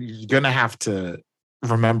 politically. You're gonna have to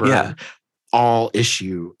remember all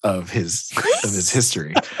issue of his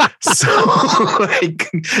history. So, like,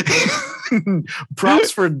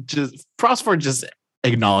 props for just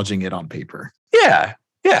acknowledging it on paper. Yeah.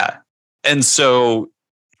 And so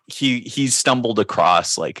he stumbled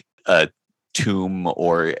across like a tomb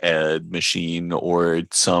or a machine or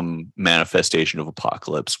some manifestation of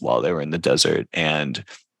apocalypse while they were in the desert. And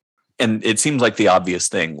it seems like the obvious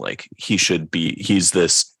thing, like he's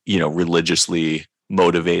this, religiously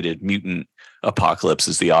motivated mutant. Apocalypse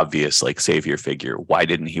is the obvious like savior figure. Why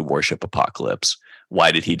didn't he worship Apocalypse?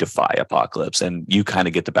 Why did he defy Apocalypse? And you kind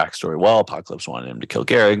of get the backstory. Well, Apocalypse wanted him to kill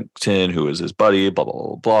Garrington, who was his buddy, blah, blah,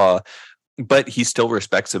 blah, blah. But he still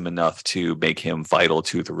respects him enough to make him vital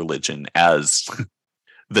to the religion as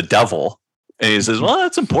the devil. And he says, well,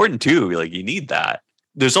 that's important too. Like, you need that.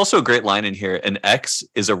 There's also a great line in here. An X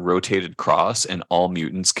is a rotated cross, and all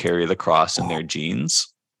mutants carry the cross in their genes.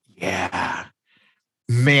 Yeah.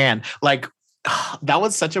 Man, like, that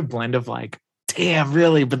was such a blend of like, damn,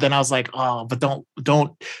 really? But then I was like, oh, but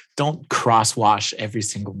don't crosswash every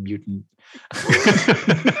single mutant.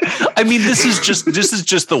 I mean, this is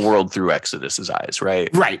just the world through Exodus's eyes, right?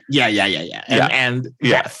 Right. Yeah. And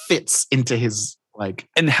that fits into his like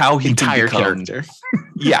and how he entire can become, character.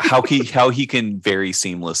 how he can very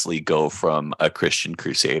seamlessly go from a Christian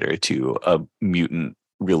crusader to a mutant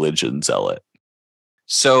religion zealot.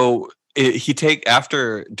 So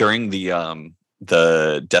during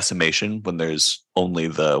the decimation, when there's only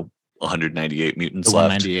the 198 mutants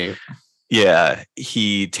left. Yeah,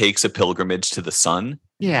 he takes a pilgrimage to the sun.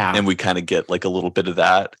 Yeah. And we kind of get like a little bit of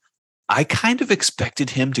that. I kind of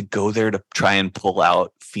expected him to go there to try and pull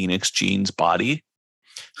out Phoenix Jean's body.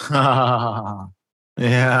 Yeah.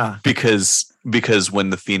 Because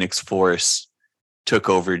when the Phoenix Force took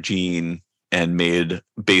over Jean and made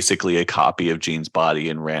basically a copy of Jean's body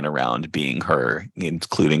and ran around being her,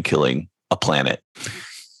 including killing a planet,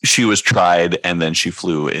 she was tried and then she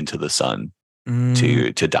flew into the sun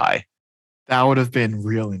to die. That would have been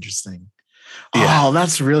real interesting. Yeah. Oh,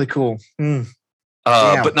 that's really cool.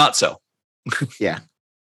 But not so. Yeah.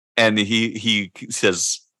 And he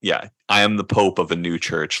says, yeah, I am the Pope of a new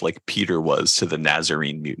church, like Peter was to the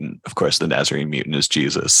Nazarene mutant. Of course, the Nazarene mutant is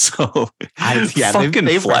Jesus. So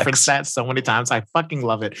they've referenced that so many times. I fucking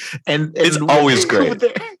love it. And it's always great.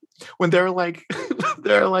 When they're like,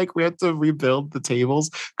 we have to rebuild the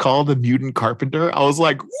tables, call the mutant carpenter. I was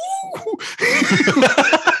like, woo!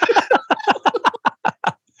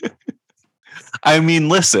 I mean,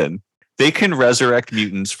 listen, they can resurrect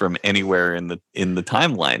mutants from anywhere in the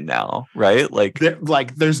timeline now, right? Like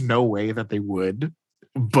there's no way that they would.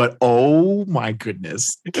 But oh my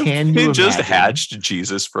goodness, can you just imagine? Hatched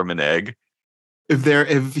Jesus from an egg?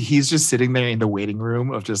 If he's just sitting there in the waiting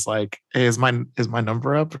room of just like, hey, is my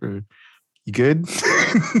number up? Or you good?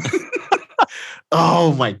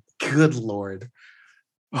 Oh my good Lord.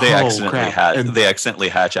 They accidentally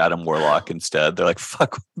hatch Adam Warlock instead. They're like,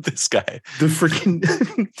 fuck this guy.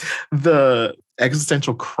 The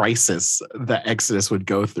existential crisis that Exodus would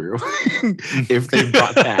go through if they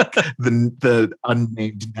brought back the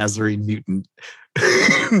unnamed Nazarene mutant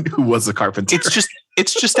who was a carpenter.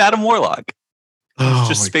 It's just Adam Warlock. It's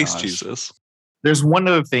just Space gosh. Jesus. There's one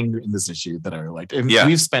other thing in this issue that I liked. And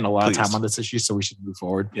we've spent a lot of time on this issue, so we should move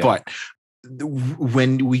forward. Yeah. But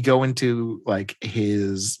when we go into like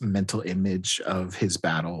his mental image of his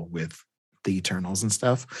battle with the Eternals and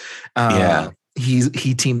stuff, he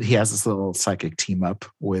has this little psychic team up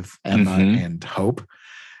with Emma and Hope,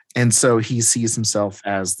 and so he sees himself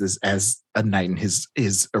as a knight in his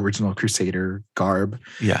original Crusader garb,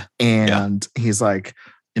 and he's like,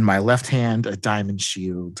 in my left hand a diamond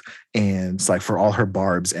shield, and it's like for all her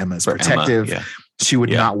barbs, Emma's protective. Emma, she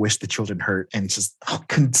would not wish the children hurt, and just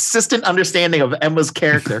consistent understanding of Emma's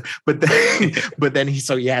character. But then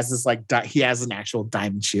he has this like he has an actual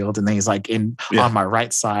diamond shield, and then he's like on my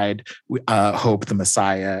right side, Hope the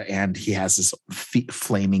Messiah, and he has this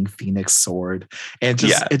flaming phoenix sword, and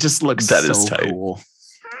it just looks so cool.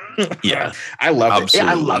 Yeah, I love it.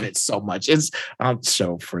 I love it so much. It's I'll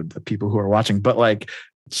show for the people who are watching, but like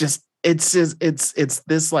just it's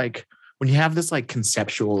this like, when you have this like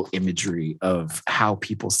conceptual imagery of how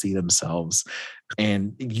people see themselves,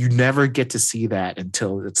 and you never get to see that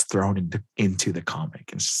until it's thrown into the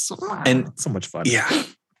comic. It's so much fun. Yeah.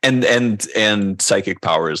 And psychic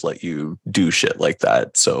powers let you do shit like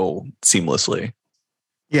that so seamlessly.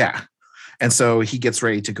 Yeah. And so he gets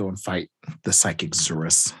ready to go and fight the psychic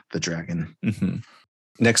Zurus, the dragon. Mm-hmm.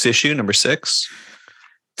 Next issue, number 6.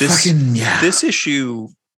 This issue,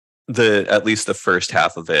 at least the first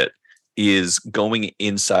half of it, is going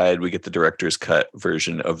inside. We get the director's cut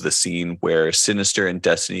version of the scene where Sinister and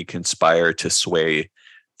Destiny conspire to sway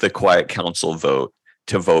the Quiet Council vote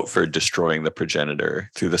to vote for destroying the progenitor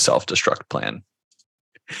through the self-destruct plan.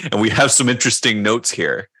 And we have some interesting notes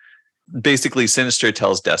here. Basically, Sinister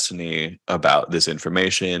tells Destiny about this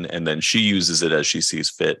information, and then she uses it as she sees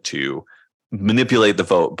fit to manipulate the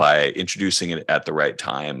vote by introducing it at the right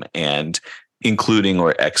time and including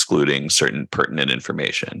or excluding certain pertinent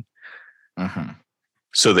information. Mm-hmm.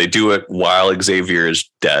 So they do it while Xavier is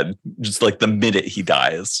dead, just like the minute he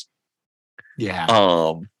dies.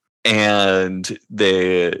 Yeah. And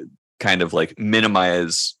they kind of like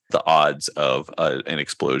minimize the odds of an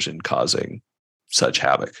explosion causing such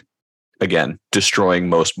havoc. Again, destroying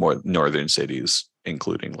most more northern cities,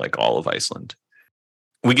 including like all of Iceland.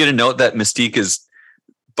 We get a note that Mystique is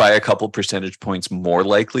by a couple percentage points more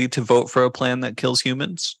likely to vote for a plan that kills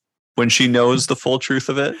humans when she knows the full truth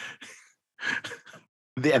of it.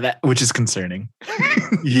 Yeah, which is concerning.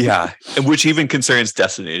 Yeah, and which even concerns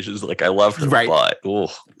Destiny. She's like, I love her, right.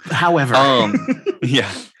 But however,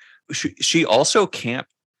 yeah, she also can't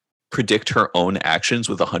predict her own actions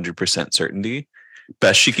with 100% certainty.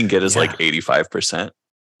 Best she can get is like 85%.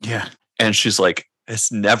 Yeah, and she's like,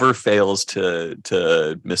 this never fails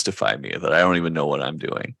to mystify me that I don't even know what I'm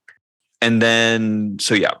doing. And then,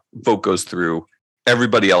 so yeah, vote goes through.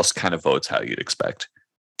 Everybody else kind of votes how you'd expect.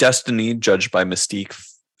 Destiny, judged by Mystique.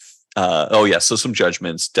 So some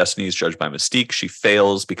judgments. Destiny is judged by Mystique. She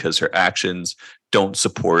fails because her actions don't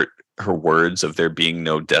support her words of there being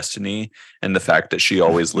no destiny, and the fact that she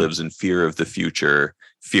always lives in fear of the future,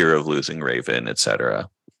 fear of losing Raven, etc.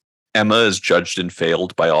 Emma is judged and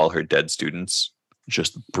failed by all her dead students.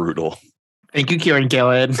 Just brutal. Thank you, Kieran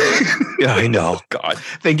Gillen. Yeah, I know. God.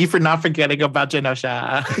 Thank you for not forgetting about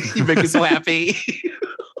Genosha. You make me so happy.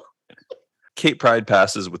 Kate Pride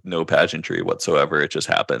passes with no pageantry whatsoever. It just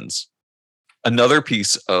happens. Another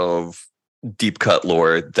piece of deep cut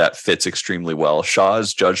lore that fits extremely well. Shaw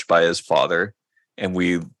is judged by his father, and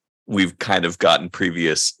we've kind of gotten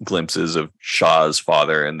previous glimpses of Shaw's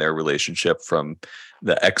father and their relationship from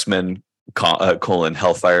the X-Men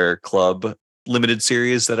Hellfire Club limited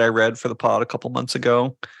series that I read for the pod a couple months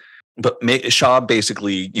ago. But Shaw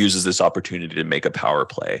basically uses this opportunity to make a power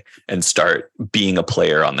play and start being a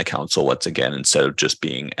player on the council once again, instead of just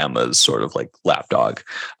being Emma's sort of like lapdog.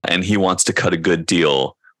 And he wants to cut a good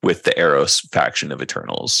deal with the Eros faction of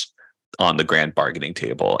Eternals on the grand bargaining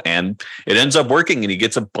table. And it ends up working, and he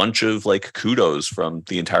gets a bunch of like kudos from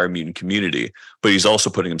the entire mutant community, but he's also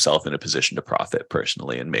putting himself in a position to profit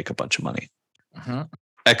personally and make a bunch of money. Uh-huh.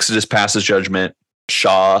 Exodus passes judgment.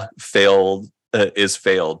 Shaw is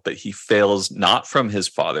failed, but he fails not from his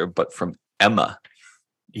father, but from Emma.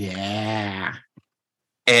 Yeah.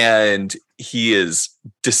 And he is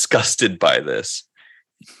disgusted by this.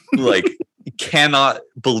 Like, cannot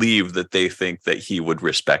believe that they think that he would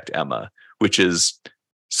respect Emma, which is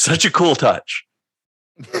such a cool touch.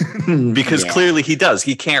 Because clearly he does.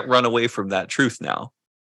 He can't run away from that truth now.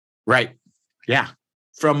 Right. Yeah.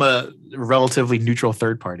 From a relatively neutral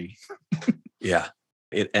third party. Yeah.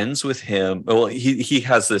 It ends with him. Well, he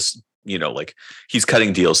has this, like he's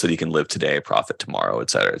cutting deals so that he can live today, profit tomorrow, et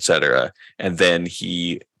cetera, et cetera. And then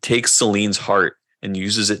he takes Celine's heart and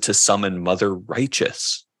uses it to summon Mother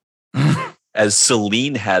Righteous, as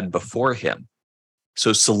Selene had before him.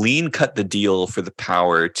 So Selene cut the deal for the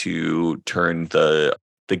power to turn the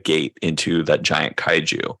gate into that giant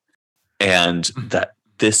kaiju. And that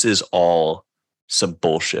this is all some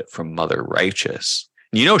bullshit from Mother Righteous.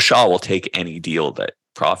 Shaw will take any deal that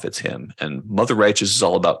profits him, and Mother Righteous is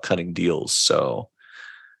all about cutting deals. So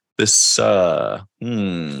this is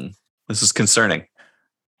concerning.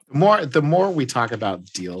 The more we talk about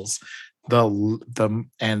deals,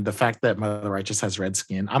 the fact that Mother Righteous has red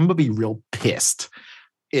skin, I'm gonna be real pissed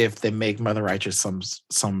if they make Mother Righteous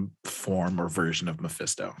some form or version of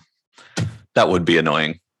Mephisto. That would be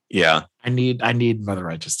annoying. Yeah, I need Mother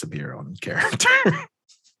Righteous to be her own character.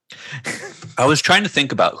 I was trying to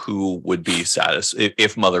think about who would be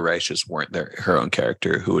if Mother Righteous weren't her own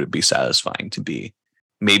character. Who would it be satisfying to be?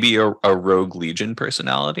 Maybe a Rogue Legion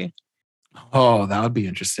personality. Oh, that would be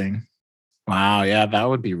interesting. Wow, yeah, that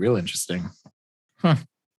would be real interesting. You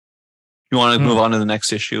want to move on to the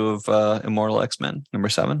next issue of Immortal X-Men, number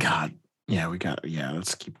 7? God, yeah,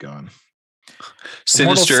 let's keep going.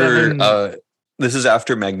 Sinister. This is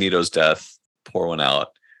after Magneto's death. Pour one out.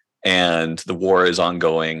 And the war is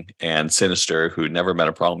ongoing, and Sinister, who never met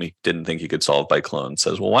a problem he didn't think he could solve by clones,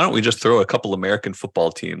 says, well, why don't we just throw a couple American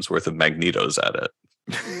football teams worth of Magnetos at it?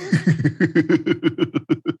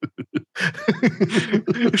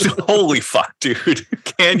 Holy fuck, dude.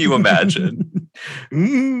 Can you imagine?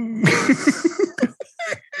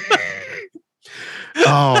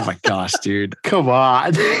 Oh my gosh, dude. Come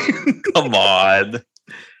on. Come on.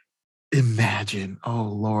 Imagine. Oh,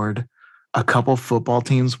 Lord. A couple football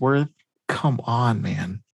teams worth? Come on,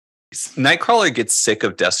 man. Nightcrawler gets sick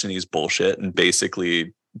of Destiny's bullshit and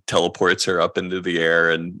basically teleports her up into the air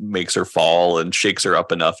and makes her fall and shakes her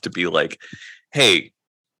up enough to be like, hey,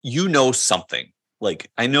 you know something. Like,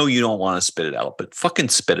 I know you don't want to spit it out, but fucking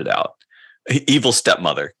spit it out. Evil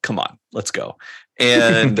stepmother. Come on, let's go.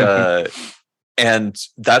 And and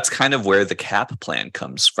that's kind of where the Cap plan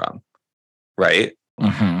comes from, right?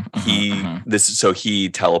 He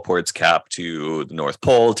teleports Cap to the North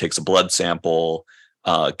Pole, takes a blood sample,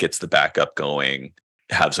 gets the backup going,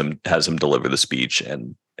 has him deliver the speech,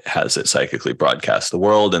 and has it psychically broadcast the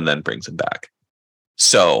world, and then brings him back.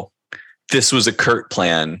 So this was a Kurt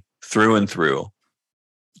plan through and through,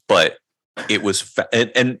 but it was,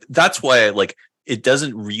 and that's why it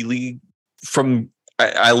doesn't really.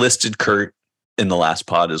 I listed Kurt in the last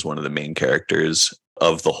pod as one of the main characters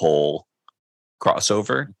of the whole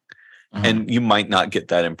crossover. And you might not get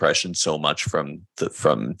that impression so much from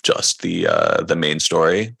just the main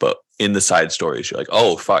story, but in the side stories, you're like,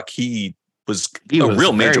 oh fuck, he was a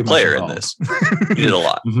real major player in this. He did a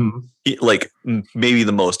lot. He, maybe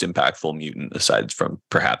the most impactful mutant aside from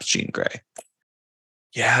perhaps Jean Grey.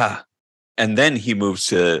 Yeah. And then he moves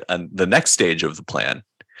to the next stage of the plan,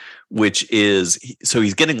 which is, so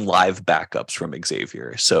he's getting live backups from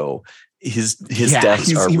Xavier. So his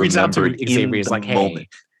deaths are remembered in Xavier's the moment.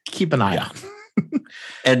 Keep an eye on.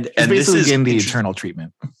 and this is in the eternal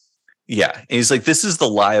treatment. Yeah. And he's like, this is the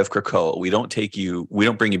lie of Krakoa. We don't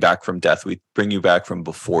bring you back from death. We bring you back from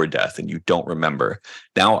before death, and you don't remember.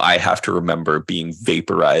 Now I have to remember being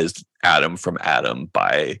vaporized atom from atom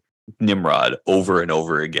by Nimrod over and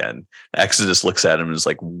over again. Exodus looks at him and is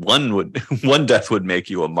like, one death would make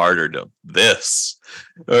you a martyrdom. This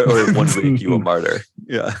or one would make you a martyr.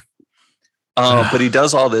 Yeah. But he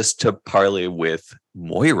does all this to parley with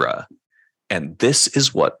Moira, and this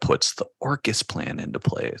is what puts the Orcus plan into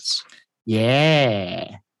place.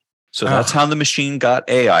 Yeah. So that's how the machine got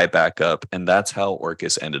AI back up, and that's how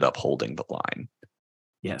Orcus ended up holding the line.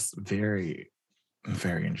 Yes, very,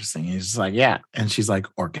 very interesting. He's just like, yeah. And she's like,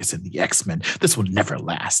 Orcus and the X-Men, this will never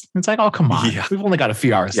last. It's like, oh, come on. Yeah. We've only got a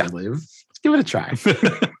few hours to live. Let's give it a try.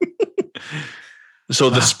 So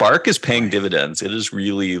the spark is paying dividends. It is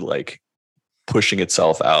really pushing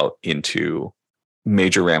itself out into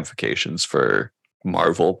major ramifications for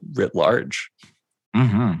Marvel writ large.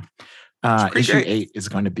 Issue 8 is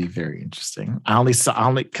going to be very interesting. I only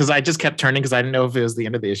because I just kept turning because I didn't know if it was the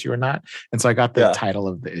end of the issue or not. And so I got the title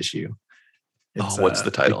of the issue. What's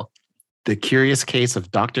the title? The Curious Case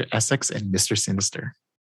of Dr. Essex and Mr. Sinister.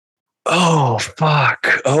 Oh, fuck.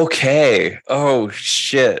 Okay. Oh,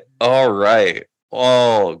 shit. All right.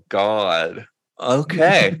 Oh, God.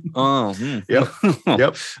 Okay. Yep.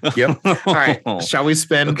 All right. Shall we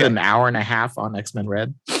spend an hour and a half on X-Men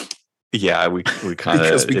Red? Yeah, we kind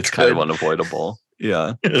of, it's kind of unavoidable.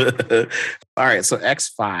 Yeah. All right. So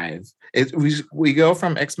X5. We go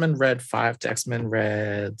from X-Men Red 5 to X-Men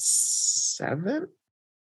Red 7.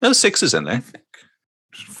 No, 6 is in there.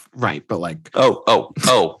 Right, but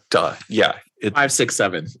duh. Yeah. 5, 6,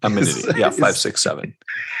 7. I'm an idiot. Yeah, 5, 6, 7.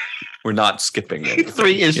 We're not skipping it.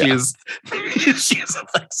 3 issues. Yeah. 3 issues of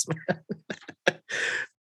X-Men.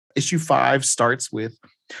 Issue 5 starts with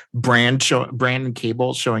Brand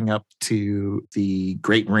Cable showing up to the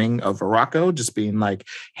Great Ring of Araco, just being like,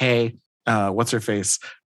 hey, what's her face?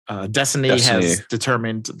 Destiny has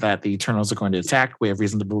determined that the Eternals are going to attack. We have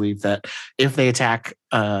reason to believe that if they attack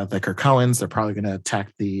the Krakoans, they're probably going to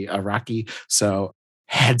attack the Iraqi. So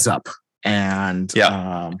heads up. And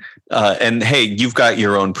and hey, you've got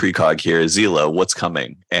your own precog here, Zila. What's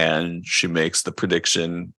coming? And she makes the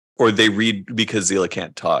prediction, or they read because Zila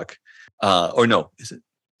can't talk. Or no, is it?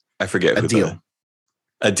 I forget. A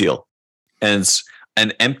deal. And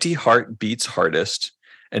an empty heart beats hardest.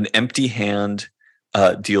 An empty hand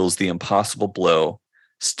deals the impossible blow.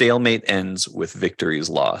 Stalemate ends with victories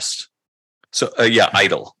lost. So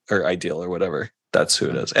ideal or whatever. That's who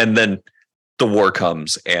it is. And then the war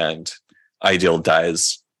comes and Ideal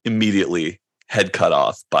dies immediately, head cut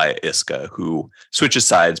off by A.X.E, who switches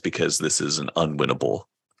sides because this is an unwinnable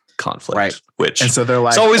conflict. Right. And so they're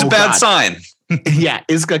like, it's always a bad sign. Yeah,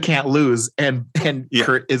 A.X.E can't lose, and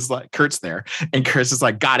Kurt's there, and Kurt is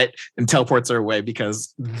like, got it, and teleports her away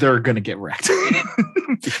because they're gonna get wrecked.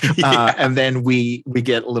 And then we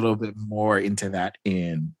get a little bit more into that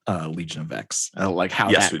in Legion of X, like how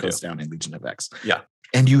that goes down in Legion of X. Yeah.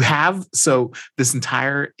 And you have, so this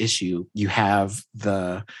entire issue, you have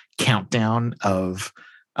the countdown of,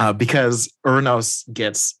 because Urnos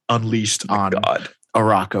gets unleashed on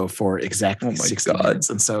Araco for exactly 60 minutes.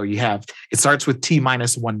 And so you have, it starts with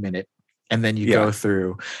T-1 minute, and then you go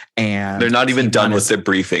through, and they're not even done with the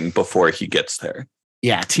briefing before he gets there.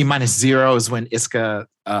 Yeah, T-0 is when I.S.E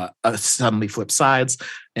suddenly flips sides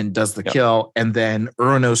and does the kill, and then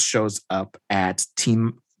Uranos shows up at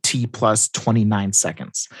T plus 29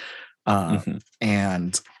 seconds,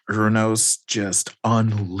 and Uranos just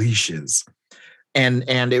unleashes, and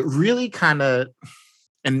it really kind of,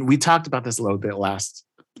 and we talked about this a little bit last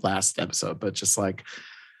episode, but just like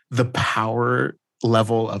the power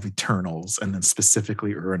level of Eternals, and then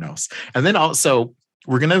specifically Uranos, and then also.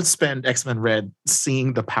 We're going to spend X-Men Red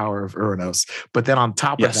seeing the power of Uranos. But then on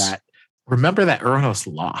top of that, remember that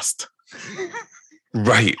Uranos lost.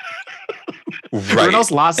 Right. Uranos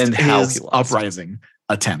lost and his uprising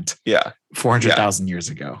attempt. Yeah. 400,000 years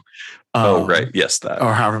ago. Right. Yes, that.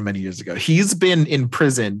 Or however many years ago. He's been in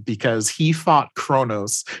prison because he fought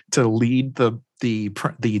Kronos to lead the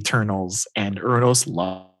Eternals, and Uranos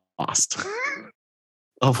lost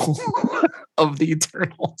of the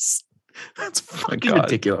Eternals. That's fucking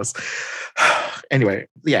ridiculous. Anyway,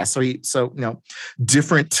 yeah. So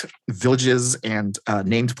different villages and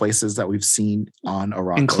named places that we've seen on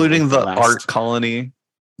Arakko, including the art colony.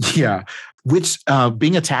 Yeah, which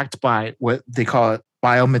being attacked by what they call it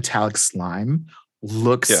biometallic slime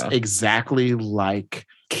looks exactly like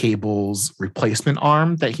Cable's replacement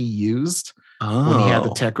arm that he used when he had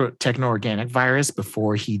the techno-organic virus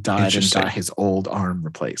before he died and got his old arm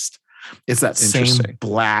replaced. It's that same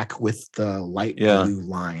black with the light blue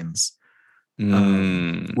lines,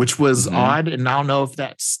 which was odd. And I don't know if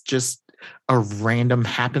that's just a random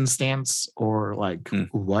happenstance or like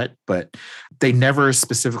what, but they never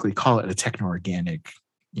specifically call it a techno-organic,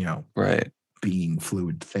 being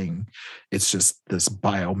fluid thing. It's just this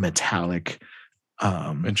biometallic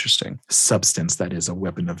substance that is a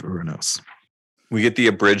weapon of Uranos. We get the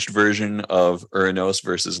abridged version of Uranos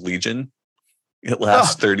versus Legion. It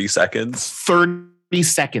lasts 30 seconds. 30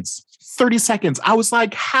 seconds. 30 seconds. I was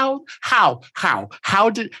like, how?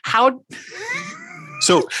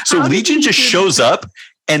 So Legion just shows up,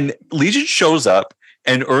 and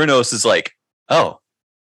Uranos is like, oh,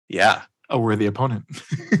 yeah. A worthy opponent.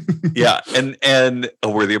 Yeah. And a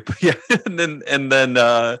worthy, and then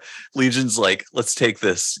Legion's like, let's take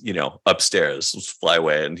this, upstairs, let's fly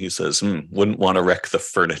away. And he says, wouldn't want to wreck the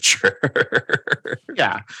furniture.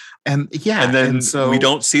 Yeah. And then so we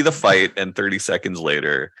don't see the fight, and 30 seconds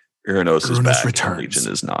later, Uranos is back. Returns.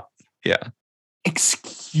 Legion is not. Yeah.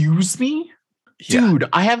 Excuse me? Dude,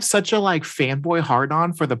 I have such a fanboy hard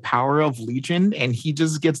on for the power of Legion, and he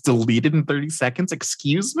just gets deleted in 30 seconds.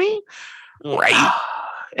 Excuse me? Right.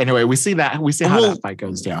 Anyway, we see how that fight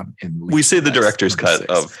goes down. We see the director's cut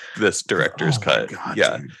of this director's cut. God,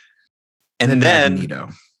 yeah. Dude. And then Magneto.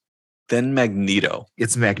 Then Magneto.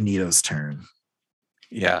 It's Magneto's turn.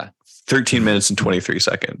 Yeah. 13 minutes and 23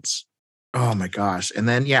 seconds. Oh my gosh. And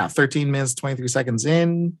then 13 minutes, 23 seconds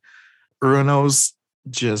in, Uranos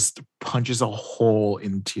just punches a hole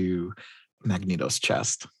into Magneto's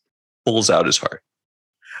chest. Pulls out his heart.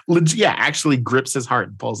 Yeah, actually grips his heart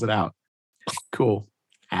and pulls it out. Cool.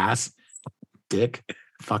 Ass, dick,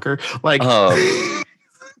 fucker.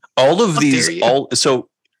 All of these,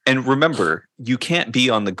 and remember, you can't be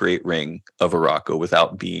on the Great Ring of Arakko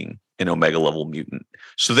without being an Omega level mutant.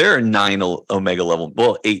 So there are 9 Omega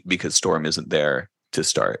level, 8 because Storm isn't there to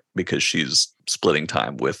start because she's splitting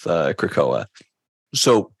time with Krakoa.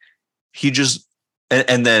 So he just,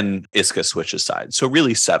 and then I.S.E switches sides. So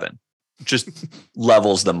really 7. Just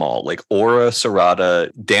levels them all. Like Aura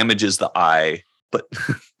Sarada damages the eye, but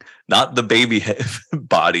not the baby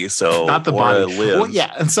body. So not the Aura body. Lives. Well,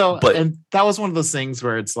 yeah, and that was one of those things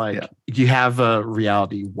where it's you have a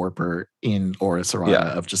reality warper in Aura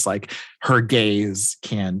Sarada of just her gaze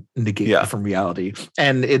can negate from reality,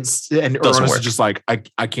 and Uranos is just I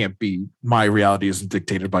can't be. My reality isn't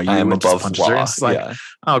dictated by you. I am above law. It's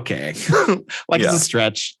okay, it's a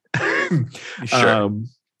stretch. Sure.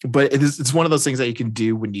 But it's one of those things that you can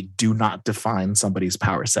do when you do not define somebody's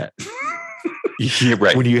power set. Yeah,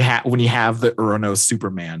 right. When you have the Uranos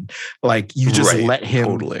Superman, you just let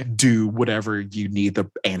him do whatever you need the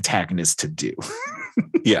antagonist to do.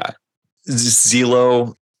 Yeah.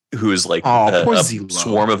 Zelo, who is a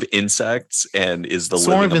swarm of insects and is the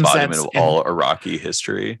living embodiment of all Iraqi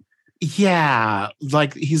history. Yeah,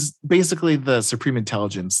 he's basically the supreme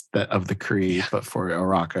intelligence of the Kree, but for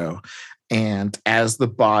Arakko. And as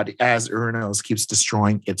Uranos keeps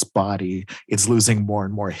destroying its body, it's losing more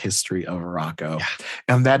and more history of Arakko. Yeah.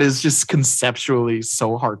 And that is just conceptually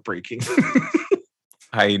so heartbreaking.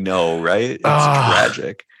 I know, right? It's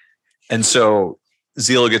tragic. And so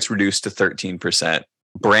Zelo gets reduced to 13%.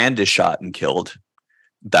 Brand is shot and killed.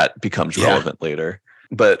 That becomes relevant later.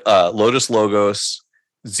 But Lotus Logos,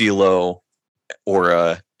 Zelo,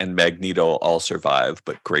 Aura, and Magneto all survive,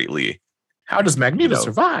 but greatly. How does Magneto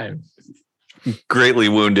survive? Greatly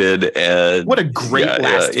wounded and what a great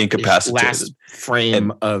incapacitated last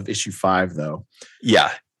frame of issue 5, though.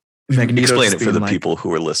 Yeah, Magneto explain it for the people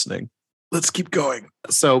who are listening. Let's keep going.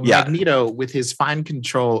 So Magneto, with his fine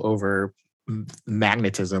control over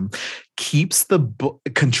magnetism,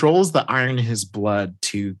 controls the iron in his blood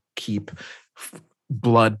to keep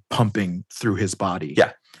blood pumping through his body.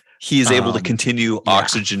 Yeah, he is able to continue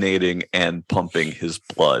oxygenating and pumping his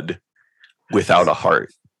blood without a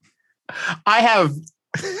heart. I have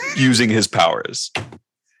using his powers.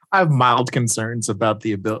 I have mild concerns about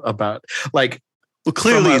the ability well,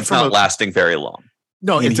 clearly it's not lasting very long.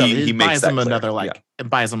 No, it buys him another it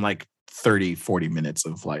buys him 30, 40 minutes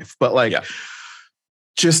of life. But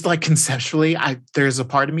just conceptually, there's a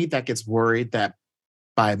part of me that gets worried that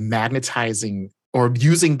by magnetizing or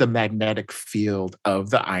using the magnetic field of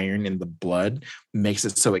the iron in the blood makes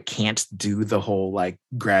it so it can't do the whole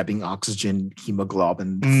grabbing oxygen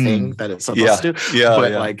hemoglobin thing that it's supposed to do.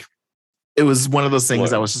 But it was one of those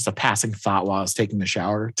things that was just a passing thought while I was taking the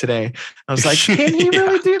shower today. I was like, can he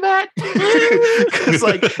really do that? Because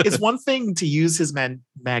it's one thing to use his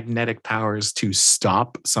magnetic powers to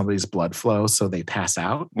stop somebody's blood flow so they pass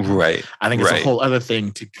out. Right. I think it's a whole other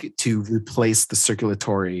thing to replace the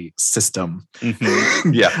circulatory system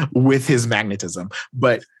with his magnetism.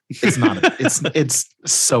 But it's not. It's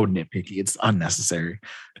so nitpicky. It's unnecessary.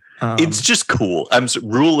 It's just cool.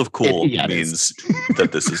 Rule of cool means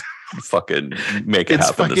that this is fucking make it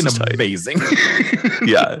happen. It's fucking amazing.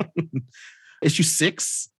 Yeah. Issue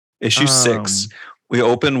 6. Issue 6. We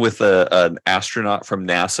open with an astronaut from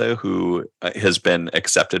NASA who has been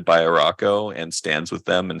accepted by Araco and stands with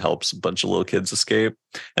them and helps a bunch of little kids escape.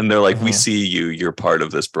 And they're like, we see you. You're part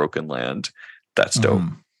of this broken land. That's dope.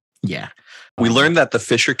 Yeah. We learned that the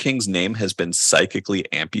Fisher King's name has been psychically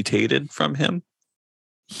amputated from him.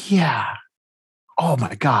 Yeah. Oh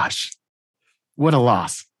my gosh. What a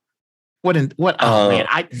loss. Man,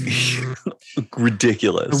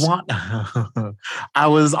 ridiculous. I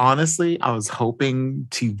was hoping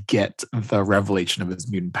to get the revelation of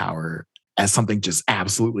his mutant power as something just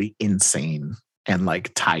absolutely insane and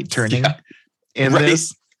tide turning. In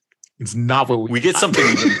this, it's not what we get. Something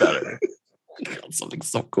even better. Something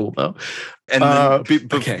so cool though. And then,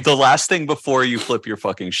 the last thing before you flip your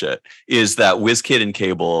fucking shit is that WizKid and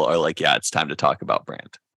Cable are like, yeah, it's time to talk about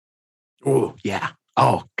Brand. Oh yeah.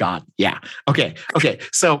 Oh God, yeah. Okay.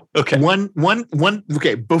 So one.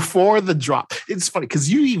 Okay, before the drop, it's funny because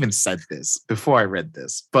you even said this before I read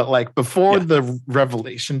this, but before the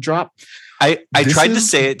revelation drop, I tried to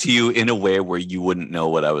say it to you in a way where you wouldn't know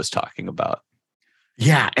what I was talking about.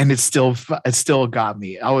 Yeah, and it still got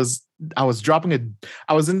me. I was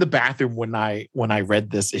in the bathroom when I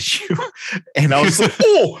read this issue, and I was like,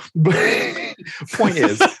 oh. Point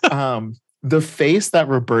is, the face that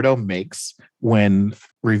Roberto makes when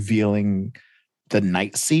revealing the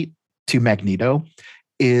night seat to Magneto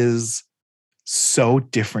is so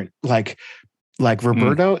different.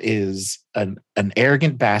 Roberto is an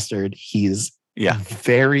arrogant bastard. He's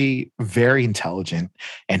very, very intelligent,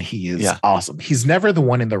 and he is awesome. He's never the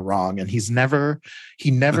one in the wrong, and he never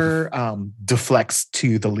deflects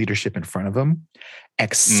to the leadership in front of him,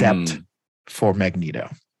 except for Magneto.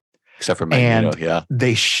 Except for Magneto, and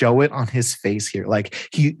they show it on his face here.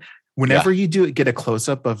 Whenever you get a close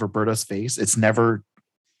up of Roberto's face, it's never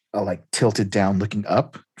tilted down, looking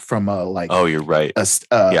up from oh, you're right,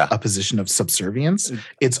 a position of subservience.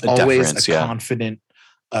 It's always confident.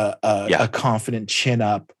 A confident chin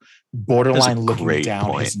up, borderline looking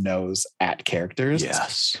down his nose at characters.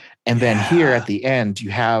 Yes. And then here at the end, you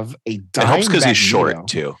have a dying. It helps because he's short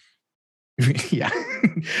too. Yeah.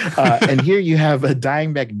 And here you have a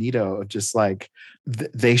dying Magneto of just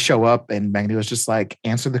they show up and Magneto's just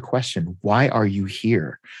answer the question, why are you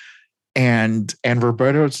here? And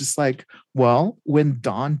Roberto's just well, when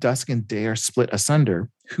dawn, dusk, and day are split asunder,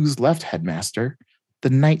 who's left, headmaster? The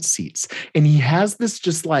night seats. And he has this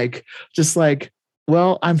just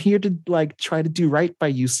well, I'm here to try to do right by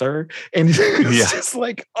you, sir. And it's just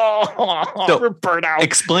Roberto.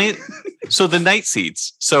 Explain. So the night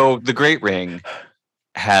seats. So the Great Ring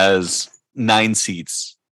has 9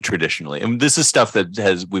 seats traditionally. And this is stuff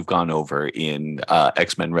that we've gone over in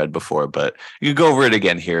X-Men Red before, but you can go over it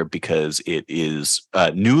again here because it is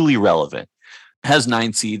newly relevant. It has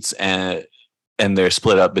 9 seats and they're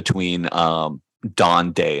split up between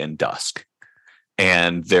dawn, day, and dusk.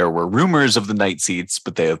 And there were rumors of the night seats,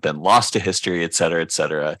 but they have been lost to history, et cetera, et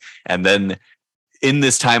cetera. And then in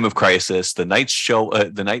this time of crisis, the night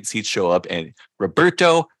seats show up, and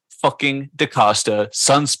Roberto fucking DaCosta,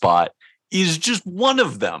 Sunspot, He's just one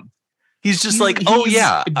of them. He's just oh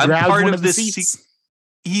yeah, I'm part of this.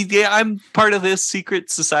 I'm part of this secret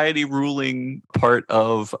society ruling part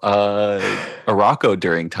of Araco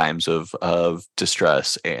during times of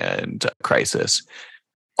distress and crisis.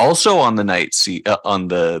 Also on the night seat, on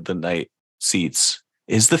the night seats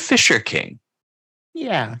is the Fisher King.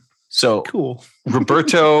 Yeah. So cool.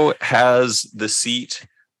 Roberto has the seat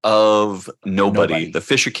of nobody. The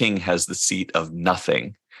Fisher King has the seat of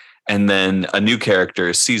nothing. And then a new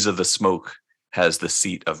character, Caesar the Smoke, has the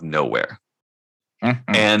seat of nowhere.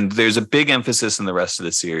 Mm-hmm. And there's a big emphasis in the rest of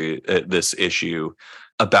the series, this issue,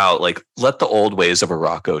 about like, let the old ways of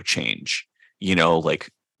Araco change. You know,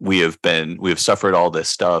 like we have suffered all this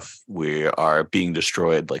stuff. We are being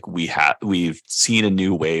destroyed. Like we've seen a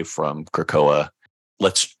new wave from Krakoa.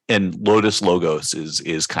 And Lotus Logos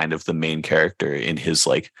is kind of the main character in his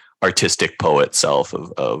like artistic poet self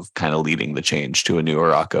of kind of leading the change to a new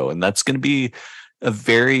Araco. And that's going to be a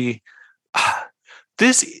very,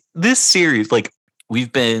 this series, like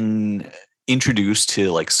we've been introduced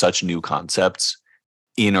to like such new concepts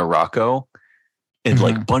in Araco and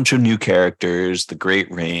like a bunch of new characters, the Great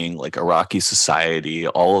Ring, like Iraqi society,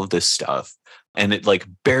 all of this stuff. And it like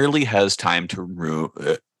barely has time to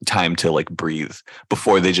like breathe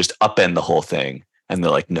before they just upend the whole thing. And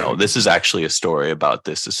they're like, no, this is actually a story about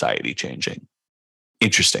this society changing.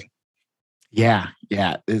 Interesting. Yeah.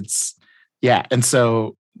 And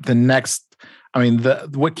so the next,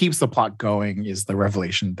 what keeps the plot going is the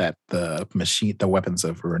revelation that the weapons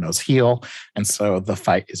of Uranos heal. And so the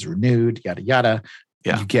fight is renewed, yada, yada.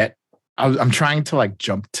 Yeah. I'm trying to like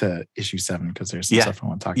jump to issue 7 because there's some stuff I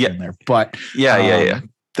want to talk in there. But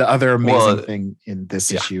the other amazing thing in this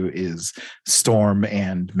issue is Storm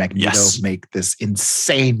and Magneto make this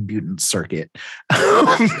insane mutant circuit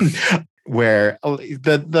where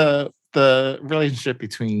the relationship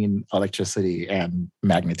between electricity and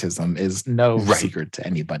magnetism is no secret to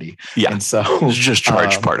anybody. Yeah. And so it's just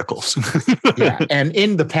charged particles. And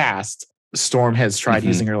in the past, Storm has tried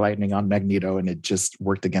using her lightning on Magneto and it just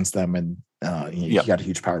worked against them and he got a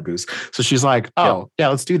huge power boost. So she's like,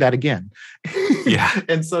 let's do that again.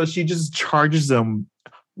 And so she just charges them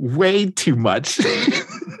way too much.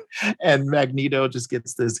 And Magneto just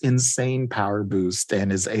gets this insane power boost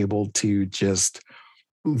and is able to just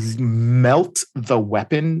melt the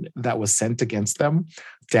weapon that was sent against them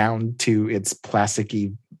down to its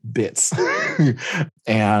plasticky bits.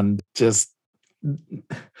 And just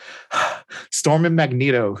Storm and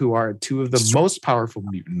Magneto, who are two of the most powerful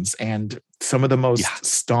mutants and some of the most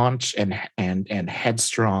staunch and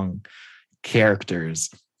headstrong characters,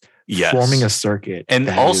 forming a circuit, and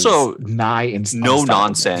also nigh no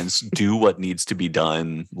nonsense. Do what needs to be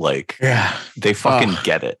done. Like they fucking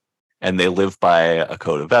get it, and they live by a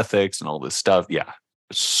code of ethics and all this stuff. Yeah.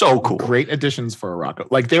 So cool. Great additions for Araco.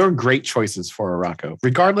 Like they were great choices for Araco,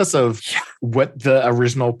 regardless of what the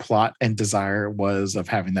original plot and desire was of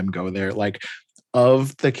having them go there. Like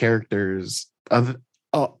of the characters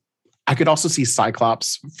I could also see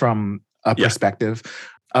Cyclops from a perspective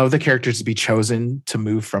of the characters to be chosen to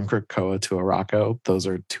move from Krakoa to Araco. Those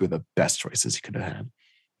are two of the best choices you could have had.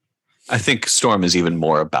 I think Storm is even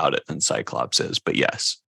more about it than Cyclops is, but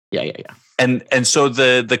yes. Yeah. And so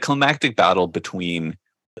the climactic battle between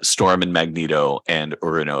Storm and Magneto and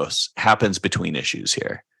Uranos happens between issues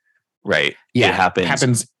here, right? Yeah, it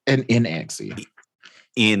happens in A.X.E.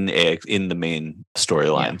 in the main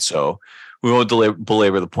storyline. Yeah. So we won't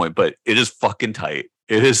belabor the point, but it is fucking tight.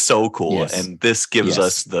 It is so cool, and this gives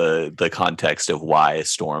us the context of why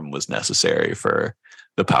Storm was necessary for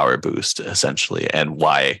the power boost, essentially, and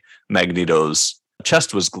why Magneto's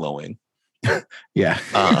chest was glowing. Because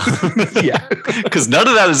none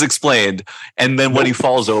of that is explained, and then when he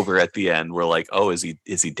falls over at the end, we're like, oh, is he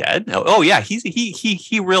dead? Oh yeah,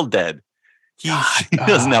 he real dead. He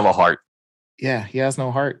doesn't have a heart. Yeah, he has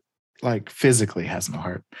no heart, like physically has no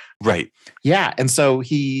heart, right? Yeah, and so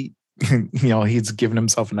he he's given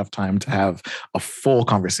himself enough time to have a full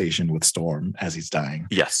conversation with Storm as he's dying.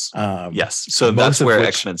 Yes. So that's where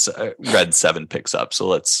X-Men Red 7 picks up. So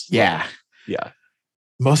let's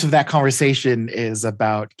most of that conversation is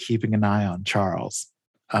about keeping an eye on Charles.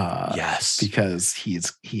 Because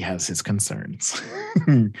he has his concerns.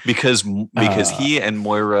 because he and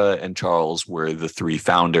Moira and Charles were the three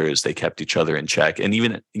founders. They kept each other in check, and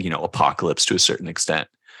even Apocalypse to a certain extent,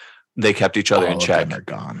 they kept each other in check.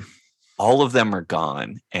 All of them are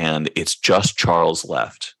gone, and it's just Charles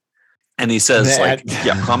left. And he says,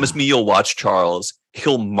 promise me you'll watch Charles.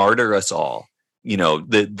 He'll martyr us all.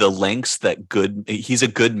 The lengths that he's a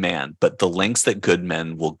good man, but the lengths that good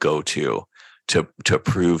men will go to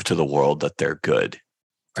prove to the world that they're good.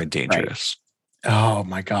 are dangerous. Oh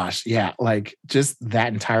my gosh. Yeah. Like just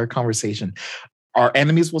that entire conversation. Our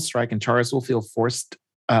enemies will strike and Charles will feel forced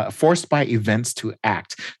by events to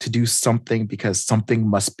act, to do something because something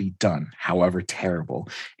must be done, however terrible.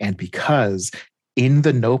 And because in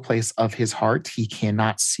the no place of his heart, he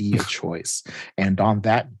cannot see a choice. And on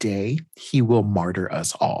that day, he will martyr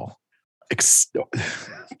us all.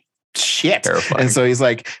 Shit. Terrifying. And so he's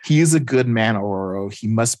like, he is a good man, Aurora.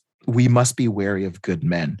 We must be wary of good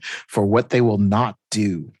men for what they will not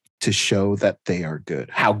do to show that they are good,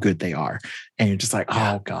 how good they are. And you're just like,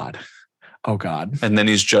 oh God. Oh God. And then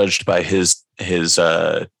he's judged by his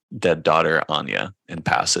dead daughter, Anya, and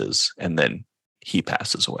passes. And then he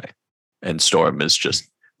passes away. And Storm is just,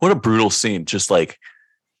 what a brutal scene. Just like,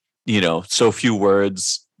 so few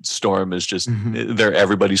words. Storm is just there.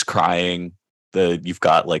 Everybody's crying. You've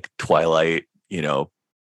got like Twilight,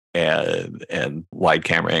 and wide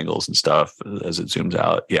camera angles and stuff as it zooms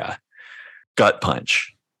out. Yeah. Gut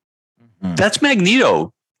punch. Mm-hmm. That's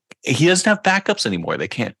Magneto. He doesn't have backups anymore.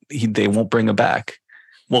 They won't bring him back.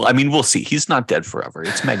 Well, I mean, we'll see. He's not dead forever.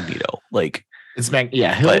 It's Magneto. Like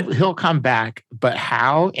he'll come back, but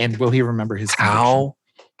how? And will he remember his how?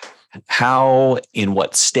 How? In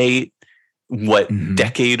what state? What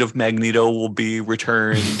decade of Magneto will be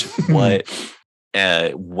returned?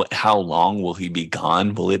 How long will he be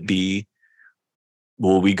gone? Will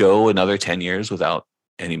we go another 10 years without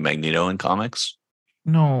any Magneto in comics?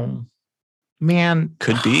 No, man.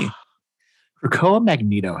 Could be. Krakoa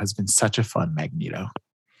Magneto has been such a fun Magneto.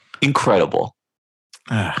 Incredible.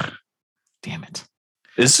 Damn it.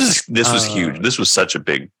 This was huge. This was such a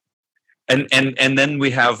big, and then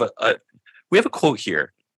we have a quote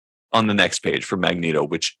here on the next page for Magneto,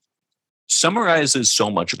 which summarizes so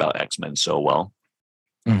much about X-Men so well.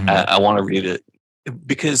 Mm-hmm. I want to read it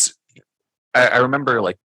because I remember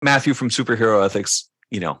like Matthew from Superhero Ethics,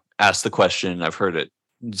 asked the question. I've heard it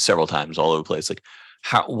several times all over the place. Like,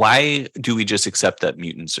 why do we just accept that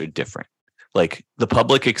mutants are different? Like the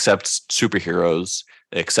public accepts superheroes,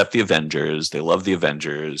 they accept the Avengers, they love the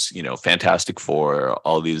Avengers, Fantastic Four,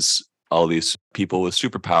 all these people with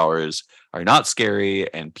superpowers are not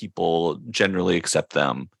scary and people generally accept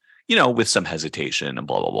them, with some hesitation and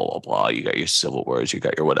blah, blah, blah, blah, blah. You got your Civil Wars, you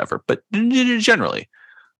got your whatever, but generally.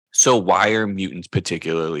 So why are mutants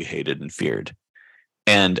particularly hated and feared?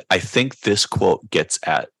 And I think this quote gets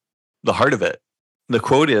at the heart of it. The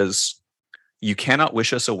quote is, "You cannot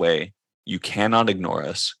wish us away. You cannot ignore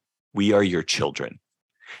us. We are your children."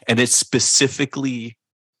 And it's specifically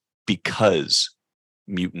because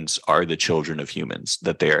mutants are the children of humans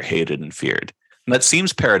that they are hated and feared. And that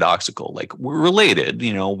seems paradoxical. Like we're related,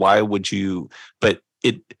 why would you? But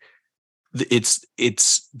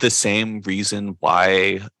it's the same reason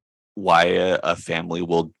why a family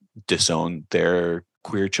will disown their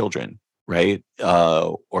queer children, right?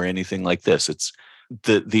 Or anything like this. It's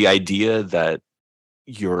the idea that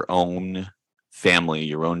your own family,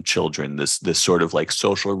 your own children, this sort of like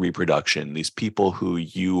social reproduction, these people who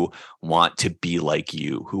you want to be like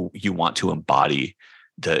you, who you want to embody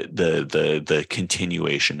the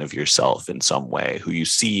continuation of yourself in some way, who you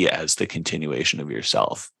see as the continuation of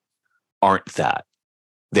yourself, aren't that.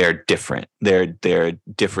 They're different. They're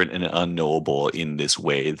different and unknowable in this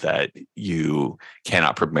way that you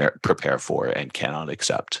cannot prepare for and cannot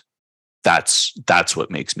accept. That's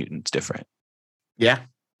what makes mutants different. Yeah.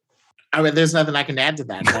 I mean, there's nothing I can add to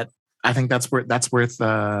that. I think that's worth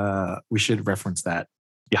we should reference that.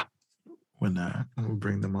 Yeah. When we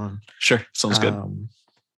bring them on. Sure. Sounds good.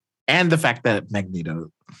 And the fact that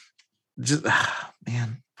Magneto just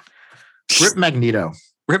man. Rip Magneto.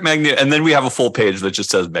 Rip Magneto. And then we have a full page that just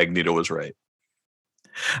says Magneto was right.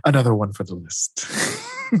 Another one for the list.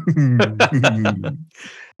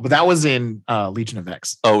 But that was in Legion of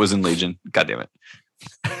X. Oh, it was in Legion. God damn it.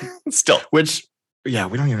 Still. Which, yeah,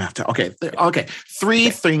 we don't even have to. Okay. Three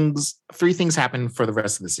things happen for the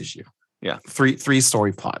rest of this issue. Yeah. Three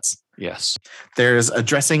story plots. Yes. There's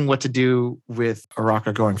addressing what to do with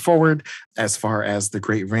Araka going forward as far as the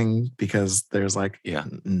Great Ring, because there's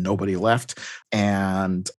nobody left.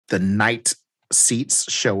 And the night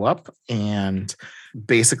seats show up, and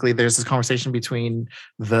basically there's this conversation between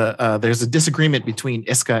there's a disagreement between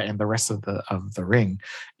Iska and the rest of the ring.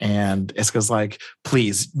 And Iska's like,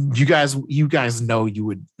 please, you guys know you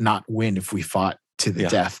would not win if we fought to the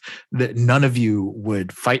death, that none of you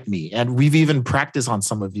would fight me. And we've even practiced on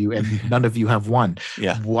some of you and none of you have won.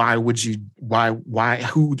 Yeah. Why would you,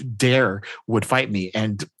 who dare would fight me?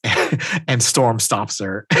 And Storm stops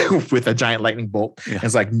her with a giant lightning bolt. Yeah. And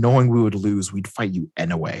it's like, knowing we would lose, we'd fight you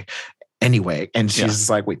anyway. And she's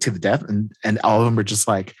just like, wait, to the death. And all of them are just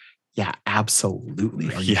like, yeah,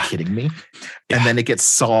 absolutely. Are you Yeah. kidding me? Yeah. And then it gets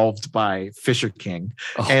solved by Fisher King.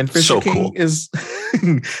 And Fisher so King cool. is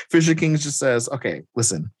Fisher King just says, okay,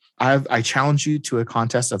 listen, I challenge you to a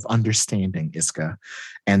contest of understanding, I.S.K.E.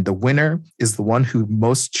 And the winner is the one who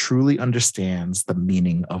most truly understands the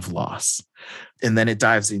meaning of loss. And then it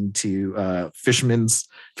dives into the Fisherman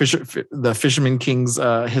King's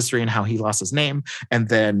history and how he lost his name, and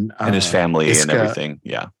then and his family I.S.K.E. and everything.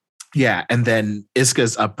 Yeah. Yeah, and then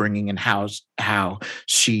I.S.K.E.'s upbringing and how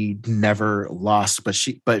she never lost, but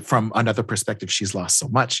from another perspective, she's lost so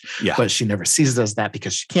much. Yeah. But she never sees it as that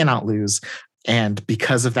because she cannot lose. And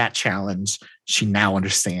because of that challenge, she now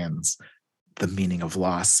understands the meaning of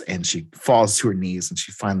loss, and she falls to her knees and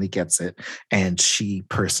she finally gets it. And she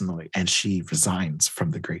resigns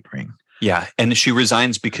from the Great Ring. Yeah. And she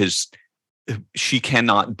resigns because she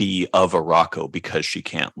cannot be of Arakko because she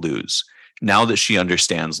can't lose. Now that she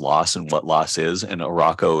understands loss and what loss is, and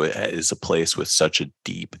Arakko is a place with such a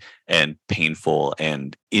deep and painful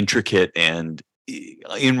and intricate and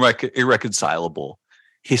irreconcilable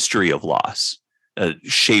history of loss,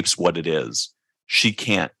 shapes what it is. She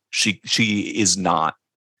is not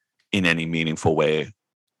in any meaningful way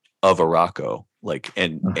of Arakko.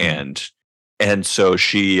 And so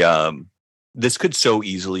she, this could so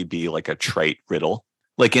easily be like a trite riddle.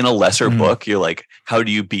 Like in a lesser book, you're like, how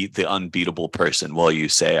do you beat the unbeatable person? Well, you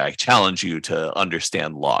say, I challenge you to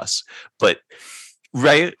understand loss. But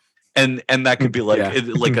right. And that could be like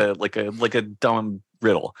like a dumb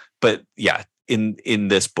riddle. But yeah, in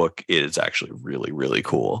this book, it is actually really, really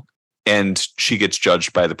cool. And she gets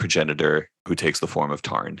judged by the progenitor, who takes the form of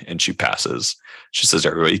Tarn, and she passes. She says,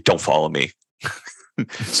 everybody, don't follow me.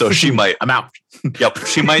 So she might, I'm out. Yep.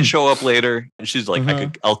 She might show up later, and she's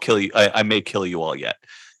like, I'll kill you. I may kill you all yet.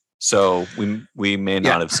 So we may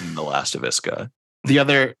not have seen the last of I.S.K.E. The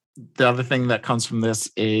other thing that comes from this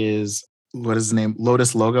is, what is his name?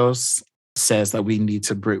 Lotus Logos says that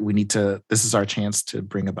this is our chance to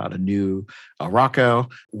bring about a new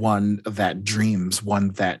Arakko, one that dreams, one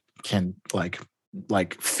that can like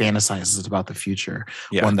fantasizes about the future,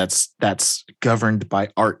 one that's governed by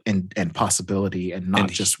art and possibility and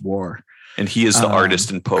not just war. And he is the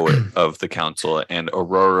artist and poet of the council, and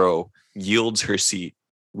Aurora yields her seat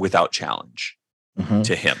without challenge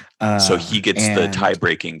to him. So he gets the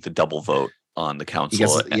tie-breaking, the double vote on the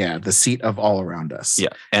council. The seat of all around us. Yeah.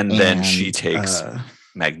 And then she takes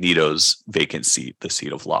Magneto's vacant seat, the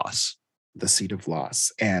seat of loss. The seat of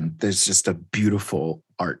loss. And there's just a beautiful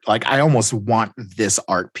art. Like, I almost want this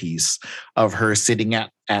art piece of her sitting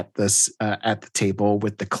at the table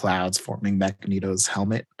with the clouds forming Magneto's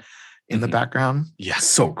helmet in the background. Yeah.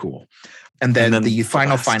 So cool. And then the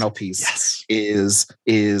final piece is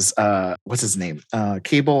what's his name?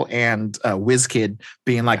 Cable and WizKid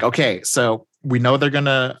being like, okay, so we know they're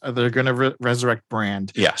gonna resurrect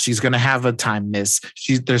Brand. Yeah, she's gonna have a time miss.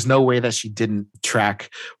 There's no way that she didn't track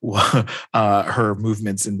her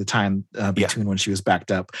movements in the time between when she was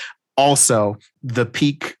backed up. Also, the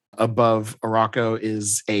peak above Arakko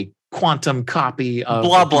is a quantum copy of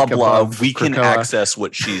blah blah blah. We can access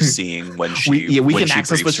what she's seeing when she we can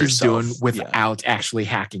access what she's doing without actually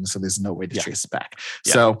hacking, so there's no way to trace it back.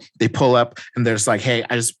 So they pull up and there's like, hey,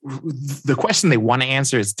 the question they want to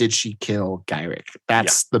answer is, did she kill Gyrick?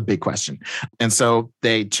 That's the big question. And so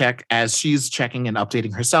they check, as she's checking and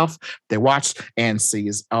updating herself, they watch and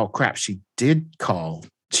sees, oh crap, she did kill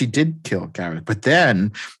Gyrick. But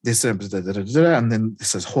then they said, and then it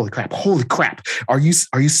says, holy crap, are you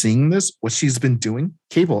seeing this? What she's been doing?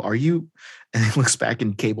 Cable, are you? And he looks back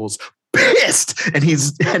and Cable's pissed, and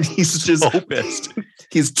he's just so pissed.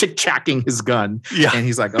 He's chick-chacking his gun. Yeah. And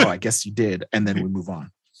he's like, oh, I guess you did. And then we move on.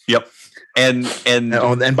 Yep. And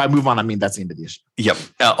by move on, I mean that's the end of the issue. Yep.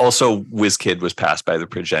 Also, WizKid was passed by the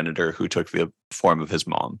progenitor, who took the form of his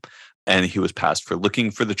mom. And he was passed for looking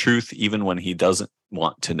for the truth, even when he doesn't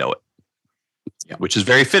want to know it, which is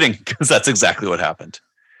very fitting, because that's exactly what happened.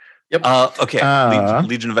 Yep. Okay.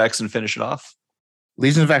 Legion of X, and finish it off.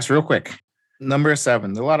 Legion of X, real quick. Number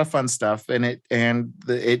 7. A lot of fun stuff in it, and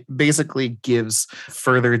it basically gives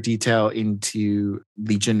further detail into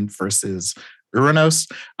Legion versus Uranos.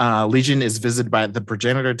 Legion is visited by the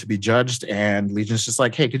progenitor to be judged, and Legion's just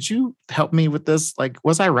like, hey, could you help me with this? Like,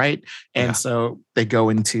 was I right? And so they go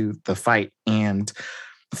into the fight, and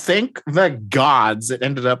thank the gods it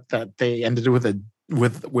ended up that they ended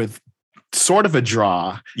with sort of a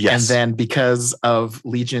draw. Yes. And then because of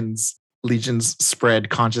Legion's spread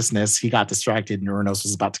consciousness, he got distracted and Uranos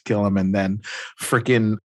was about to kill him, and then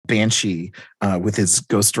freaking Banshee with his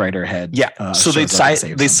Ghost Rider head. So they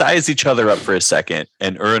size each other up for a second,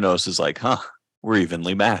 and Uranos is like, we're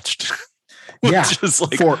evenly matched. Yeah, is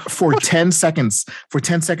like for 10 seconds,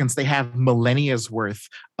 they have millennia's worth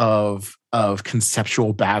of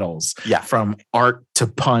conceptual battles. Yeah, from art to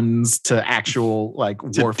puns to actual like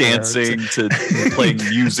warfare, dancing to playing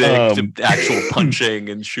music to actual punching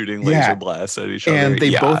and shooting laser blasts at each other. And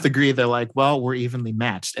they both agree. They're like, well, we're evenly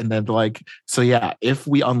matched. And then like, so yeah, if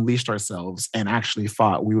we unleashed ourselves and actually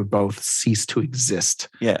fought, we would both cease to exist.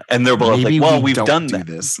 Yeah, and they're both Maybe like, well, we've done that.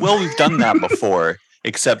 This. Well, we've done that before.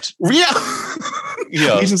 Except, he's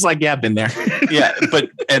just like, yeah, I've been there. Yeah, but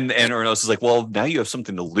and Ernos is like, well, now you have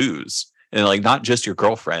something to lose, and like not just your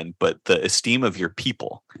girlfriend, but the esteem of your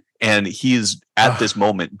people. And he's at this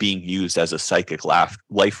moment being used as a psychic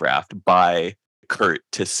life raft by Kurt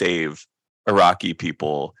to save Iraqi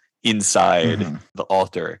people inside the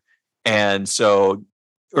altar. And so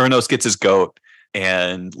Ernos gets his goat.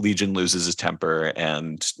 And Legion loses his temper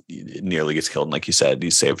and nearly gets killed. And like you said,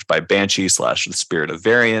 he's saved by Banshee / the Spirit of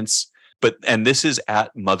Variance. And this is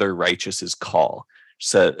at Mother Righteous's call.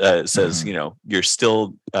 Says, you're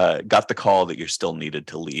still got the call that you're still needed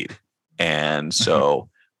to lead. And so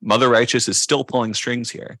Mother Righteous is still pulling strings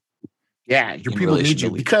here. Yeah, your people need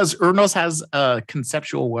you because Ernos has a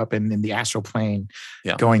conceptual weapon in the astral plane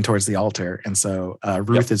going towards the altar. And so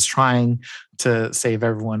Ruth is trying to save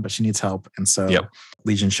everyone, but she needs help. And so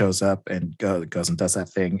Legion shows up and goes and does that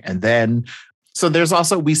thing. And then, so there's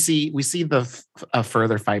also, we see a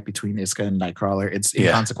further fight between I.S.E and Nightcrawler. It's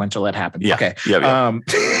inconsequential. It happened. Yeah. Okay. Yeah.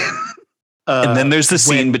 And then there's the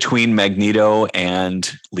scene between Magneto and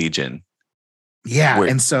Legion. Yeah,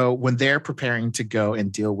 and so when they're preparing to go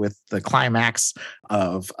and deal with the climax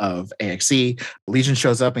of A.X.E, Legion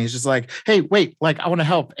shows up and he's just like, "Hey, wait! Like, I want to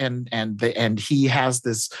help." And he has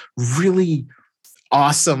this really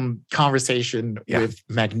awesome conversation with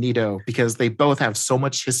Magneto because they both have so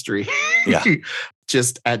much history. Yeah.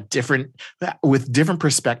 Just with different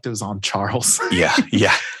perspectives on Charles. Yeah.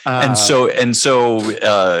 And so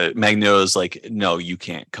Magneto's like, no, you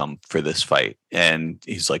can't come for this fight. And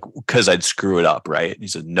he's like, because I'd screw it up, right? And he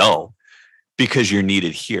said, no, because you're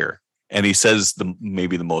needed here. And he says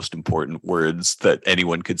maybe the most important words that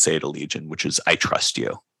anyone could say to Legion, which is, I trust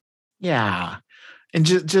you. Yeah. And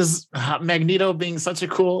just Magneto being such a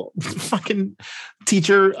cool fucking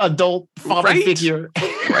teacher, adult father figure.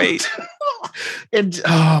 Right. And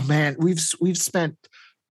oh man, we've spent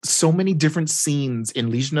so many different scenes in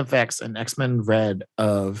Legion of X and X-Men Red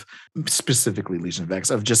of specifically Legion of X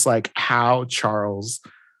of just like how Charles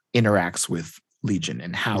interacts with Legion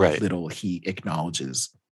and how little he acknowledges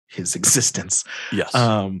his existence. Yes.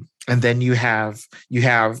 And then you have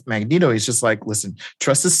Magneto. He's just like, listen,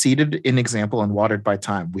 trust is seated in example and watered by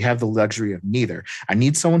time. We have the luxury of neither. I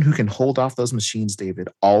need someone who can hold off those machines, David,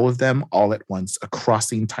 all of them, all at once, across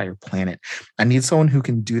the entire planet. I need someone who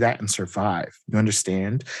can do that and survive. You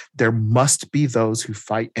understand? There must be those who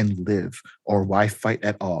fight and live, or why fight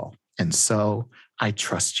at all? And so I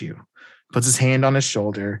trust you. Puts his hand on his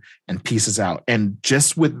shoulder and pieces out. And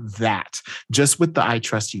just with the I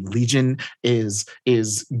trust you, Legion is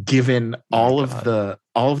given all of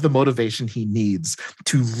the motivation he needs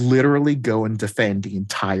to literally go and defend the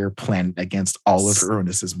entire planet against all of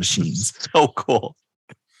Uranus's machines. So cool.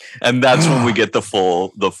 And that's when we get the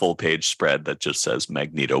full page spread that just says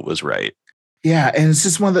Magneto was right. Yeah, and it's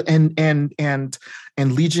just one of the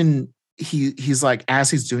and Legion. He's like,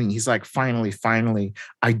 as he's doing, he's like, finally,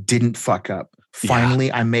 I didn't fuck up.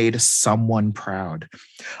 Finally, I made someone proud.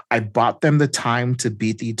 I bought them the time to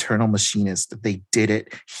beat the Eternal Machinist. They did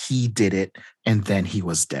it. He did it. And then he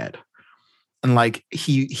was dead. And like,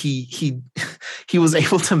 he was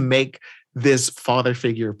able to make this father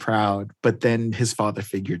figure proud, but then his father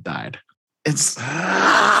figure died. It's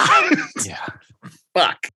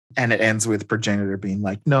fuck. And it ends with Progenitor being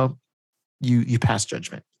like, no, you passed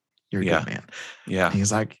judgment. You're a good man. Yeah. And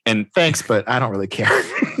he's like, and thanks, but I don't really care.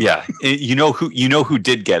 Yeah. You know who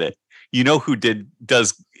did get it. You know who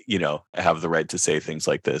does have the right to say things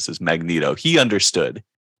like this is Magneto. He understood.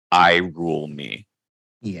 I rule me.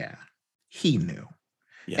 Yeah. He knew.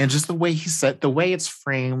 Yeah. And just the way he said, the way it's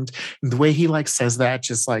framed, the way he like says that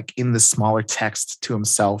just like in the smaller text to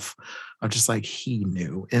himself, I'm just like, he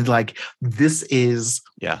knew. And like, this is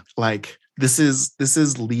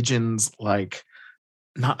Legion's like,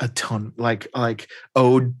 not a tone, like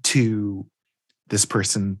ode to this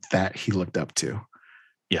person that he looked up to.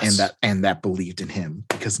 Yes. And that believed in him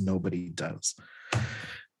because nobody does.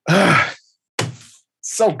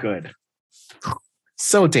 So good.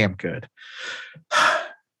 So damn good.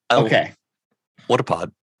 Okay. What a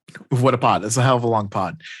pod. It's a hell of a long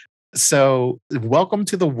pod. So welcome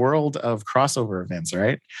to the world of crossover events,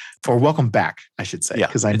 right? Or welcome back, I should say.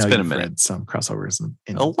 Because I know you've read some crossovers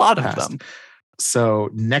in a lot of them. So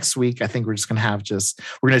next week, I think we're just going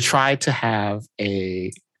to try to have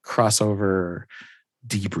a crossover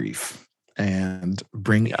debrief and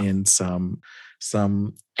bring in some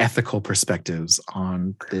ethical perspectives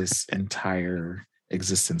on this entire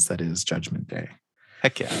existence that is Judgment Day.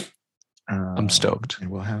 Heck yeah. I'm stoked. And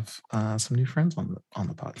we'll have some new friends on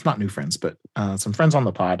the pod. Not new friends, but some friends on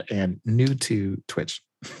the pod and new to Twitch.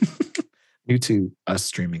 New to us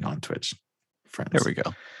streaming on Twitch. Friends. There we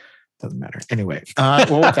go. Doesn't matter. Anyway,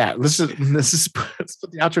 well, with that, let's put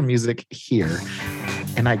the outro music here.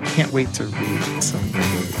 And I can't wait to read some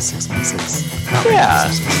Rainbow 616. Yeah.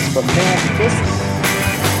 But man, this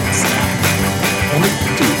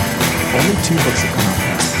only two books have come out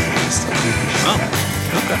past. Oh,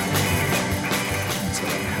 okay.